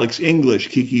 Alex English,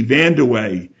 Kiki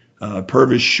Vandeweghe,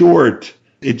 Purvis Short.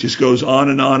 It just goes on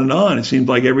and on and on. It seemed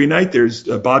like every night there's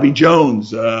Bobby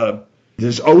Jones.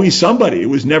 There's always somebody. It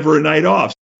was never a night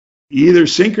off. You either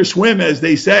sink or swim, as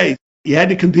they say. You had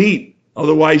to compete.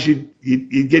 Otherwise,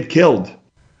 you'd get killed.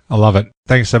 I love it.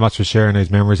 Thanks so much for sharing these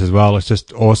memories as well. It's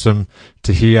just awesome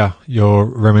to hear you're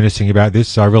reminiscing about this.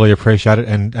 So I really appreciate it.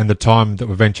 And the time that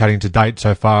we've been chatting to date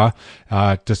so far,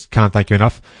 just can't thank you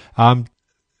enough.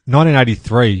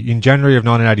 1983, in January of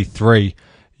 1983,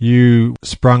 you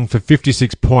sprung for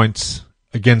 56 points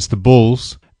against the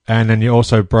Bulls, and then you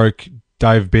also broke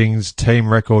Dave Bing's team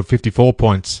record 54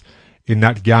 points in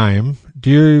that game. Do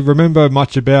you remember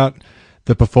much about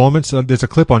the performance? There's a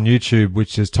clip on YouTube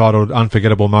which is titled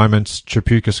Unforgettable Moments,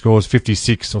 Tripucka scores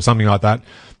 56 or something like that,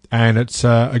 and it's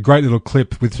a great little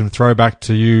clip with some throwback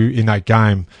to you in that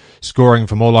game, scoring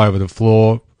from all over the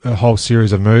floor, a whole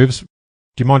series of moves. Do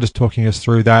you mind just talking us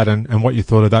through that and what you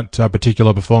thought of that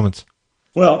particular performance?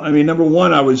 Well, I mean, number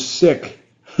one, I was sick.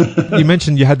 You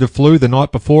mentioned you had the flu the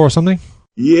night before or something?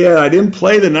 Yeah, I didn't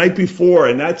play the night before,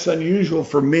 and that's unusual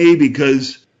for me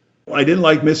because I didn't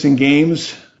like missing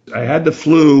games. I had the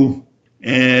flu,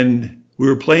 and we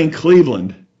were playing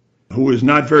Cleveland, who was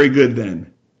not very good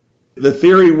then. The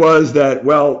theory was that,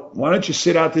 well, why don't you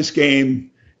sit out this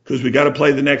game because we got to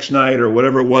play the next night or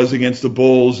whatever it was against the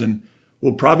Bulls, and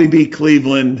we'll probably beat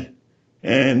Cleveland,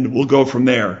 and we'll go from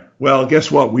there. Well, guess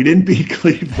what? We didn't beat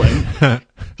Cleveland.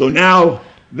 So now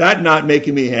that not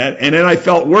making me happy. And then I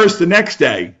felt worse the next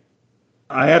day.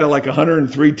 I had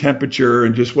 103 temperature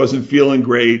and just wasn't feeling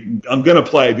great. I'm going to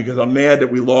play because I'm mad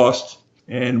that we lost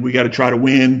and we got to try to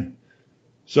win.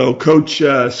 So Coach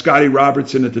Scotty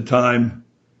Robertson at the time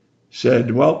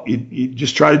said, well, you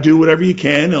just try to do whatever you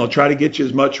can. I'll try to get you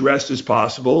as much rest as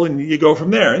possible, and you go from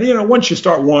there. And, once you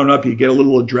start warming up, you get a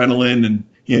little adrenaline, and,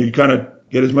 you kind of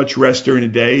get as much rest during the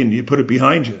day, and you put it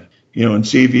behind you, and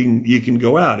see if you can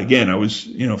go out. Again, I was,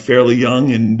 fairly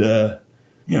young, and, I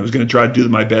was going to try to do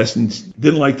my best, and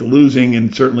didn't like the losing,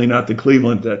 and certainly not the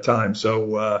Cleveland at that time.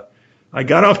 So I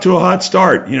got off to a hot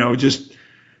start, just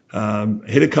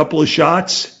hit a couple of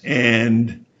shots,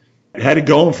 and had it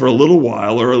going for a little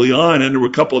while early on, and there were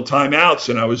a couple of timeouts,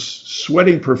 and I was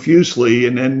sweating profusely,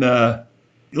 and then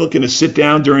looking to sit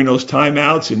down during those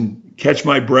timeouts and catch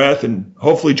my breath and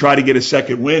hopefully try to get a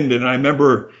second wind. And I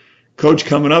remember Coach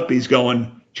coming up, he's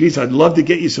going, geez, I'd love to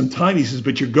get you some time. He says,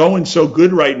 but you're going so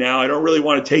good right now, I don't really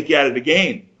want to take you out of the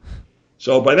game.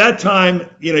 So by that time,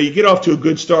 you get off to a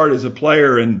good start as a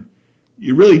player, and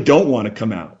you really don't want to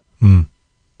come out.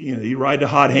 You ride the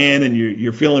hot hand, and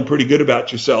you're feeling pretty good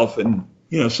about yourself. And,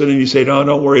 so then you say, no,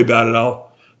 don't worry about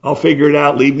it. I'll figure it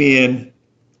out. Leave me in.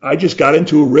 I just got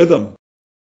into a rhythm.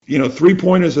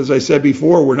 3-pointers, as I said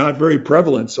before, were not very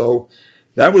prevalent. So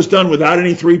that was done without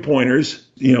any 3-pointers,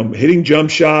 hitting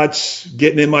jump shots,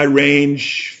 getting in my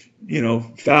range,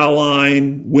 foul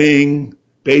line, wing,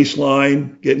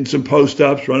 baseline, getting some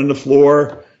post-ups, running the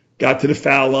floor, got to the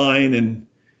foul line. And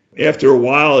after a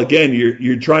while, again,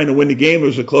 you're trying to win the game. It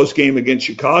was a close game against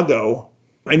Chicago.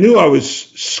 I knew I was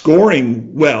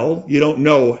scoring well. You don't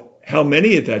know how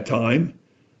many at that time.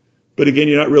 But again,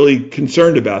 you're not really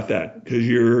concerned about that because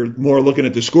you're more looking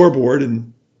at the scoreboard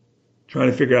and trying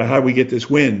to figure out how we get this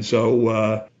win.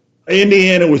 So in the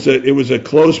end, it was a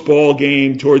close ball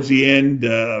game towards the end.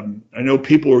 I know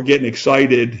people were getting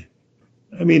excited.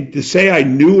 I mean, to say I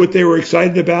knew what they were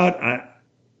excited about,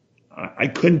 I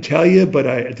couldn't tell you, but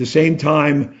at the same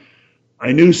time,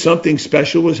 I knew something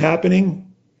special was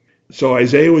happening. So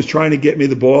Isaiah was trying to get me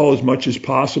the ball as much as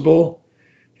possible.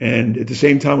 And at the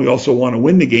same time, we also want to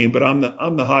win the game, but I'm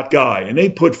the hot guy. And they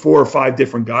put 4 or 5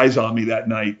 different guys on me that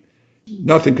night.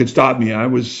 Nothing could stop me. I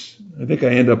think I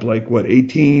ended up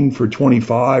 18 for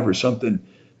 25 or something.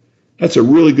 That's a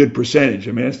really good percentage.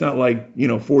 I mean, it's not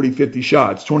 40, 50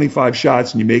 shots, 25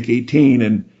 shots and you make 18.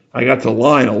 And I got to the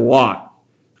line a lot.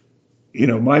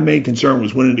 my main concern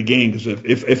was winning the game, because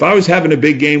if I was having a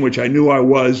big game, which I knew I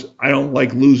was, I don't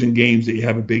like losing games that you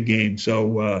have a big game.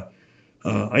 So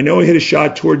I know I hit a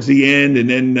shot towards the end, and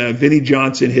then Vinnie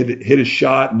Johnson hit a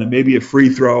shot and then maybe a free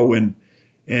throw, and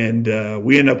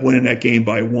we ended up winning that game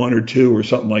by 1 or 2 or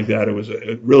something like that. It was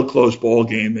a real close ball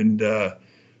game, and it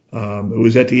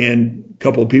was at the end. A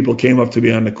couple of people came up to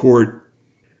me on the court.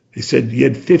 They said, "You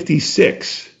had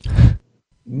 56."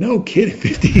 No kidding,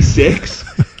 56?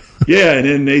 Yeah, and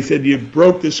then they said, "You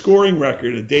broke the scoring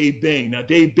record of Dave Bing." Now,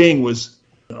 Dave Bing was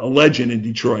a legend in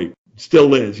Detroit.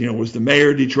 Still is. Was the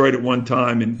mayor of Detroit at one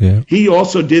time. And he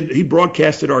also he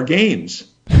broadcasted our games.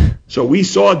 So we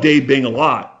saw Dave Bing a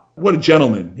lot. What a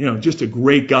gentleman, just a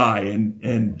great guy.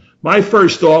 And my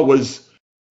first thought was,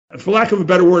 for lack of a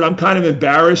better word, I'm kind of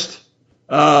embarrassed.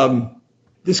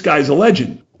 This guy's a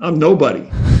legend. I'm nobody.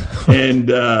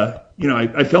 And,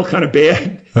 I felt kind of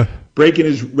bad breaking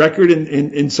his record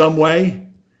in some way,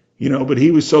 but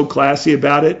he was so classy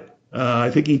about it. I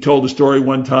think he told a story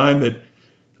one time that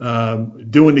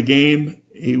doing the game,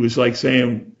 he was like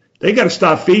saying, "They got to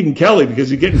stop feeding Kelly because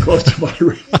he's getting close to my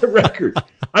record.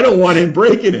 I don't want him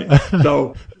breaking it."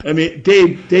 So, I mean,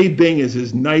 Dave Bing is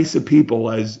as nice a people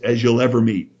as you'll ever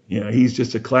meet. He's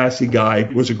just a classy guy.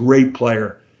 Was a great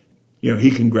player.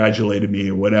 He congratulated me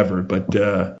or whatever, but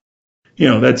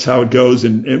that's how it goes.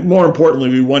 And more importantly,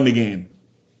 we won the game.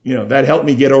 That helped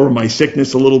me get over my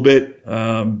sickness a little bit.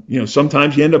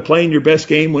 Sometimes you end up playing your best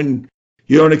game when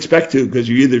you don't expect to, because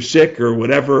you're either sick or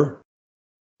whatever.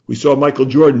 We saw Michael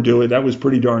Jordan do it. That was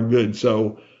pretty darn good.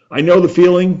 So I know the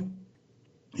feeling.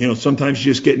 Sometimes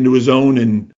you just get into a zone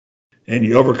and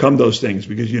you overcome those things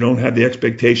because you don't have the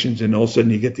expectations, and all of a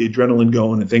sudden you get the adrenaline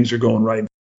going and things are going right.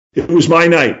 It was my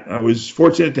night. I was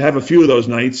fortunate to have a few of those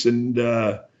nights, and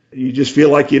you just feel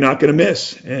like you're not going to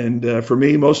miss. And for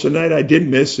me, most of the night I didn't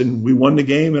miss, and we won the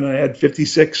game, and I had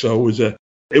 56. So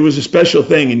it was a special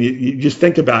thing, and you just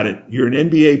think about it. You're an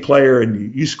NBA player,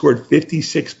 and you scored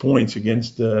 56 points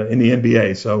against in the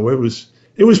NBA. So it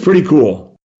was pretty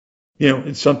cool.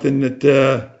 It's something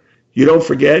that you don't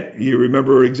forget. You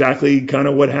remember exactly kind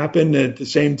of what happened. At the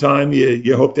same time,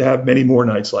 you hope to have many more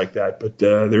nights like that, but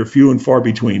they're few and far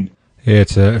between. Yeah,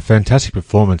 it's a fantastic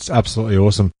performance. Absolutely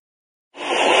awesome.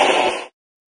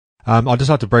 I'd just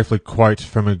like to briefly quote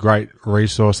from a great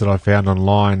resource that I found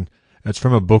online. It's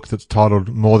from a book that's titled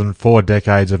More Than 4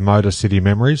 Decades of Motor City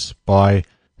Memories by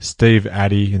Steve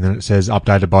Addy, and then it says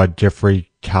updated by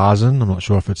Jeffrey Carson. I'm not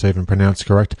sure if it's even pronounced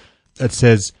correct. It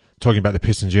says, talking about the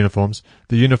Pistons uniforms,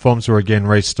 the uniforms were again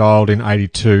restyled in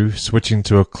 82, switching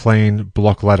to a clean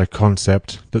block ladder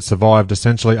concept that survived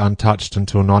essentially untouched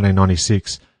until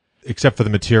 1996, except for the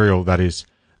material, that is.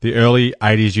 The early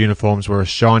 80s uniforms were a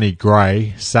shiny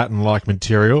grey, satin-like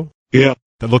material that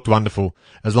looked wonderful,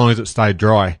 as long as it stayed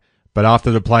dry. But after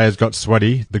the players got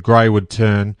sweaty, the grey would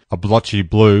turn a blotchy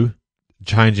blue,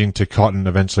 changing to cotton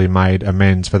eventually made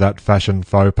amends for that fashion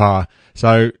faux pas.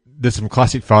 So there's some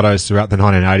classic photos throughout the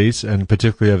 1980s, and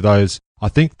particularly of those. I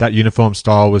think that uniform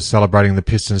style was celebrating the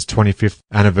Pistons' 25th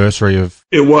anniversary of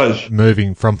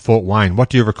moving from Fort Wayne. What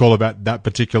do you recall about that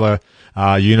particular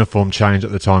uniform change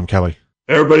at the time, Kelly?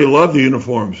 Everybody loved the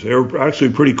uniforms. They were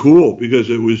actually pretty cool because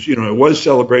it was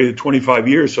celebrated 25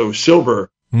 years, so it was silver.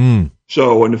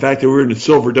 So, and the fact that we were in the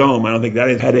Silver Dome, I don't think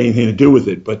that had anything to do with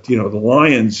it. But, the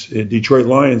Lions, Detroit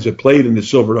Lions, that played in the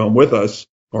Silver Dome with us,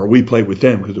 or we played with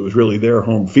them because it was really their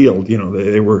home field.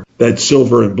 They were that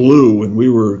silver and blue, and we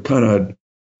were kind of,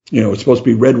 it's supposed to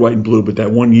be red, white, and blue. But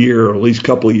that one year, or at least a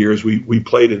couple of years, we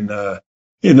played in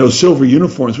those silver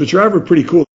uniforms, which are ever pretty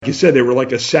cool. Like you said, they were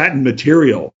like a satin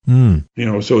material, so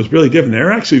it's really different.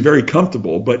 They're actually very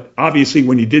comfortable, but obviously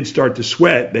when you did start to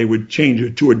sweat, they would change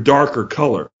it to a darker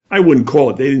color. I wouldn't call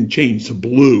it, they didn't change to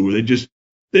blue. They just,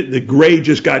 the gray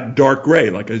just got dark gray,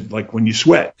 like when you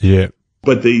sweat. Yeah.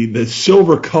 But the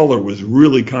silver color was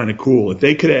really kind of cool. If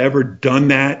they could have ever done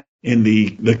that in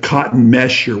the cotton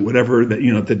mesh or whatever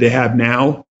that they have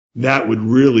now, that would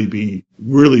really be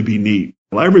neat.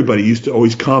 Well, everybody used to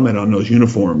always comment on those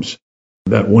uniforms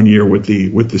that one year with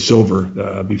the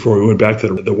silver before we went back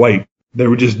to the white. They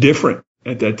were just different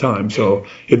at that time. So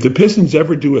if the Pistons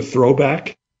ever do a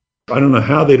throwback, I don't know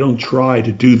how they don't try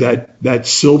to do that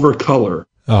silver color.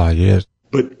 Oh, yeah.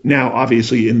 But now,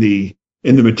 obviously, in the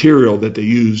material that they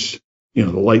use, the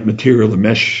light material, the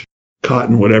mesh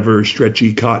cotton, whatever,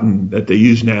 stretchy cotton that they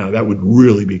use now, that would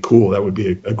really be cool. That would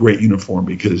be a great uniform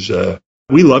because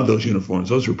we love those uniforms.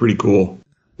 Those were pretty cool.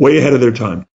 Way ahead of their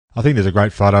time. I think there's a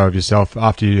great photo of yourself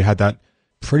after you had that.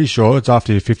 Pretty sure it's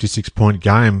after your 56-point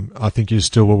game. I think you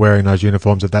still were wearing those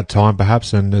uniforms at that time,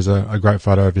 perhaps, and there's a great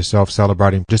photo of yourself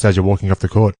celebrating just as you're walking off the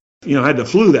court. I had the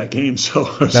flu that game, so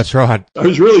That's right. I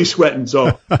was really sweating.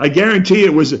 So I guarantee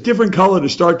it was a different color to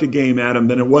start the game, Adam,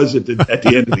 than it was at the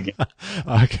end of the game.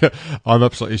 Okay. I'm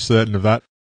absolutely certain of that.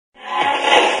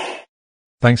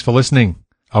 Thanks for listening.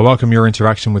 I welcome your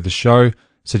interaction with the show.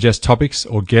 Suggest topics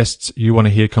or guests you want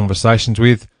to hear conversations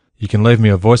with. You can leave me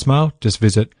a voicemail. Just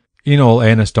visit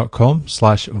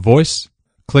inallairness.com/voice.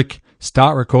 Click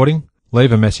Start Recording,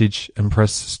 leave a message, and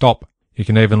press Stop. You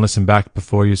can even listen back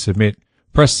before you submit.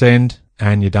 Press Send,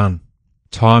 and you're done.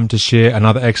 Time to share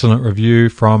another excellent review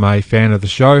from a fan of the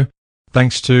show.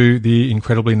 Thanks to the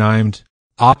incredibly named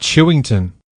Art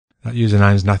Chewington. That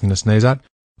username is nothing to sneeze at.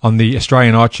 On the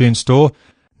Australian iTunes store.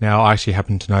 Now, I actually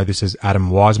happen to know this as Adam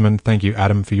Wiseman. Thank you,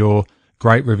 Adam, for your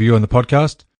great review on the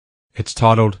podcast. It's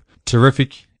titled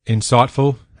Terrific,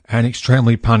 Insightful, and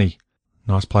Extremely Punny.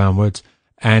 Nice play on words.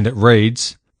 And it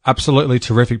reads, absolutely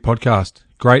terrific podcast.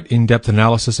 Great in-depth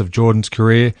analysis of Jordan's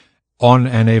career on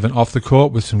and even off the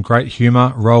court with some great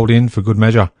humour rolled in for good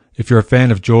measure. If you're a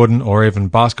fan of Jordan or even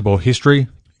basketball history,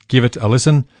 give it a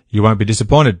listen. You won't be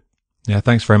disappointed. Now,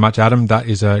 thanks very much, Adam. That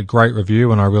is a great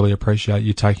review, and I really appreciate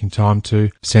you taking time to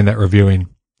send that review in.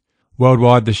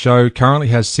 Worldwide, the show currently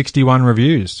has 61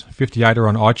 reviews. 58 are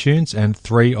on iTunes and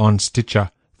 3 on Stitcher.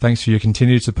 Thanks for your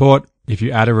continued support. If you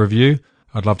add a review,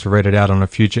 I'd love to read it out on a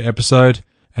future episode.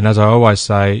 And as I always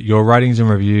say, your ratings and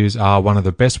reviews are one of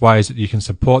the best ways that you can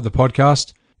support the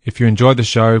podcast. If you enjoyed the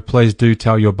show, please do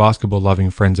tell your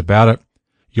basketball-loving friends about it.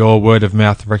 Your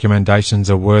word-of-mouth recommendations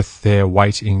are worth their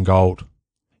weight in gold.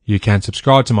 You can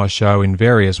subscribe to my show in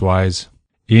various ways.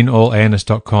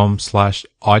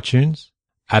 inallairness.com/iTunes.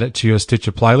 Add it to your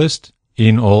Stitcher playlist.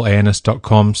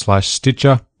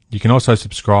 inallairness.com/Stitcher. You can also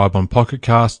subscribe on Pocket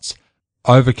Casts,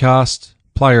 Overcast,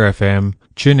 Player FM,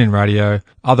 TuneIn Radio,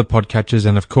 other podcatchers,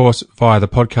 and of course via the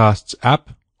Podcasts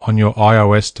app on your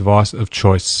iOS device of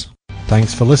choice.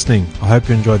 Thanks for listening. I hope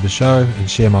you enjoyed the show and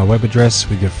share my web address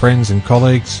with your friends and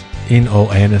colleagues,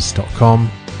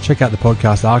 inallairness.com. Check out the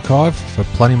podcast archive for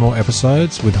plenty more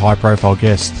episodes with high-profile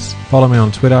guests. Follow me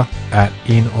on Twitter at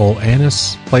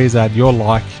inallairness. Please add your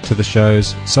like to the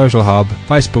show's social hub,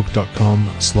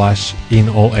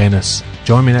 facebook.com/inallairness.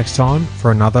 Join me next time for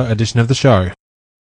another edition of the show.